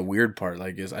not even the weird part.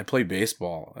 Like, is I played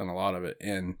baseball and a lot of it,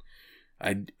 and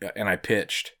I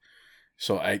pitched.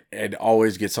 So I'd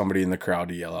always get somebody in the crowd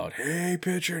to yell out, "Hey,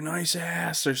 pitcher, nice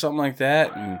ass," or something like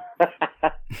that.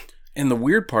 And the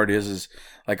weird part is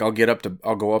like I'll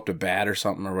go up to bat or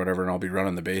something or whatever, and I'll be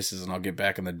running the bases, and I'll get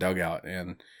back in the dugout,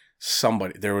 and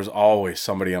there was always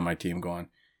somebody on my team going,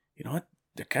 you know what?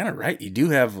 They're kind of right. You do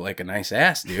have like a nice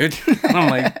ass, dude. And I'm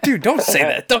like, dude, don't say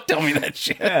that. Don't tell me that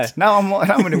shit. Yeah, now I'm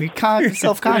going to be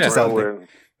self-conscious out there.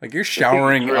 Like you're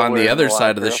showering on the other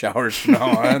side of the showers from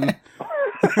now on.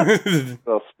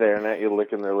 They'll staring at you,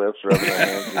 licking their lips, rubbing their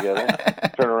hands together.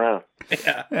 Turn around.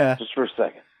 Yeah. Just for a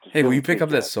second. Hey, will you pick up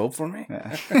that soap for me?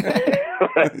 Yeah.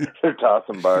 They're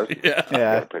tossing bars. Yeah. I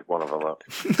gotta pick one of them up.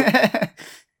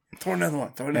 Throw another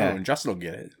one. Justin will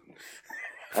get it.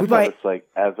 It's like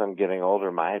as I'm getting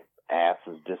older, my ass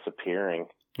is disappearing.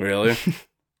 Really?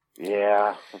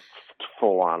 Yeah.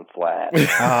 Full on flat.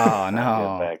 Oh,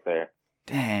 no. Back there.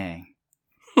 Dang.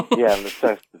 Yeah, and it's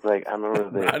like I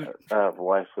remember the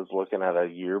wife was looking at a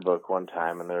yearbook one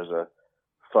time, and there's a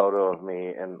photo of me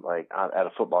and like at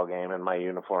a football game in my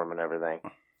uniform and everything,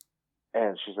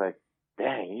 and she's like,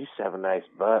 "Dang, you used to have a nice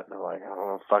butt." And I'm like, "I don't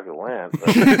know if fuck it went,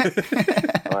 but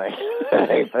like it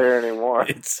ain't there anymore."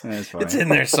 It's in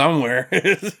there somewhere.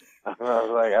 I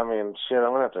was like, I mean, shit,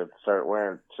 I'm gonna have to start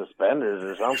wearing suspenders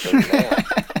or something. Damn.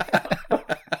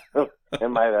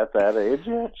 Am I at that age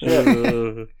yet?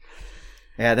 Shit.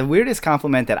 Yeah, the weirdest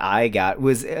compliment that I got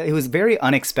was very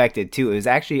unexpected too. It was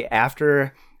actually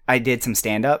after I did some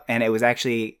stand up, and it was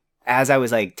actually as I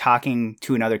was like talking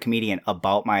to another comedian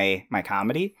about my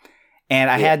comedy,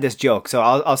 and I had this joke. So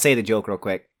I'll say the joke real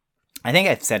quick. I think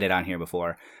I've said it on here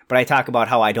before, but I talk about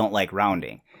how I don't like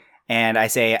rounding, and I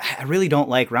say I really don't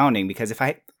like rounding because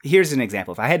here's an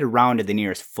example. If I had to round to the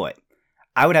nearest foot,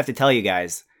 I would have to tell you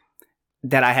guys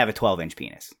that I have a 12-inch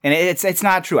penis. And it's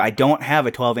not true. I don't have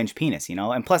a 12-inch penis, you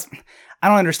know? And plus, I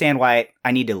don't understand why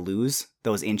I need to lose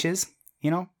those inches, you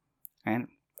know? And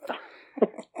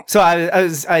so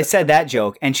I said that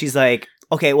joke, and she's like,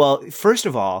 okay, well, first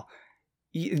of all,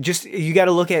 you got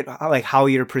to look at like how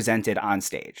you're presented on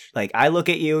stage. Like I look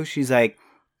at you, she's like,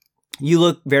 you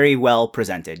look very well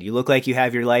presented. You look like you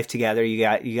have your life together. You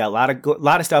got a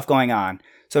lot of stuff going on.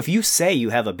 So if you say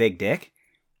you have a big dick,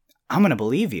 I'm going to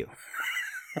believe you.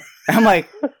 I'm like,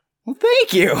 well,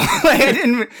 thank you. Like, I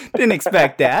didn't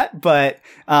expect that, but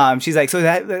she's like, so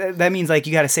that means like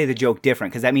you got to say the joke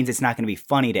different because that means it's not going to be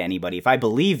funny to anybody. If I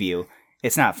believe you,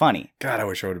 it's not funny. God, I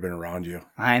wish I would have been around you.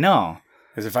 I know.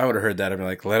 Because if I would have heard that, I'd be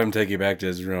like, let him take you back to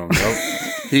his room. Nope.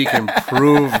 He can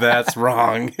prove that's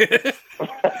wrong.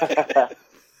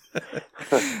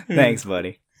 Thanks,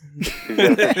 buddy. He's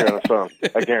got a picture on his phone.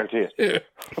 I guarantee it.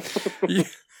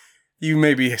 You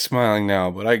may be smiling now,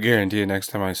 but I guarantee you next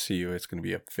time I see you, it's going to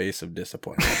be a face of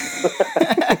disappointment.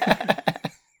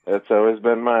 That's always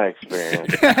been my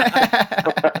experience.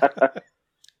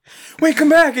 Wait, come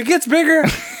back. It gets bigger.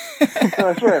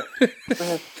 I swear.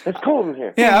 It's cold in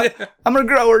here. Yeah, I'm a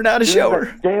grower, not a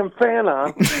shower. Damn fan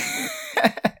on.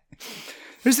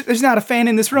 There's not a fan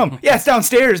in this room. Yeah, it's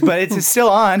downstairs, but it's still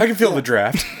on. I can feel the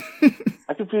draft.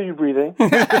 I can feel you breathing.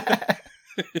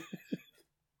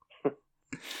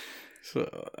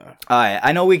 So,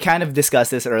 I know we kind of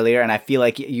discussed this earlier, and I feel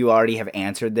like you already have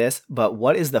answered this, but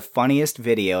what is the funniest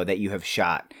video that you have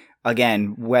shot?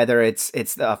 Again, whether it's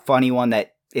a funny one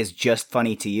that is just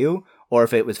funny to you, or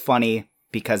if it was funny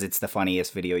because it's the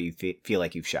funniest video you feel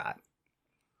like you've shot.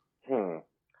 Now,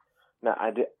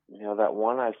 I did, that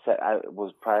one I said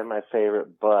was probably my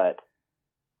favorite, but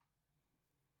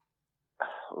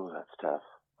that's tough.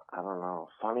 I don't know.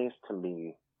 Funniest to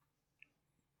me.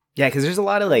 Yeah, because there's a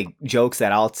lot of like jokes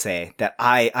that I'll say that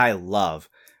I love,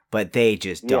 but they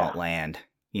just don't land.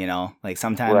 You know, like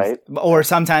sometimes, or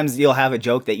sometimes you'll have a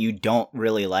joke that you don't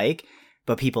really like,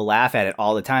 but people laugh at it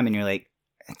all the time, and you're like,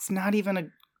 that's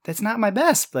not my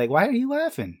best. Like, why are you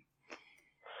laughing?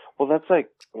 Well, that's like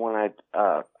when I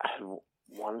had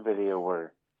one video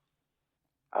where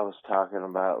I was talking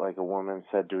about like a woman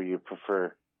said, "Do you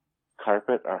prefer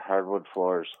carpet or hardwood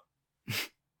floors?"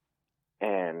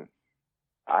 And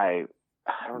I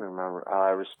don't remember how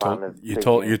I responded. You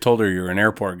told her you were an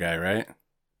airport guy, right?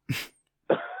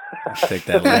 Take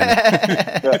that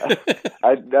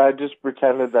line. I just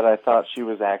pretended that I thought she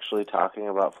was actually talking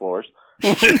about floors.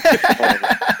 and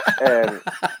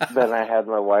then I had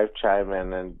my wife chime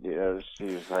in, and she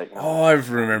was like, "Oh, I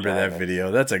remember that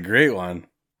video. That's a great one."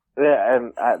 Yeah,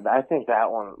 and I think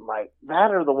that one,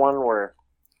 that or the one where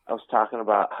I was talking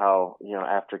about how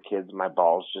after kids my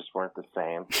balls just weren't the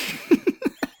same,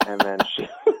 and then she's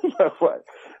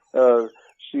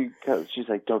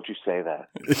like, "Don't you say that?"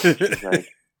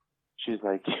 She's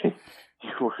like,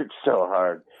 "You worked so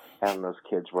hard having those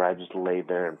kids where I just laid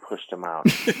there and pushed them out."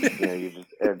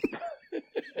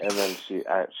 And then she's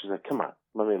like, "Come on,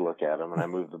 let me look at them." And I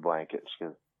moved the blanket. She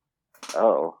goes,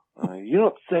 "Oh, you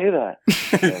don't say that."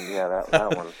 And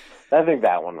that one. I think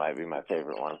that one might be my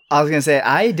favorite one. I was gonna say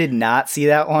I did not see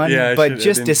that one, but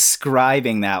just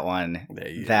describing that one,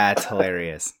 that's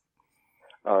hilarious.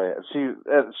 Oh yeah,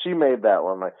 she made that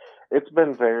one. It's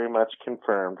been very much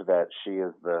confirmed that she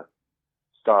is the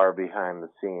star behind the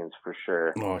scenes for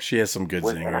sure. Oh, she has some good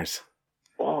singers.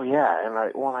 Oh yeah, and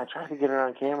when I try to get her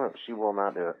on camera, she will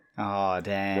not do it. Oh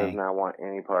dang! She does not want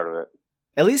any part of it.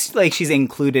 At least she's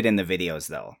included in the videos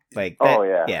though.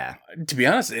 Yeah. To be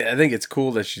honest, I think it's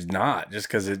cool that she's not, just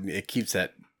because it keeps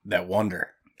that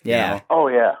wonder. Yeah. Oh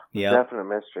yeah. Definite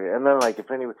mystery. And then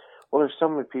there's so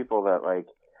many people that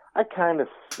I kind of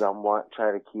somewhat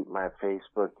try to keep my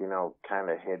Facebook, kind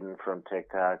of hidden from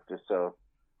TikTok just so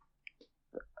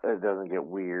it doesn't get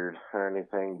weird or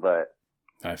anything, but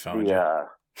I found you.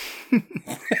 And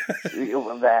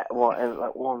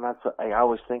that's I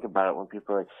always think about it when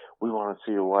people are like, "We want to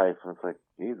see your wife," and it's like,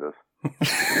 Jesus.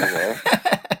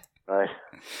 Okay.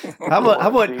 How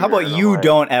about you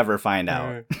don't ever find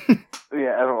out?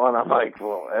 Yeah, and I'm like,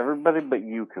 well, everybody but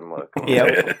you can look.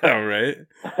 Yeah. All right.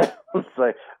 It's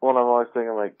like, I'm always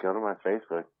thinking, go to my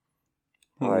Facebook.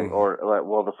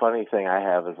 The funny thing I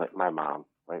have is my mom.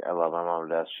 I love my mom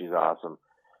to death. She's awesome.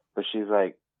 But she's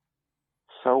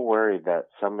so worried that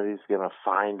somebody's going to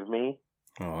find me.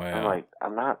 Oh, yeah.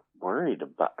 I'm not worried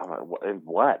about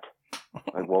what?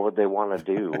 What would they want to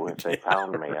do if they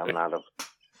found me? I'm not a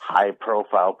high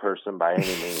profile person by any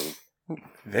means.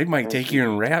 They might take you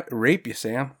and rape you,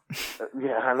 Sam.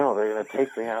 Yeah, I know. They're going to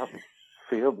take me out in the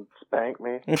field and spank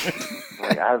me.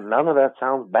 None of that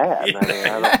sounds bad.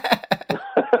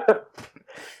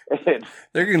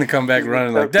 They're going to come back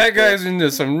running that guy's into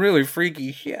some really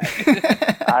freaky shit.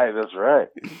 That's right.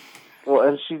 Well,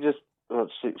 and she was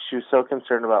so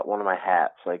concerned about one of my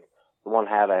hats. The one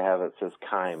hat I have that says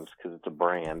Kimes because it's a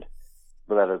brand,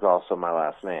 but that is also my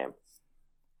last name.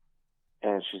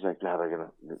 And she's like, now they're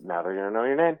gonna know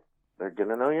your name. They're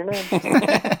gonna know your name.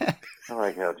 I'm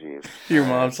like, oh geez. Your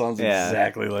mom sounds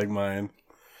exactly like mine.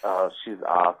 Oh, she's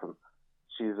awesome.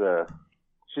 She's a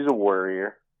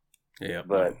worrier. Yeah,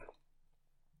 but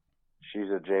she's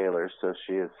a jailer, so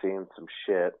she has seen some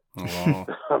shit. Oh.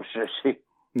 I'm sure she.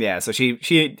 Yeah, so she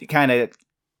kind of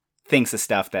thinks of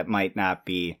stuff that might not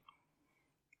be.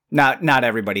 Not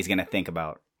everybody's gonna think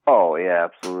about. Oh yeah,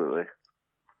 absolutely.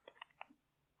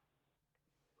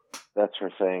 That's her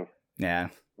thing. Yeah.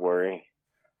 Worry.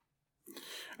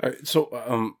 All right,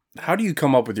 so, how do you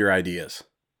come up with your ideas?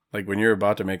 When you're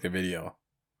about to make the video,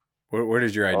 where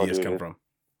does your ideas come from?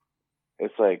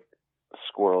 It's like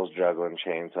squirrels juggling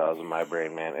chainsaws in my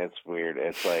brain, man. It's weird.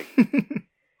 It's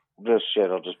this shit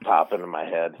will just pop into my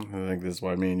head. I think that's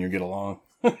why me and you get along.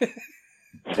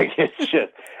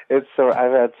 It's so.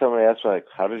 I've had somebody ask me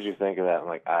how did you think of that? I'm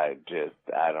like, I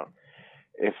don't.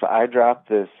 If I drop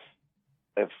this,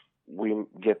 if we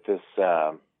get this,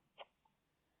 why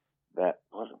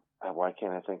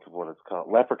can't I think of what it's called?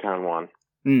 Leprechaun one.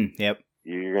 Yep.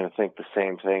 You're going to think the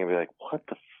same thing and be like, what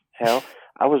the hell?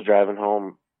 I was driving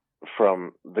home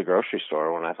from the grocery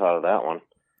store when I thought of that one.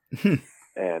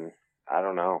 And I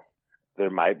don't know. There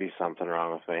might be something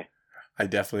wrong with me. I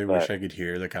definitely wish I could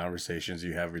hear the conversations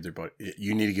you have with your buddy.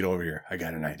 You need to get over here. I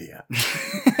got an idea.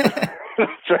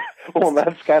 Well,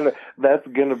 that's going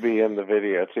to be in the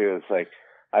video too. It's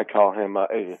I call him up.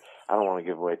 I don't want to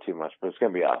give away too much, but it's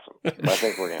going to be awesome. But I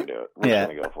think we're going to do it. We're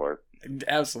going to go for it.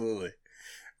 Absolutely.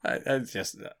 I'd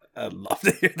love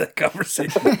to hear that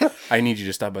conversation. I need you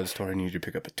to stop by the store. I need you to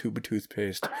pick up a tube of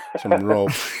toothpaste, some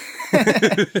rope.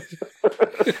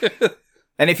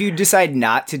 And if you decide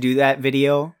not to do that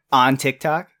video on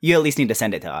TikTok, you at least need to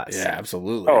send it to us. Yeah,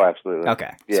 absolutely. Oh, absolutely.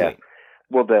 Okay. Yeah. Sweet.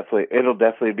 It'll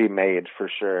definitely be made for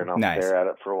sure. And I'll stare at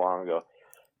it for a while and go,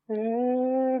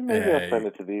 maybe I'll send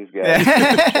it to these guys.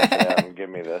 Check it out and give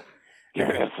me a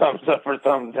thumbs up or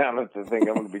thumbs down if they think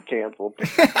I'm going to be canceled.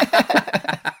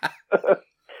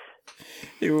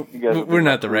 We're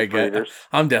not the right guy.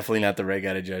 I'm definitely not the right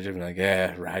guy to judge. I'm like,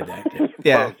 yeah, ride that.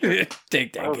 Yeah.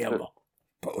 Take that gamble.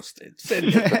 Post it. Send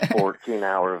It's it. a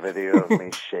 14-hour video of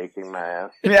me shaking my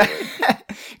ass. Yeah.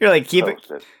 You're like, keep it.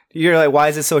 Post it. You're like, why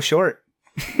is it so short?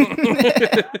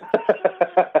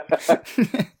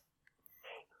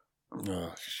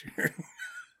 Oh, sure.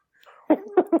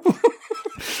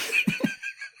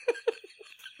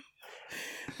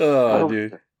 Oh,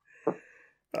 dude.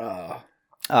 All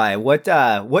right.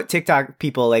 What TikTok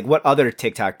people, like what other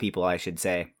TikTok people, I should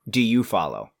say, do you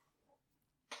follow?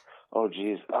 Oh,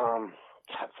 geez.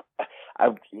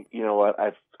 You know what?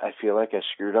 I feel like I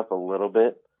screwed up a little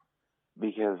bit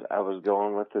because I was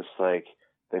going with this, like,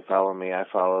 they follow me, I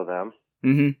follow them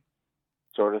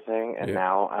sort of thing. And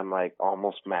now I'm like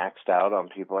almost maxed out on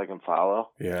people I can follow.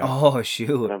 Yeah. Oh,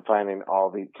 shoot. And I'm finding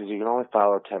all these, because you can only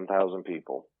follow 10,000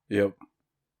 people. Yep.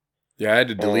 Yeah, I had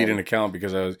to delete an account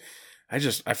because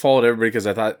I followed everybody because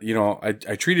I thought,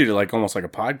 I treated it like almost like a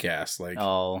podcast. Like,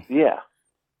 oh. Yeah.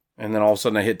 And then all of a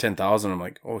sudden I hit 10,000. I'm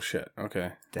like, oh shit.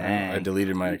 Okay. Dang. I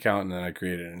deleted my account and then I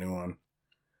created a new one.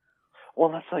 Well,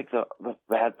 that's like the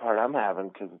bad part I'm having,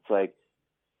 because it's like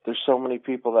there's so many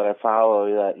people that I follow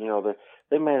that,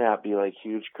 they may not be like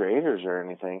huge creators or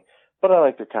anything, but I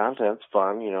like their content. It's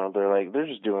fun. They're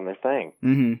just doing their thing.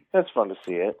 Mm-hmm. It's fun to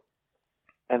see it.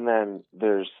 And then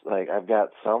there's like, I've got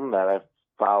some that I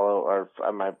follow or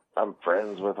I'm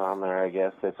friends with on there, I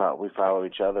guess. We follow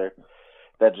each other,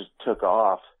 that just took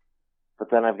off. But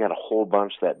then I've got a whole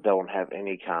bunch that don't have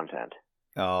any content.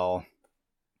 Oh.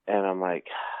 And I'm like,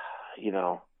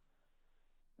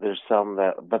 there's some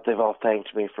but they've all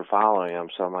thanked me for following them.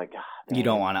 So I'm like, you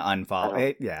don't want to unfollow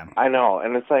it. Yeah. I know.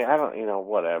 And it's like, I don't,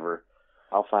 whatever.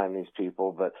 I'll find these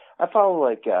people. But I follow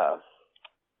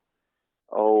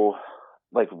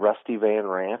like Rusty Van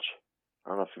Ranch. I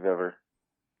don't know if you've ever.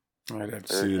 I'd have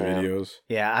to see the videos.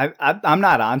 Yeah, I'm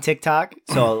not on TikTok,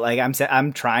 so like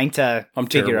I'm trying to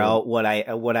figure out what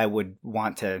I would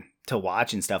want to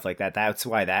watch and stuff like that. That's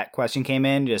why that question came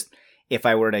in. Just if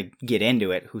I were to get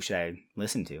into it, who should I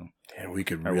listen to? Yeah, we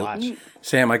could or watch.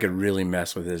 Sam, I could really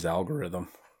mess with his algorithm.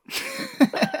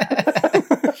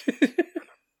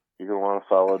 You're gonna want to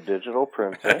follow Digital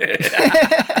Princess.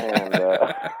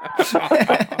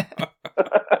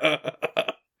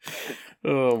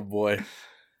 Oh boy.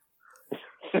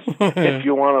 If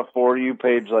you want a For You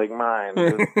page like mine,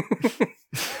 really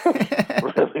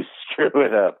screw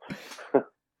it up.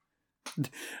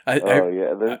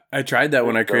 I tried that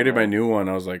when I created my new one.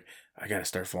 I was like, I gotta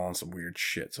start following some weird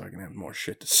shit so I can have more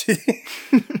shit to see.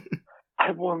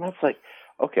 That's like,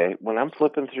 okay, when I'm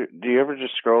flipping through, do you ever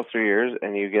just scroll through yours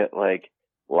and you get like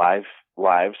lives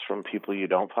from people you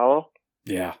don't follow?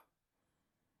 Yeah.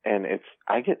 And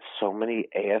I get so many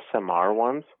ASMR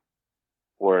ones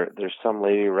where there's some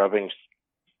lady rubbing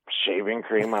shaving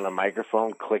cream on a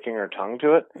microphone, clicking her tongue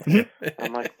to it.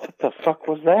 I'm like, what the fuck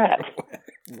was that?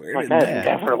 I've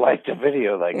never liked a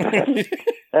video like that.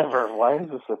 Ever. Why is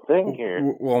this a thing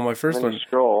here? Well, my first one.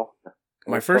 Scroll.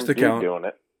 My first account. Doing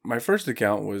it. My first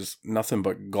account was nothing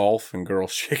but golf and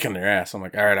girls shaking their ass. I'm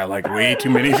like, all right, I like way too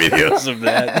many videos of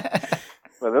that.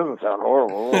 That doesn't sound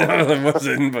horrible. It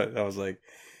wasn't, but I was like,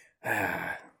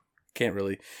 can't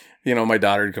really. My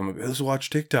daughter would come up, let's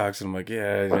watch TikToks. And I'm like,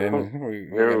 yeah,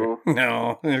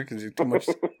 no, because too much.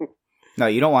 No,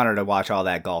 you don't want her to watch all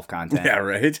that golf content. Yeah,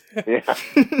 right? Yeah.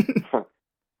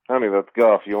 Honey, that's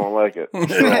golf. You won't like it.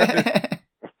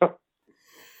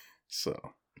 So.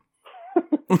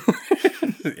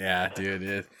 Yeah,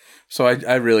 dude. So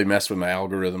I really messed with my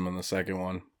algorithm on the second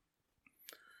one.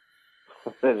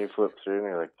 Then you flip through and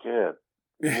you're like, good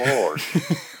Lord.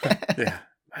 Yeah.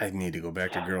 I need to go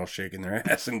back to girls shaking their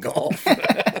ass in golf.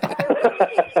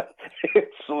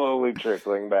 It's slowly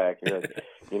trickling back. You're like,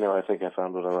 I think I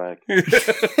found what I like. I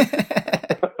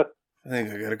think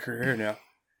I got a career now.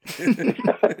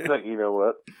 It's like, you know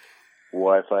what?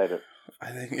 Why fight it?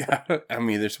 I think, yeah, I'm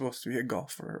either supposed to be a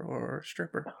golfer or a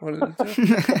stripper. What is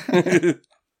it?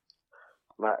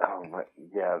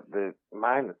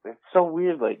 Mine, it's so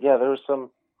weird. Like, yeah, there was some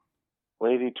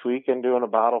lady tweaking doing a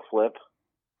bottle flip.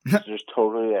 There's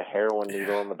totally a heroin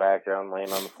needle in the background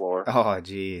laying on the floor. Oh,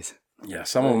 jeez. Yeah,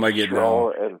 some of them I get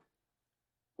now.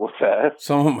 What's that?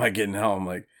 Some of them I get now. I'm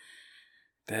like,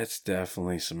 that's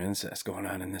definitely some incest going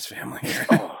on in this family here.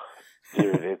 Oh,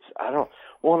 dude,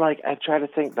 I try to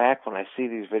think back when I see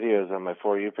these videos on my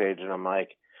For You page, and I'm like,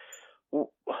 what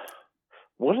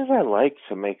did I like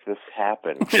to make this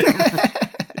happen?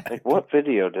 Like, what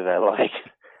video did I like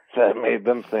that made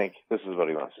them think this is what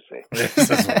he wants to see?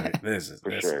 This is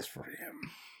for him.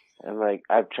 And like,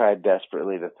 I've tried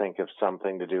desperately to think of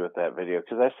something to do with that video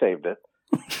because I saved it.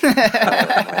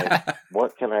 Like,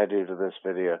 what can I do to this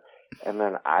video? And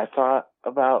then I thought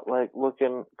about like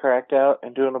looking cracked out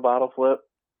and doing a bottle flip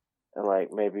and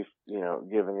like maybe,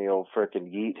 giving the old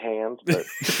frickin' yeet hands. But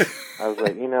I was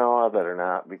like, I better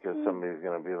not because somebody's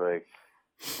going to be like,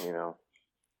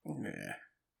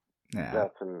 Yeah.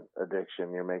 that's an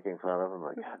addiction you're making fun of. I'm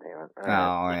like, God damn it.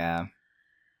 Oh, yeah.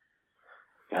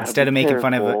 Gotta Instead be of making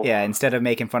fun careful. of instead of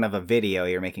making fun of a video,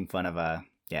 you're making fun of that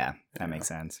makes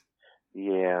sense.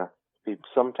 Yeah.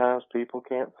 Sometimes people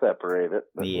can't separate it,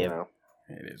 but Yep.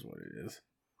 It is what it is.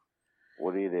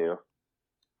 what do you do?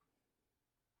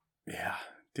 Yeah,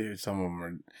 dude, some of them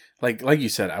are like you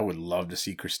said. I would love to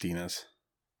see Christina's.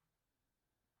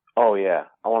 Oh yeah,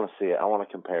 I want to see it. I want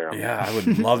to compare them. Yeah, I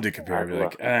would love to compare. I'd Be love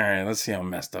like, to. all right, let's see how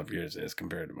messed up yours is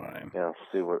compared to mine. Yeah,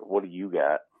 see what do you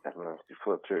got? And then you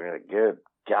flip through and you're like, good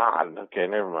God. Okay,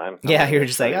 never mind. Yeah, you're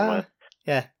just like, mine.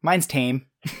 yeah, mine's tame.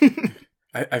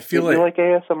 I feel You like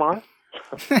like ASMR?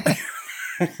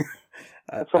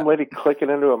 That's some lady clicking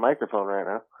into a microphone right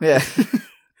now. Yeah.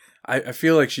 I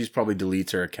feel like she's probably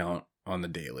deletes her account on the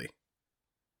daily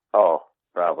Oh,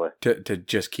 probably. to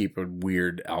just keep a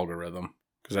weird algorithm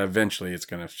because eventually it's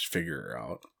gonna figure her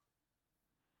out.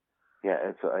 Yeah,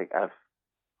 it's like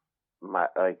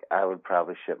I would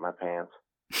probably shit my pants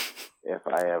if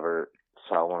I ever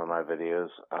saw one of my videos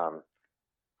on,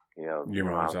 Your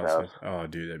mom's house. Oh,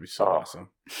 dude, that'd be so awesome.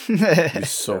 Yeah. That'd be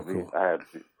so cool. That'd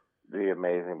be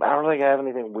amazing. But I don't think I have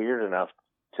anything weird enough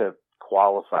to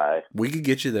qualify. We could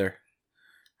get you there.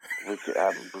 We're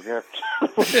gonna have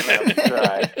to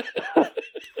try.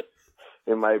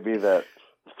 It might be that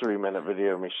 3-minute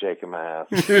video of me shaking my ass.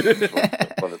 That's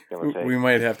what it's gonna take. We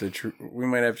might have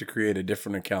to create a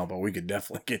different account, but we could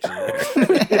definitely get you there.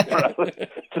 Probably.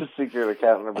 It's a secret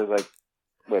account, and everybody's like,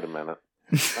 "Wait a minute,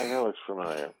 I know it's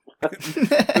familiar."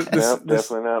 Nope,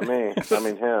 definitely not me. I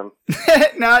mean him.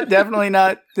 Definitely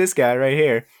not this guy right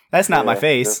here. That's not my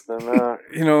face.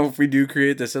 If we do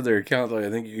create this other account, though,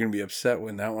 I think you're gonna be upset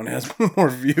when that one has more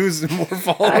views and more I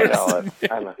followers. know it.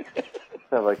 I know.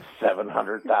 I have like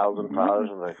 700,000 followers.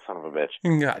 I'm like, son of a bitch.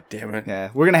 God damn it. Yeah,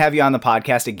 we're gonna have you on the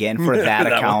podcast again for that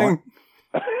account.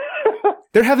 one.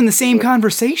 They're having the same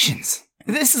conversations.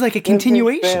 This is like a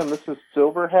continuation. Sam, this is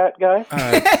Silver Hat guy.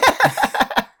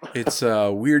 It's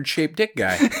a weird shaped dick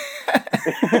guy.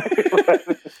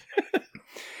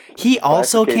 He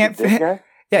also can't Dick fit. guy?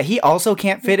 Yeah, he also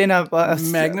can't fit in a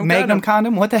Magnum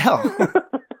condom. What the hell?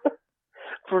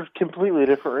 For completely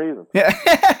different reasons.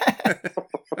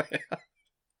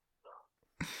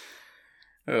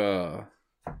 Yeah.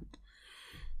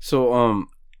 So,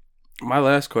 my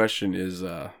last question is,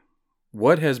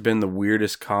 what has been the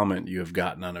weirdest comment you have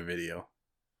gotten on a video?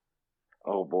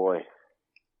 Oh boy.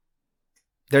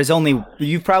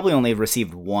 You've probably only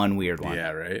received one weird one.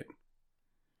 Yeah, right?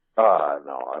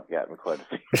 No, I've gotten quite a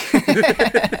few.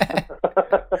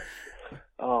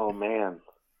 Oh man.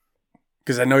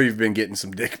 Because I know you've been getting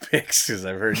some dick pics, because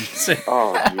I've heard you say.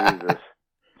 Oh Jesus.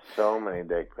 So many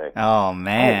dick pics. Oh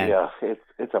man. Yeah,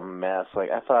 it's a mess.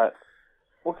 Like I thought,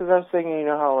 because I was thinking,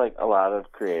 how like a lot of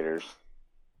creators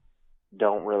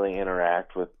don't really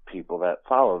interact with people that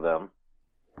follow them.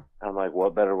 I'm like,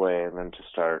 what better way than to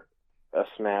start a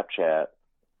Snapchat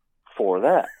for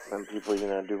that? And people,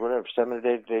 do whatever, send their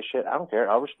day-to-day shit. I don't care.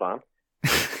 I'll respond.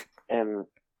 And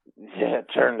yeah, it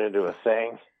turned into a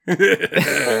thing.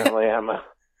 Apparently, I'm a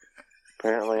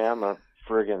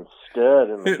friggin' stud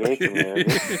in the gay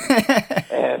community.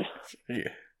 And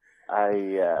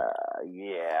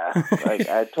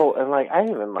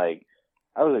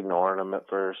I was ignoring them at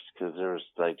first because there was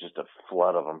like just a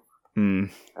flood of them. And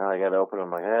I got to open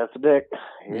them like, that's a dick.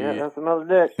 Yeah, that's another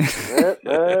dick.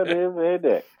 That is a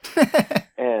dick.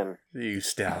 And you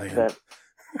stallion.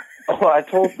 I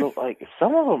told them, like,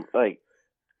 some of them, like,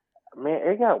 man,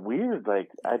 it got weird.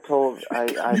 Like, I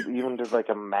even did like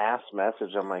a mass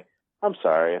message. I'm like, I'm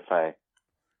sorry I'm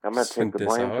going to take the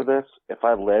blame for this. If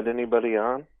I led anybody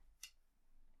on,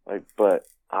 like, but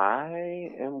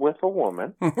I am with a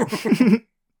woman.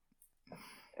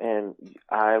 And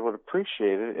I would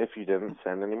appreciate it if you didn't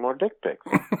send any more dick pics.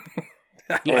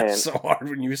 I laughed so hard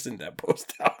when you sent that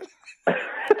post out.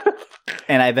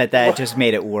 And I bet that just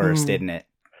made it worse, didn't it?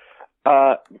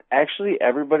 Actually,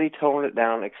 everybody toned it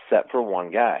down except for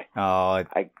one guy. Oh,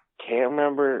 I can't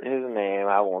remember his name.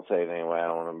 I won't say it anyway. I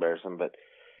don't want to embarrass him. But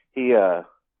he, your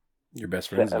best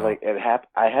friend. Like it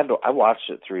happened. I watched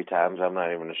it 3 times. I'm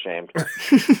not even ashamed.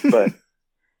 But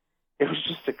it was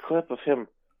just a clip of him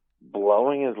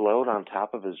blowing his load on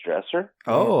top of his dresser.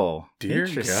 Oh, dear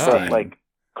interesting. God. Like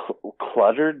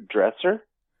cluttered dresser.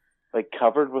 like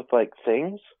covered with like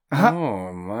things.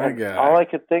 Oh my And god! all I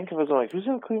could think of was like, who's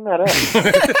gonna clean that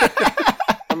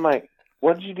up? I'm like,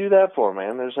 what did you do that for,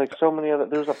 man? There's like so many other.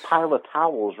 There's a pile of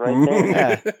towels right there.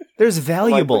 Yeah. There's I'm like,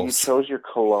 valuables. but you chose your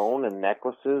cologne and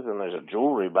necklaces, and there's a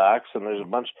jewelry box, and there's a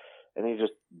bunch. And he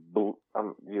just,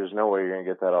 there's no way you're gonna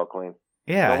get that all clean.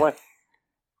 Yeah. No way.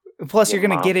 Plus, You you're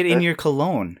gonna get it in monster. your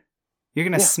cologne. You're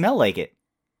gonna smell like it.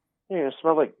 You're gonna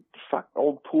smell like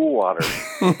old pool water.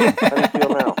 How do you feel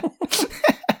now?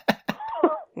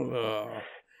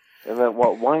 And then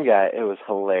one guy, it was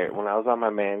hilarious. When I was on my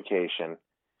mancation,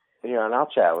 and I'll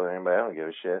chat with anybody, I don't give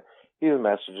a shit. He was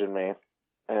messaging me,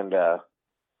 and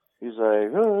he's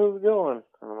like, "Oh, how's it going?"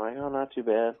 And I'm like, "Oh, not too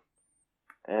bad."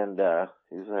 And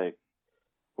he's like,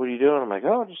 "What are you doing?" I'm like,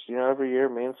 "Oh, just every year,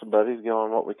 me and some buddies go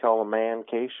on what we call a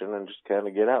mancation and just kind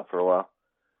of get out for a while."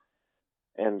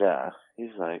 And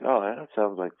he's like, "Oh, that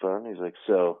sounds like fun." He's like,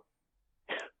 "So,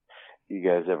 you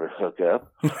guys ever hook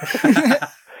up?"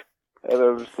 And I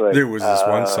was just like, there was this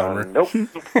one summer. Nope.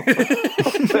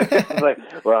 I was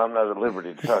like, well, I'm not at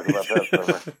liberty to talk about that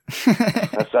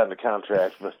summer. I signed a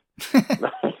contract, but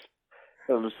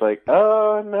I was just like,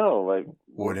 oh, no. Like,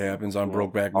 what happens on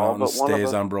Brokeback all Mountain but one of stays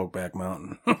us- on Brokeback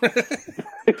Mountain.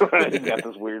 Right, you got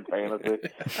this weird fantasy.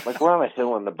 Like, we're on a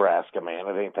hill in Nebraska, man.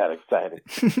 It ain't that exciting.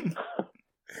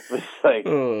 It's like,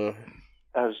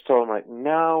 I was told him, like,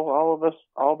 no,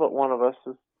 all but one of us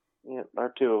is,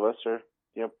 or two of us are,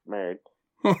 married.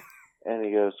 And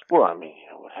he goes, well, I mean,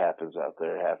 what happens out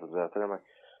there happens out there. I'm like,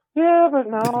 yeah, but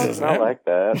no, it's not like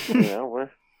that.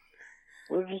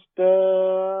 We're just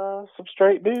some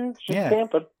straight dudes just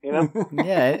camping,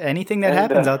 Yeah, anything that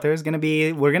happens out there is gonna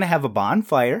be. We're gonna have a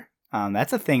bonfire.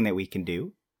 That's a thing that we can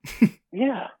do.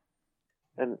 Yeah,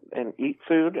 and eat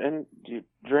food and you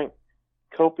drink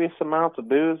copious amounts of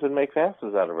booze and make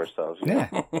asses out of ourselves. Yeah.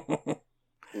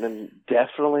 And then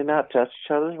definitely not touch each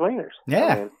other's wieners.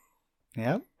 Yeah.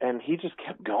 Yeah. And he just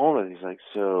kept going, and he's like,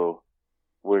 so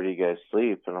where do you guys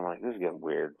sleep? And I'm like, this is getting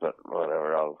weird, but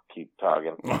whatever, I'll keep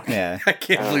talking. Yeah. I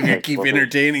can't believe you keep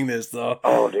entertaining this, though.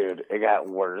 Oh, dude, it got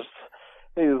worse.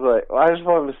 He was like, well, I just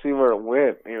wanted to see where it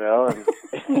went, And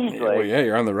he's like, well, yeah,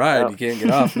 you're on the ride. You can't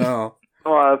get off now.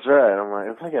 Well, that's right. I'm like,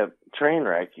 it's like a train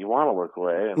wreck. You want to look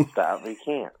away and stop, but you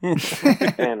can't.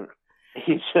 And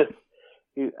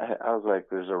I was like,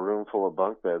 there's a room full of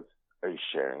bunk beds. Are you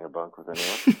sharing a bunk with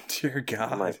anyone? Dear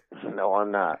God. I'm like, no,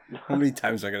 I'm not. How many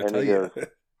times am I going to tell he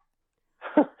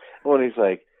you? Well, he's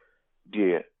like,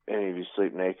 do any of you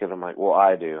sleep naked? I'm like, well,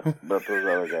 I do, but those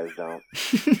other guys don't.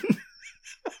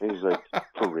 And he's like,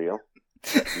 for real?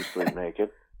 You sleep naked?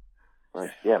 I'm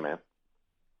like, yeah, man.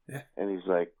 Yeah. And he's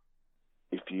like,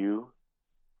 if you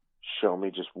show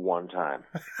me just one time,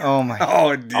 Oh my.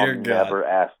 Oh, dear I'll God. never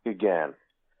ask again.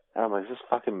 And I'm like, is this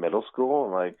fucking middle school?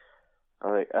 I'm like,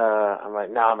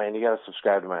 nah, man, you gotta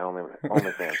subscribe to my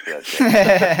OnlyFans for that shit.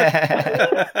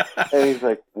 And he's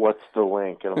like, what's the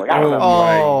link? And I'm like, I don't know.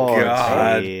 Oh, my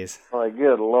God. Jeez. I'm like,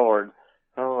 good Lord.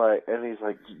 I'm like, and he's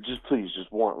like, just please,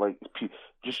 just want, like,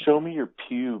 just show me your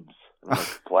pubes. And I'm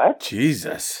like, what?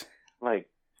 Jesus. I'm like,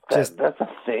 Just- that's a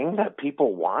thing that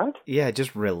people want? Yeah,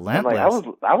 just I'm relentless.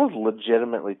 like, I was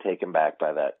legitimately taken back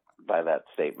by that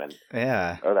statement.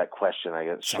 Yeah. Or that question, I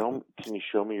guess. Can you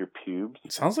show me your pubes?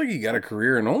 Sounds like you got a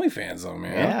career in OnlyFans, though,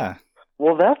 man. Yeah.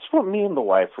 Well, that's what me and the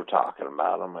wife were talking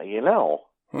about. I'm like,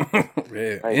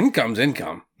 Yeah. Income's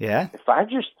income. Yeah. if I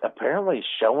just apparently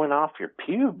showing off your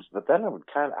pubes, but then it would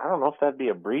I don't know if that'd be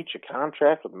a breach of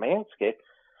contract with Manscaped.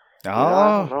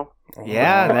 I don't know.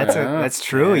 Yeah, that's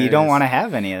true. You don't want to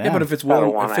have any of that. Yeah, but if it's I don't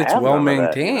well wanna have well none of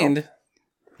that, maintained,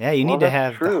 yeah, you Well, need to that's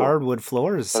have true. the hardwood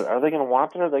floors. But are they going to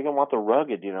want that? Or are they going to want the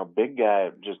rugged, big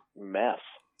guy just mess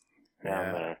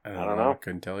down there? I I don't know. I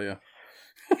couldn't tell you.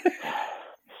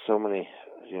 So many,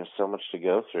 so much to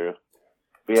go through.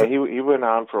 But yeah, he went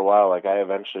on for a while. Like, I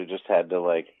eventually just had to,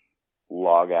 like,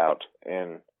 log out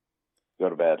and go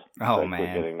to bed. Oh, so I man.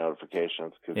 quit getting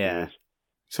notifications because Yeah. he was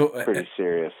So, pretty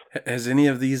serious. has any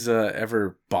of these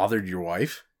ever bothered your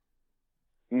wife?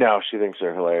 No, she thinks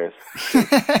they're hilarious.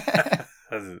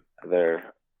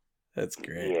 They're, That's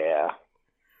great. yeah.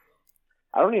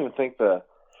 I don't even think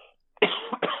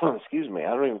excuse me,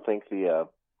 I don't even think the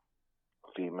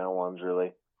female ones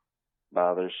really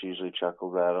bother. She usually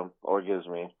chuckles at them or gives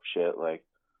me shit like,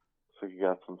 so you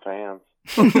got some fans.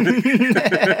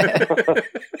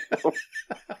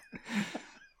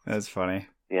 That's funny.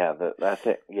 Yeah, that's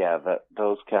it. Yeah,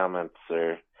 those comments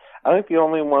are. I think the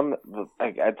only one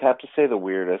I'd have to say the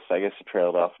weirdest. I guess it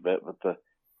trailed off a bit, but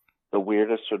the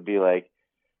weirdest would be like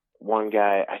one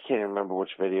guy. I can't remember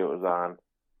which video it was on,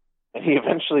 and he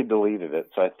eventually deleted it.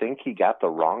 So I think he got the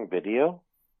wrong video.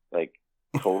 Like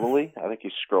totally. I think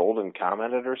he scrolled and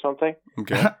commented or something.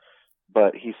 Okay.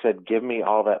 But he said, "Give me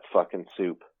all that fucking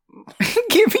soup."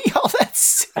 Give me all that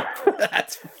soup.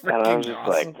 That's freaking And I was just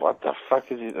awesome. like, "What the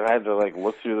fuck is he?" And I had to like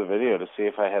look through the video to see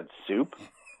if I had soup.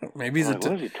 Maybe he's Like,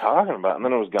 what is he talking about? And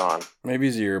then it was gone. maybe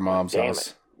he's your mom's Damn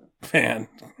house fan.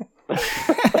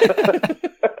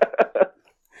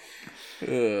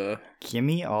 Give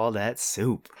me all that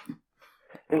soup.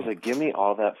 He was like, "Give me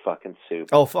all that fucking soup."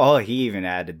 Oh, he even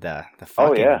added the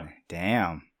fucking. Oh, yeah.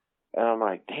 Damn. And I'm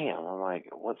like, "Damn!" I'm like,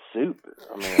 "What soup?"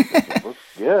 I mean, it looks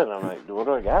good. I'm like, "What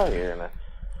do I got here?" And I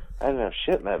didn't have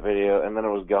shit in that video, and then it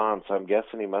was gone. So I'm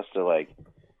guessing he must have like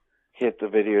hit the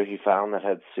video he found that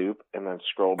had soup, and then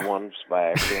scrolled one just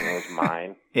by accident. It was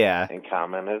mine, Yeah, and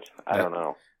commented. I don't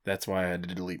know. That's why I had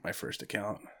to delete my first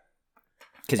account.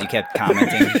 because you kept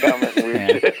commenting. Comment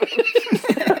weird shit.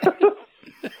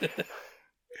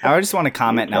 I just want to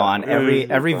comment now on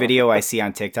every video I see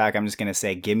on TikTok. I'm just gonna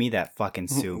say, "Give me that fucking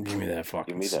soup." Give me that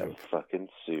fucking Give me that soup. fucking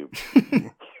soup.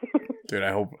 Dude,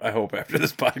 I hope after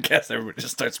this podcast everybody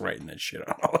just starts writing that shit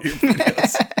on all your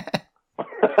videos.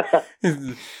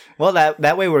 Well,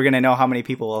 that way we're gonna know how many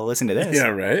people will listen to this. Yeah,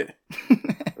 right?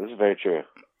 This is very true.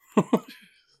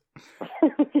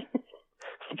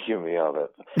 Give me all that.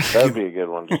 That would be a good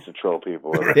one just to troll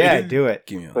people. Right. Yeah, do it.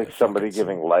 Give me all Like that somebody fucking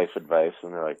giving life advice,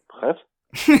 and they're like, "What?"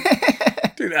 soup.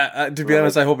 Dude, to be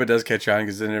honest, I hope it does catch on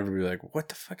because then everybody will be like, what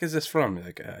the fuck is this from? You're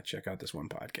like, check out this one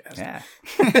podcast. Yeah.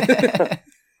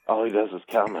 All he does is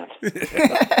comment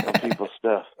on people's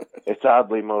stuff. It's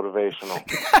oddly motivational.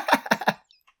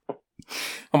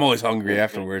 I'm always hungry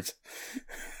afterwards.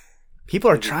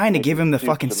 People are trying to give him the Soup's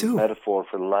fucking a soup. metaphor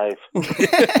for life.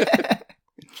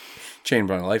 Chain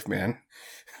my life, man.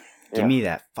 Give me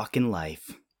that fucking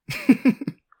life.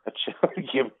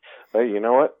 Hey, you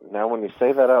know what? Now when you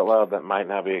say that out loud, that might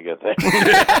not be a good thing.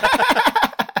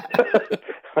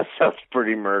 That sounds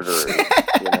pretty murdery.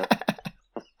 You know?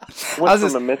 Went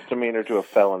from a misdemeanor to a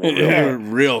felony. Yeah,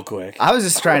 real quick. I was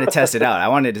just trying to test it out. I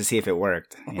wanted to see if it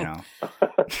worked, you know.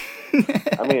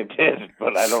 I mean, it did,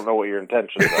 but I don't know what your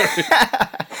intentions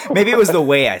are. Maybe it was the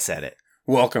way I said it.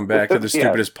 Welcome back to the Yeah.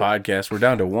 stupidest podcast. We're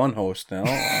down to one host now.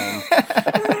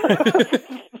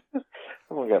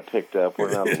 Someone got picked up.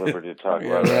 We're not at liberty to talk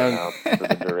about it right now for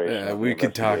the duration. Yeah, of we the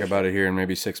could talk investigation. about it here in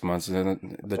maybe 6 months, and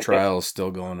then the trial is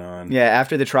still going on. Yeah,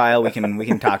 after the trial, we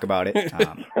can talk about it.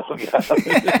 Oh,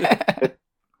 God.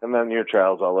 And then your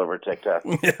trial's all over TikTok.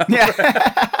 Yeah.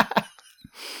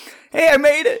 Hey, I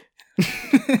made it.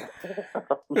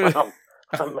 Mom,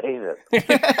 I made it.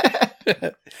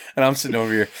 And I'm sitting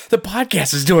over here. The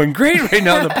podcast is doing great right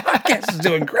now. The podcast is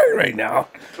doing great right now.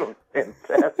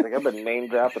 Fantastic. I've been name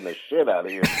dropping the shit out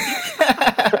of here.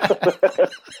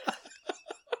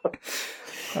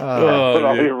 Put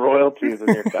all dude. your royalties in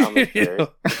your commentary.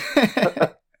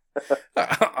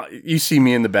 You see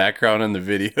me in the background in the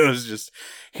videos just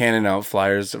handing out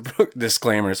flyers,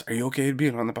 disclaimers. Are you okay to be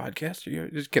on the podcast?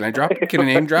 Can I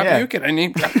name drop Yeah. you? Can I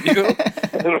name drop you?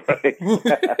 Right.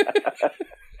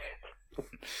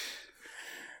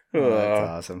 Oh, that's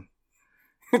awesome.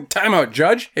 Time out,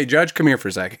 Judge. Hey, Judge, come here for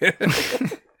a second.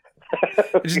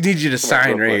 I just need you to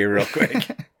sign right here real quick.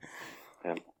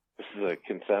 This is a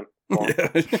consent form.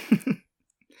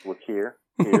 Look here,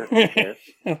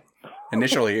 here.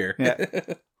 Initial here. Yeah.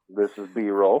 This is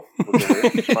B-roll. Look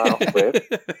at here. Smile, wave.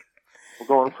 We're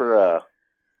going for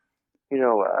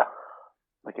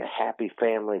like a happy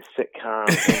family sitcom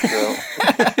intro.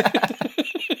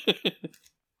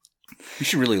 You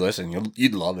should really listen.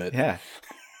 You'd love it. Yeah.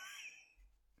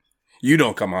 You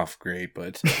don't come off great,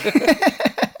 but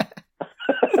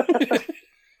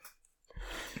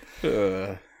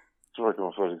It's working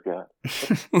with what he's got.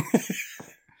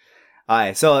 All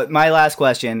right. So my last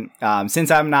question,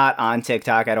 since I'm not on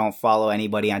TikTok, I don't follow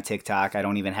anybody on TikTok. I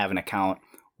don't even have an account.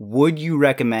 Would you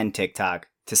recommend TikTok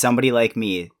to somebody like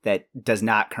me that does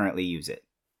not currently use it?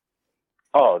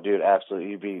 Oh, dude, absolutely.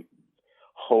 You'd be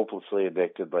hopelessly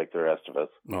addicted like the rest of us.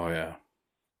 oh yeah.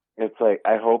 It's like,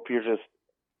 I hope you're just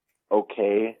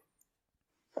okay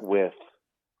with,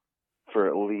 for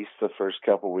at least the first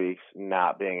couple weeks,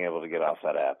 not being able to get off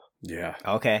that app. Yeah.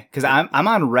 Okay. Because I'm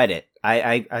on Reddit.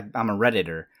 I'm a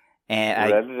Redditor.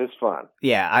 And Reddit is fun.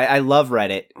 I love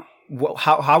Reddit.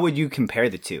 How would you compare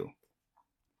the two?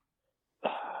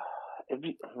 It'd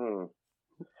be,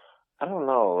 I don't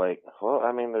know. Like, well,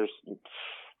 I mean, there's...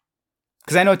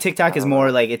 Because I know TikTok is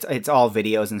more like it's all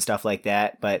videos and stuff like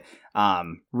that, but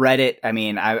Reddit, I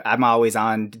mean, I'm always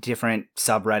on different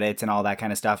subreddits and all that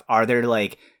kind of stuff. Are there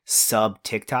like sub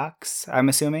TikToks? I'm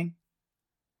assuming.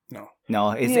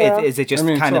 No, is it just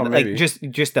kind of like maybe.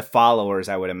 just the followers?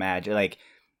 I would imagine. Like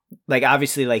like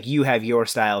obviously like you have your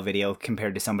style video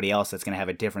compared to somebody else that's going to have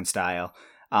a different style.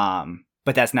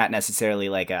 But that's not necessarily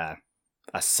like a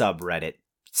subreddit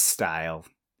style,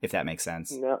 if that makes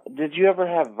sense. No, did you ever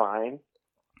have Vine?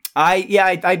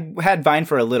 I had Vine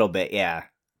for a little bit, yeah.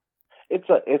 It's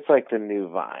like the new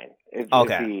Vine. It'd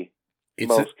be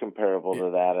most comparable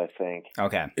to that, I think.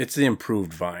 Okay. It's the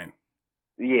improved Vine.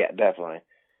 Yeah, definitely.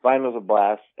 Vine was a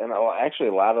blast, and actually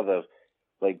a lot of the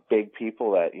like big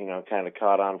people that kind of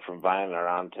caught on from Vine are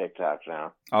on TikTok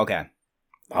now. Okay.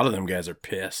 A lot of them guys are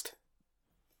pissed.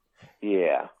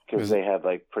 Yeah, because they had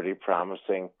like pretty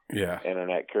promising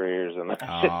internet careers, and that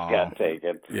just got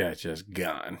taken. Yeah, it's just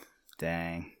gone.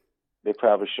 Dang. They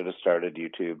probably should have started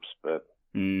YouTubes, but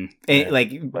like I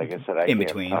said, I in can't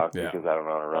between talk because I don't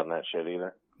know how to run that shit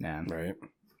either. Yeah. Right.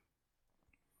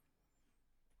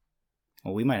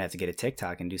 Well, we might have to get a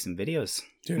TikTok and do some videos.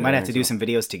 Dude, we might have to do some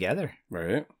videos together.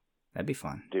 Right. That'd be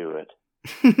fun. Do it.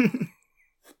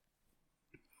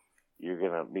 You're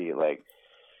gonna be like.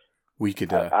 We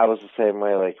could. I was the same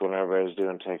way. Like whenever I was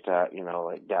doing TikTok,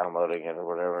 like downloading it or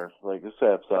whatever. Like this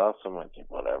app's awesome. Like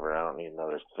whatever. I don't need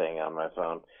another thing on my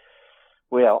phone.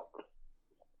 Well,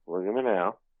 look at me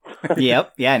now.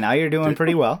 Yep. Yeah. Now you're doing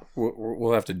pretty well.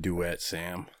 We'll have to duet,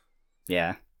 Sam.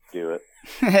 Yeah. Do it.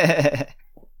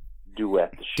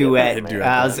 Duet. The shit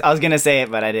Duet. I was gonna say it,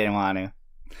 but I didn't want to.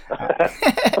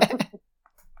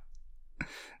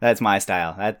 That's my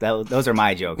style. Those are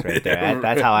my jokes right there.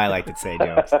 That's how I like to say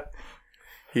jokes.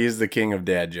 He's the king of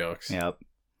dad jokes. Yep.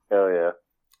 Hell yeah.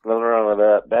 Nothing wrong with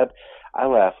that. I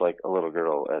laugh like a little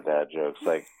girl at dad jokes.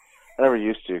 Like I never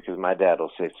used to because my dad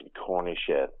will say some corny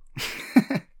shit,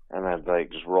 and I'd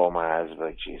like just roll my eyes and be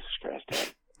like, Jesus Christ, Dad.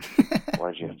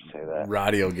 Why'd you have to say that?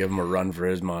 Roddy will give him a run for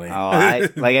his money. Oh,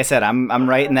 like I said, I'm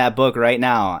writing that book right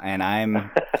now, and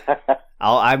I'm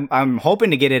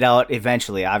hoping to get it out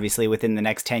eventually. Obviously, within the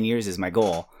next 10 years is my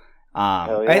goal.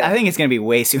 I think it's gonna be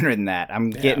way sooner than that. I'm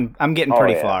getting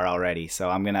pretty far already, so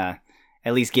I'm gonna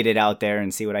at least get it out there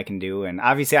and see what I can do. And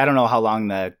obviously, I don't know how long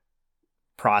the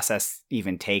process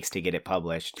even takes to get it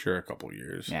published. Sure, a couple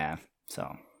years. Yeah.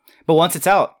 So, but once it's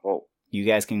out, you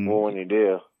guys can. Well, when you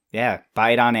do. Yeah,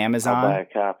 buy it on Amazon. I'll buy a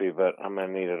copy, but I'm gonna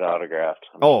need it autographed.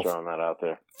 I'm just throwing that out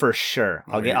there. For sure.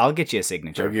 I'll get you a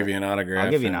signature. I'll give you an autograph.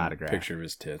 I'll give you an autograph. Picture of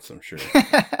his tits, I'm sure.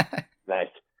 Nice.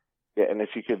 Yeah, and if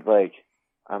you could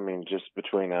just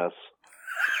between us.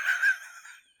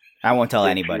 I won't tell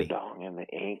anybody. Your dong in the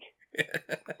ink.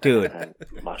 Dude. And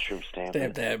mushroom stamp.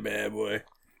 Stamp that bad boy.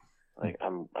 Like I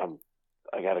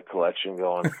got a collection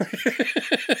going.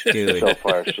 Dude. So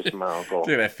far it's just my uncle.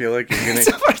 Dude, I feel like you're gonna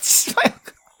So far it's just my uncle.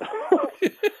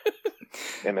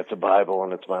 And it's a Bible,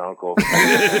 and it's my uncle.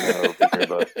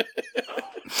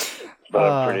 But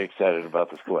I'm pretty excited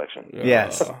about this collection.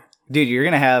 Yes. Dude, you're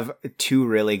going to have 2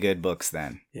 really good books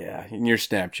then. Yeah, and your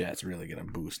Snapchat's really going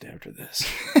to boost after this.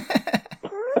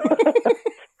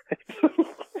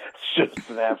 Just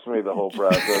snaps me the whole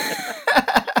process.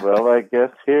 Well, I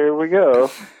guess here we go.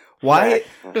 Why?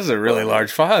 This is a really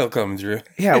large file coming through.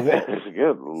 Yeah. It's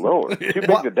good Lord. Too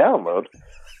big to download.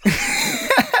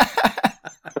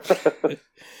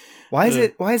 Why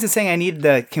is it saying I need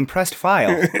the compressed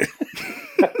file?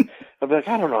 I'll be like,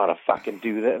 I don't know how to fucking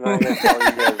do that. And I'm going to tell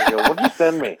you guys, go, what'd you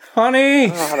send me? Honey! I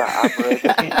don't know how to operate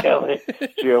the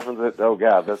She opens it. Oh,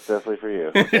 God, that's definitely for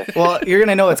you. Okay. Well, you're going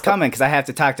to know it's coming because I have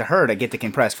to talk to her to get the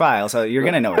compressed file, so you're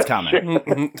going to know it's coming.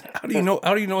 How do you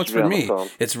know it's for me?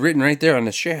 It's written right there on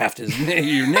the shaft.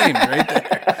 Your name right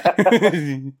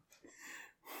there.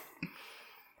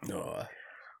 No.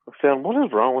 Sam, what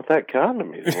is wrong with that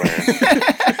condom he's wearing?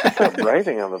 That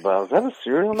writing on the bottom. Is that a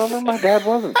serial number? My dad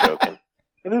wasn't joking.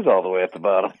 It is all the way at the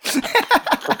bottom.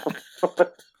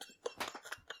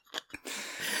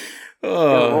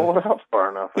 Roll it out far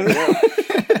enough.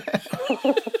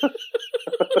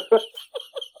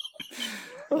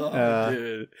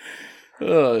 Dude.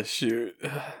 Oh, shoot.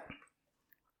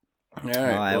 All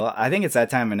right. Well, I think it's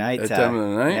that time of night. That time of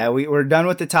the night? Yeah, we're done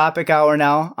with the topic hour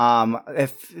now.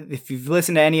 If you've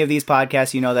listened to any of these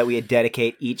podcasts, you know that we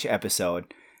dedicate each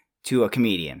episode to a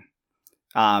comedian.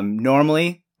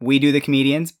 Normally, we do the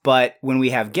comedians, but when we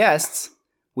have guests,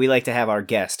 we like to have our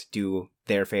guest do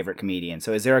their favorite comedian.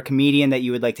 So is there a comedian that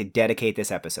you would like to dedicate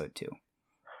this episode to?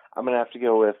 I'm going to have to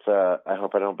go with, I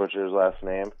hope I don't butcher his last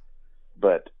name,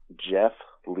 but Jeff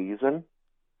Leeson.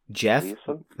 Jeff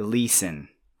Leeson.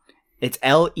 It's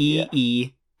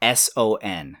Leeson,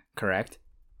 correct?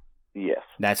 Yes.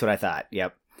 That's what I thought.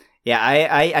 Yep. Yeah,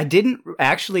 I didn't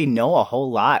actually know a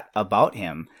whole lot about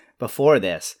him before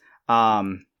this.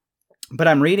 But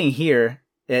I'm reading here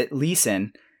at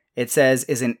Leeson, it says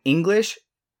he was an English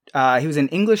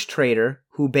trader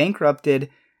who bankrupted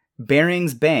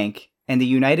Barings Bank, and the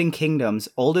United Kingdom's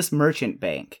oldest merchant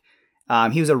bank.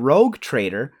 He was a rogue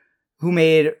trader who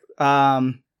made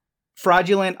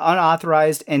fraudulent,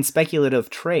 unauthorized, and speculative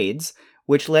trades,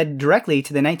 which led directly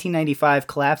to the 1995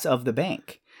 collapse of the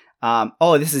bank.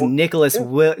 This is Nicholas.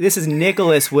 This is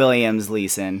Nicholas Williams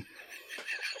Leeson.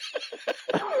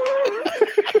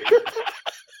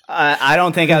 I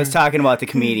don't think I was talking about the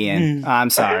comedian. I'm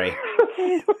sorry.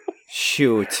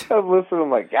 Shoot. I was listening.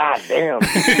 I'm like, God damn,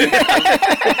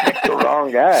 I picked the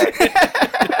wrong guy.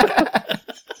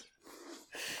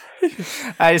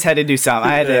 I just had to do something.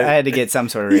 I had to get some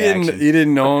sort of reaction. You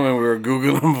didn't know him, and we were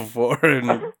Googling him before,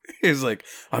 and he was like,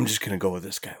 I'm just going to go with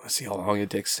this guy. Let's see how long it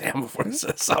takes Sam before he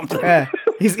says something. Yeah.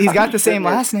 He's got the same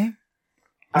last name.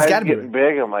 He's got to be getting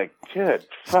big. I'm like, good,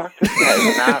 fuck, this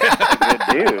guy's not a good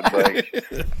dude. Like,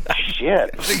 shit.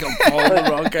 I think I'm following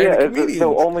the wrong kind of comedian. The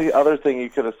only other thing you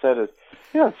could have said is,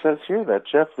 it says here that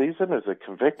Jeff Leeson is a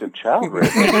convicted child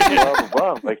raper. Blah, blah,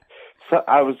 blah. Like, so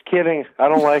I was kidding. I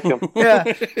don't like him.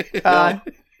 Yeah.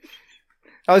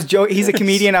 I was joking. He's a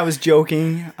comedian. I was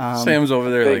joking. Sam's over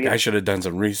there like, I should have done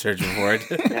some research before I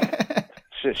did.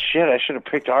 Shit, I should have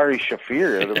picked Ari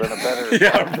Shafir. It would have been a better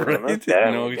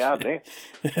right. God damn.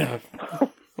 Yeah.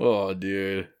 Oh,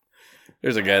 dude.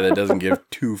 There's a guy that doesn't give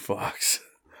two fucks.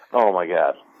 Oh, my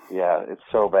God. Yeah, it's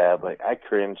so bad. Like, I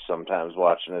cringe sometimes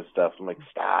watching his stuff. I'm like,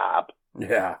 stop.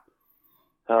 Yeah.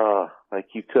 Oh, like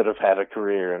you could have had a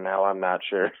career, and now I'm not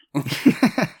sure.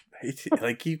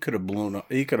 Like he could have blown up.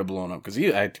 He could have blown up because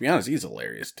to be honest, he's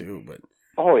hilarious too. But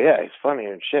oh yeah, he's funny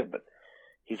and shit. But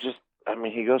he just,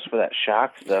 he goes for that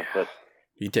shock stuff. But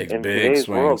he takes in big today's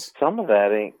swings. World, some of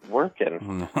that ain't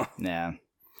working. No. Yeah.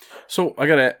 So I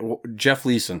gotta Jeff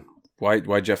Leeson.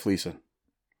 Why Jeff Leeson?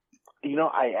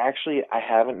 I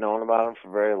haven't known about him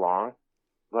for very long,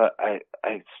 but I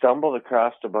stumbled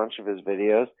across a bunch of his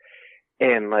videos.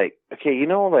 And, like, okay, you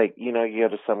go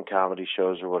to some comedy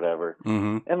shows or whatever,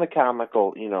 and the comic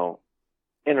will,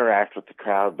 interact with the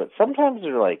crowd, but sometimes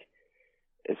they're like,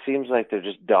 it seems like they're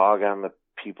just dog on the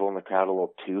people in the crowd a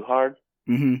little too hard.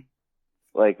 Mm-hmm.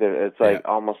 Like, it's like,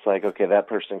 almost like, okay, that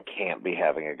person can't be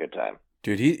having a good time.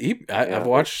 Dude, I've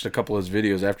watched a couple of his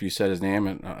videos after you said his name,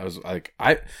 and I was like,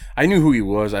 I knew who he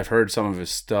was. I've heard some of his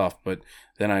stuff, but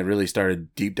then I really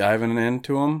started deep diving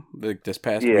into him like this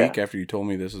past week after you told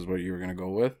me this is what you were going to go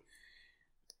with.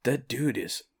 That dude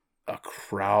is a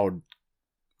crowd.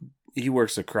 He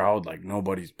works a crowd like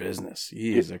nobody's business.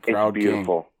 He is a crowd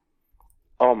beautiful. king.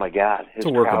 Oh my God. It's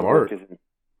a work of art. Is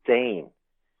insane.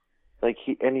 Like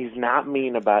he's not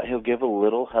mean about it. He'll give a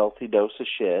little healthy dose of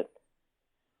shit,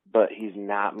 but he's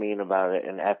not mean about it,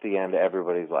 and at the end,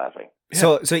 everybody's laughing.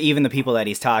 So even the people that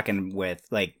he's talking with,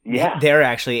 like, they're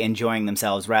actually enjoying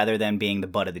themselves rather than being the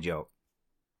butt of the joke.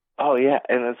 Oh, yeah,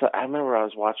 and I remember I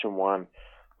was watching one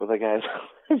where the guy's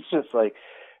it's just like,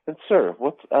 and sir,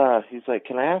 he's like,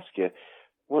 can I ask you,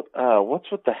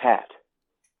 what's with the hat?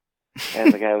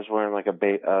 And the guy was wearing like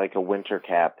a winter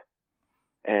cap,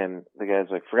 and the guy's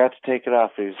like, forgot to take it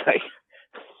off. He's like,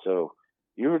 so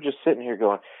you were just sitting here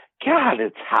going, God,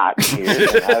 it's hot in here.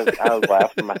 And I was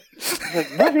laughing. I was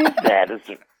like, what is that?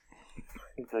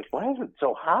 He's like, why is it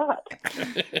so hot?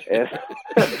 And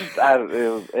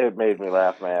it made me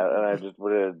laugh, man. And I just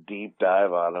did a deep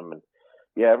dive on him. And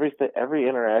yeah, every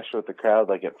interaction with the crowd,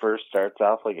 like at first starts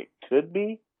off like it could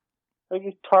be like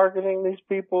he's targeting these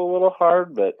people a little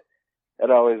hard, but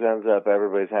it always ends up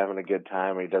everybody's having a good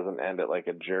time. He doesn't end it like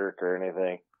a jerk or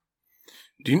anything.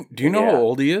 Do you know how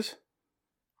old he is?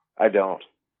 I don't.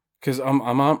 Because I'm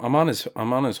on his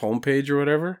homepage or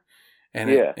whatever,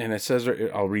 and it says,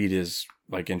 I'll read his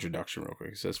like introduction real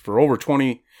quick. It says, for over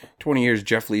 20 years,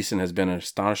 Jeff Leeson has been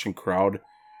astonishing crowds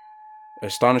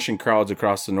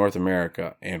across North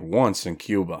America and once in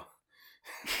Cuba,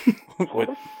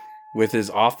 with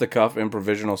his off the cuff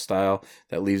improvisational style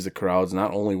that leaves the crowds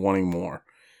not only wanting more.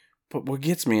 But what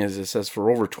gets me is it says for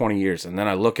over 20 years. And then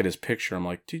I look at his picture. I'm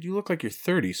like, dude, you look like you're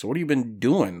 30. So what have you been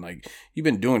doing? Like, you've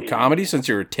been doing comedy since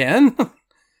you were 10?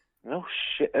 No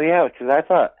shit. Yeah, because I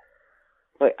thought,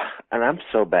 like, and I'm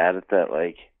so bad at that,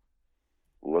 like,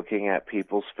 looking at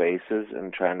people's faces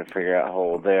and trying to figure out how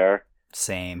old they are.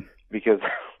 Same. Because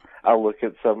I'll look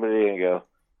at somebody and go,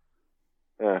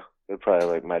 they're probably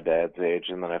like my dad's age.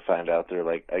 And then I find out they're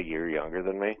like a year younger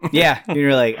than me. Yeah.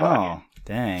 You're like, oh,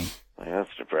 dang. Like, that's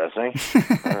depressing.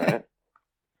 All right.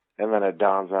 And then it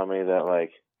dawns on me that,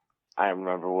 like, I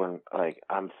remember when, like,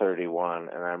 I'm 31,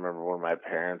 and I remember when my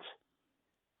parents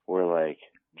were, like,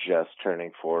 just turning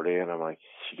 40, and I'm like,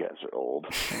 you guys are old.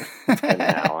 And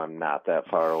now I'm not that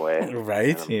far away.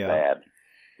 Right? And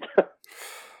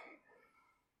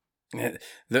I'm bad.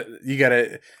 You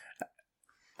gotta...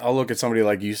 I'll look at somebody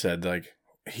like you said, like,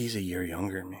 he's a year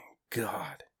younger than me.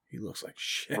 God, he looks like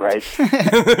shit. Right.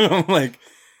 I'm like,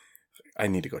 I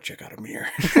need to go check out a mirror.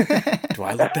 Do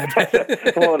I look that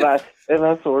bad? Well, and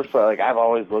that's the worst part. Like, I've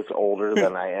always looked older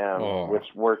than I am, Oh. which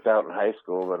worked out in high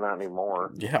school, but not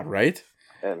anymore. Yeah, right?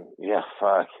 And yeah,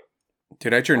 fuck.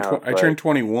 Dude, I turned Now it's I turned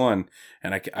 21,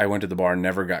 and I went to the bar and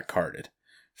never got carded.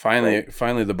 Finally,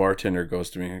 the bartender goes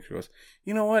to me and she goes,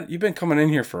 "You know what? You've been coming in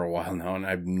here for a while now, and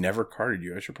I've never carded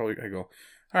you. I go,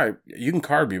 all right, you can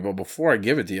card me, but before I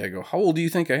give it to you, I go, how old do you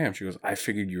think I am? She goes, I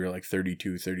figured you were like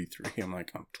 32, 33. I'm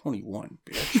like, I'm 21,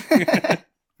 bitch.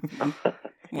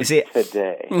 You see,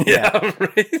 Today. Yeah,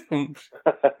 right?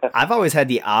 I've always had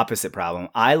the opposite problem.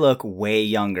 I look way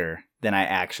younger than I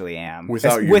actually am.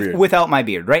 Without your beard. Without my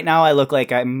beard. Right now, I look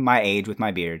like I'm my age with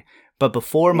my beard. But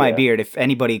before my beard, if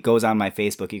anybody goes on my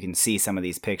Facebook, you can see some of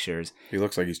these pictures. He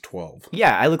looks like he's 12.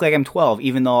 Yeah, I look like I'm 12,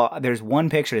 even though there's one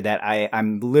picture that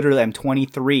I'm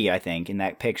 23, I think, in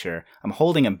that picture. I'm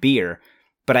holding a beer,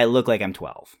 but I look like I'm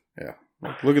 12. Yeah.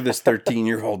 Look at this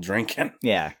 13-year-old drinking.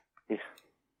 Yeah.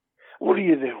 What are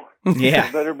you doing? Yeah.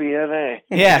 You better be NA.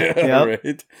 Yeah. Yep.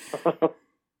 Right.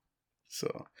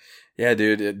 So, yeah,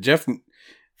 dude. Jeff,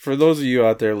 for those of you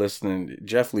out there listening,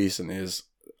 Jeff Leeson is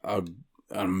an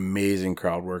amazing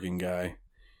crowd working guy.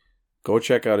 Go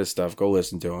check out his stuff. Go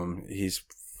listen to him. He's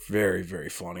very, very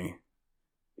funny.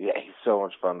 Yeah, he's so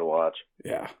much fun to watch.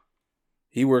 Yeah.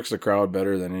 He works the crowd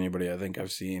better than anybody I think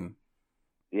I've seen.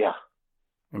 Yeah.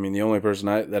 I mean, the only person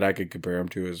that I could compare him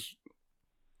to is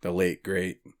the late,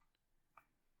 great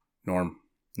Norm.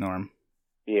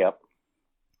 Yep.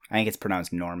 I think it's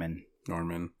pronounced Norman.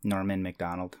 Norman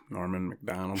McDonald. Norman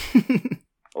McDonald.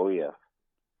 Oh, yeah.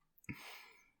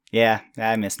 Yeah,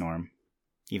 I miss Norm,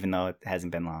 even though it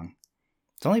hasn't been long.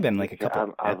 It's only been like a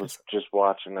couple I was just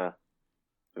watching a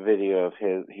video of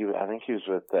his. I think he was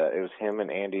with, it was him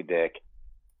and Andy Dick.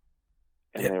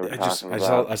 And they were talking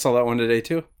about... I saw that one today,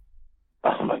 too.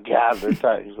 Oh, my God. They're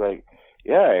talking. He's like,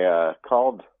 yeah, I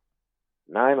called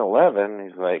 9/11.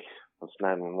 He's like, what's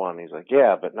 911? He's like,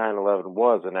 yeah, but 9/11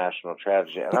 was a national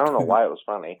tragedy. And I don't know why it was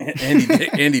funny.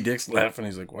 Andy Dick's laughing.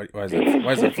 He's like, why is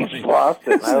that funny? He lost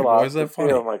it. I lost why is that it funny?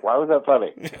 too. I'm like, why was that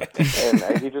funny?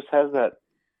 And he just has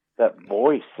that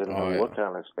voice and the look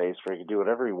on his face where he could do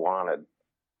whatever he wanted.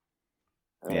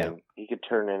 I mean, he could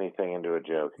turn anything into a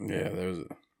joke. Yeah,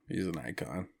 he's an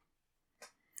icon.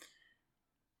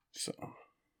 So,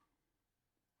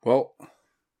 well,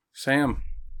 Sam.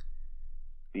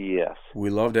 Yes. We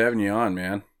loved having you on,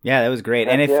 man. Yeah, that was great.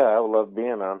 And I would love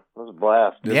being on. It was a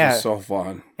blast. This was so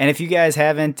fun. And if you guys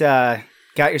haven't got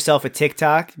yourself a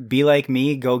TikTok, be like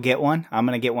me, go get one. I'm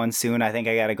going to get one soon. I think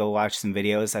I got to go watch some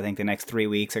videos. I think the next 3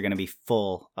 weeks are going to be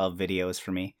full of videos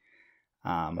for me.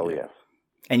 Oh, yeah.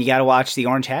 And you got to watch the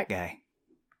Orange Hat Guy.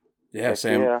 Yeah,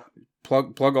 Sam. Yeah.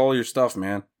 Plug all your stuff,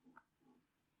 man.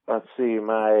 Let's see.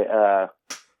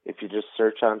 If you just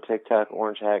search on TikTok,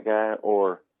 Orange Hat Guy,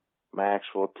 or my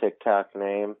actual TikTok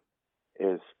name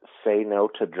is Say No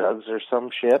to Drugs or some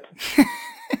shit.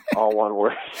 All one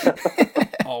word.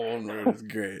 All one word is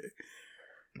great.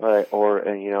 Right,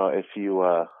 if you,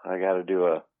 I got to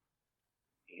do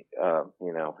an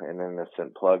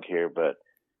innocent plug here, but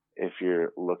if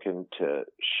you're looking to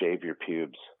shave your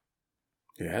pubes,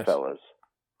 yes, fellas,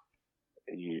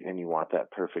 you want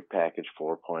that perfect package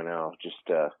 4.0, just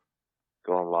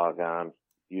go and log on.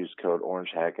 Use code Orange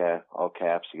Hat Guy, all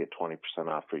caps. You get 20%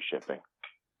 off free shipping.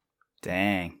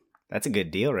 Dang, that's a good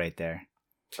deal right there.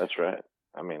 That's right.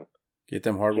 I mean, get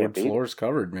them hardwood floors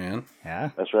covered, man. Yeah,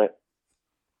 that's right.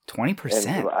 20%.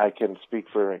 And I can speak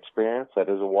from experience. That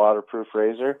is a waterproof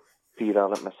razor. Feed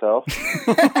on it myself,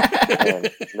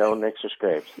 and no nicks or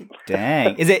scrapes.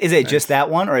 Dang, is it nice. Just that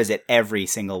one, or is it every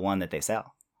single one that they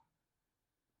sell?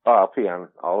 Oh, I'll pee on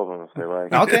all of them if they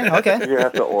like. Okay. You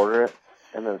have to order it.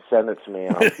 And then send it to me,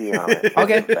 and I'll pee on it.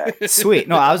 Okay, sweet.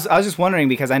 No, I was just wondering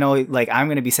because I know, like, I'm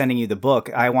going to be sending you the book.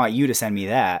 I want you to send me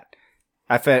that.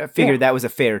 I figured that was a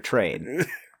fair trade.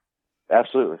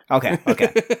 Absolutely. Okay.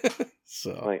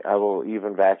 So, like, I will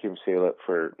even vacuum seal it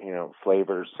for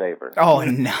flavor savor. Oh,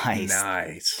 nice.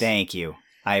 Nice. Thank you.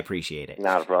 I appreciate it.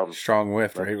 Not a problem. Strong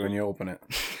whiff right when you open it.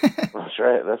 That's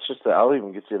right. That's just. I'll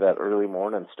even get you that early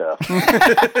morning stuff.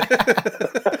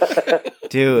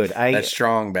 Dude, that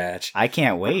strong batch. I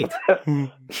can't wait.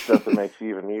 Stuff that makes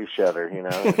even you shudder,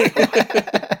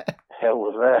 Hell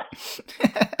was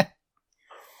that?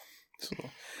 So,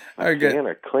 all right, good.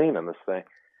 Are clean on this thing.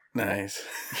 Nice.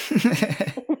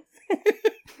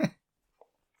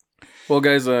 Well,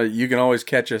 guys, you can always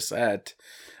catch us at.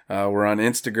 We're on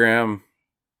Instagram,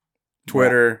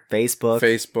 Twitter,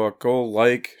 Facebook. Go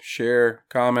like, share,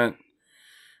 comment.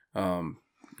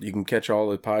 you can catch all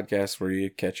the podcasts where you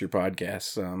catch your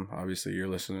podcasts. Obviously, you're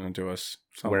listening to us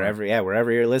somewhere.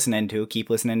 Wherever you're listening to, keep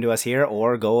listening to us here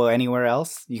or go anywhere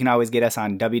else. You can always get us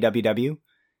on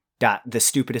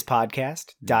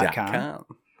www.thestupidestpodcast.com.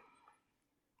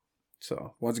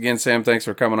 So once again, Sam, thanks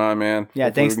for coming on, man. Yeah,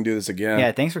 hopefully thanks. we can do this again.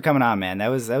 Yeah, thanks for coming on, man. That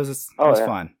was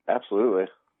fun. Absolutely.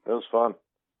 It was fun.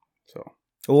 So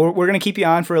we're going to keep you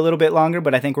on for a little bit longer,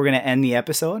 but I think we're going to end the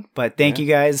episode. But thank you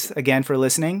guys again for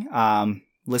listening.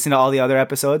 Listen to all the other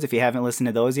episodes if you haven't listened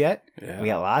to those yet. Yeah. We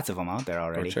got lots of them out there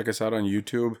already. Go check us out on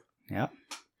YouTube. Yep.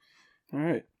 All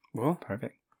right. Well,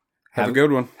 perfect. Have a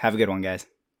good one. Have a good one, guys.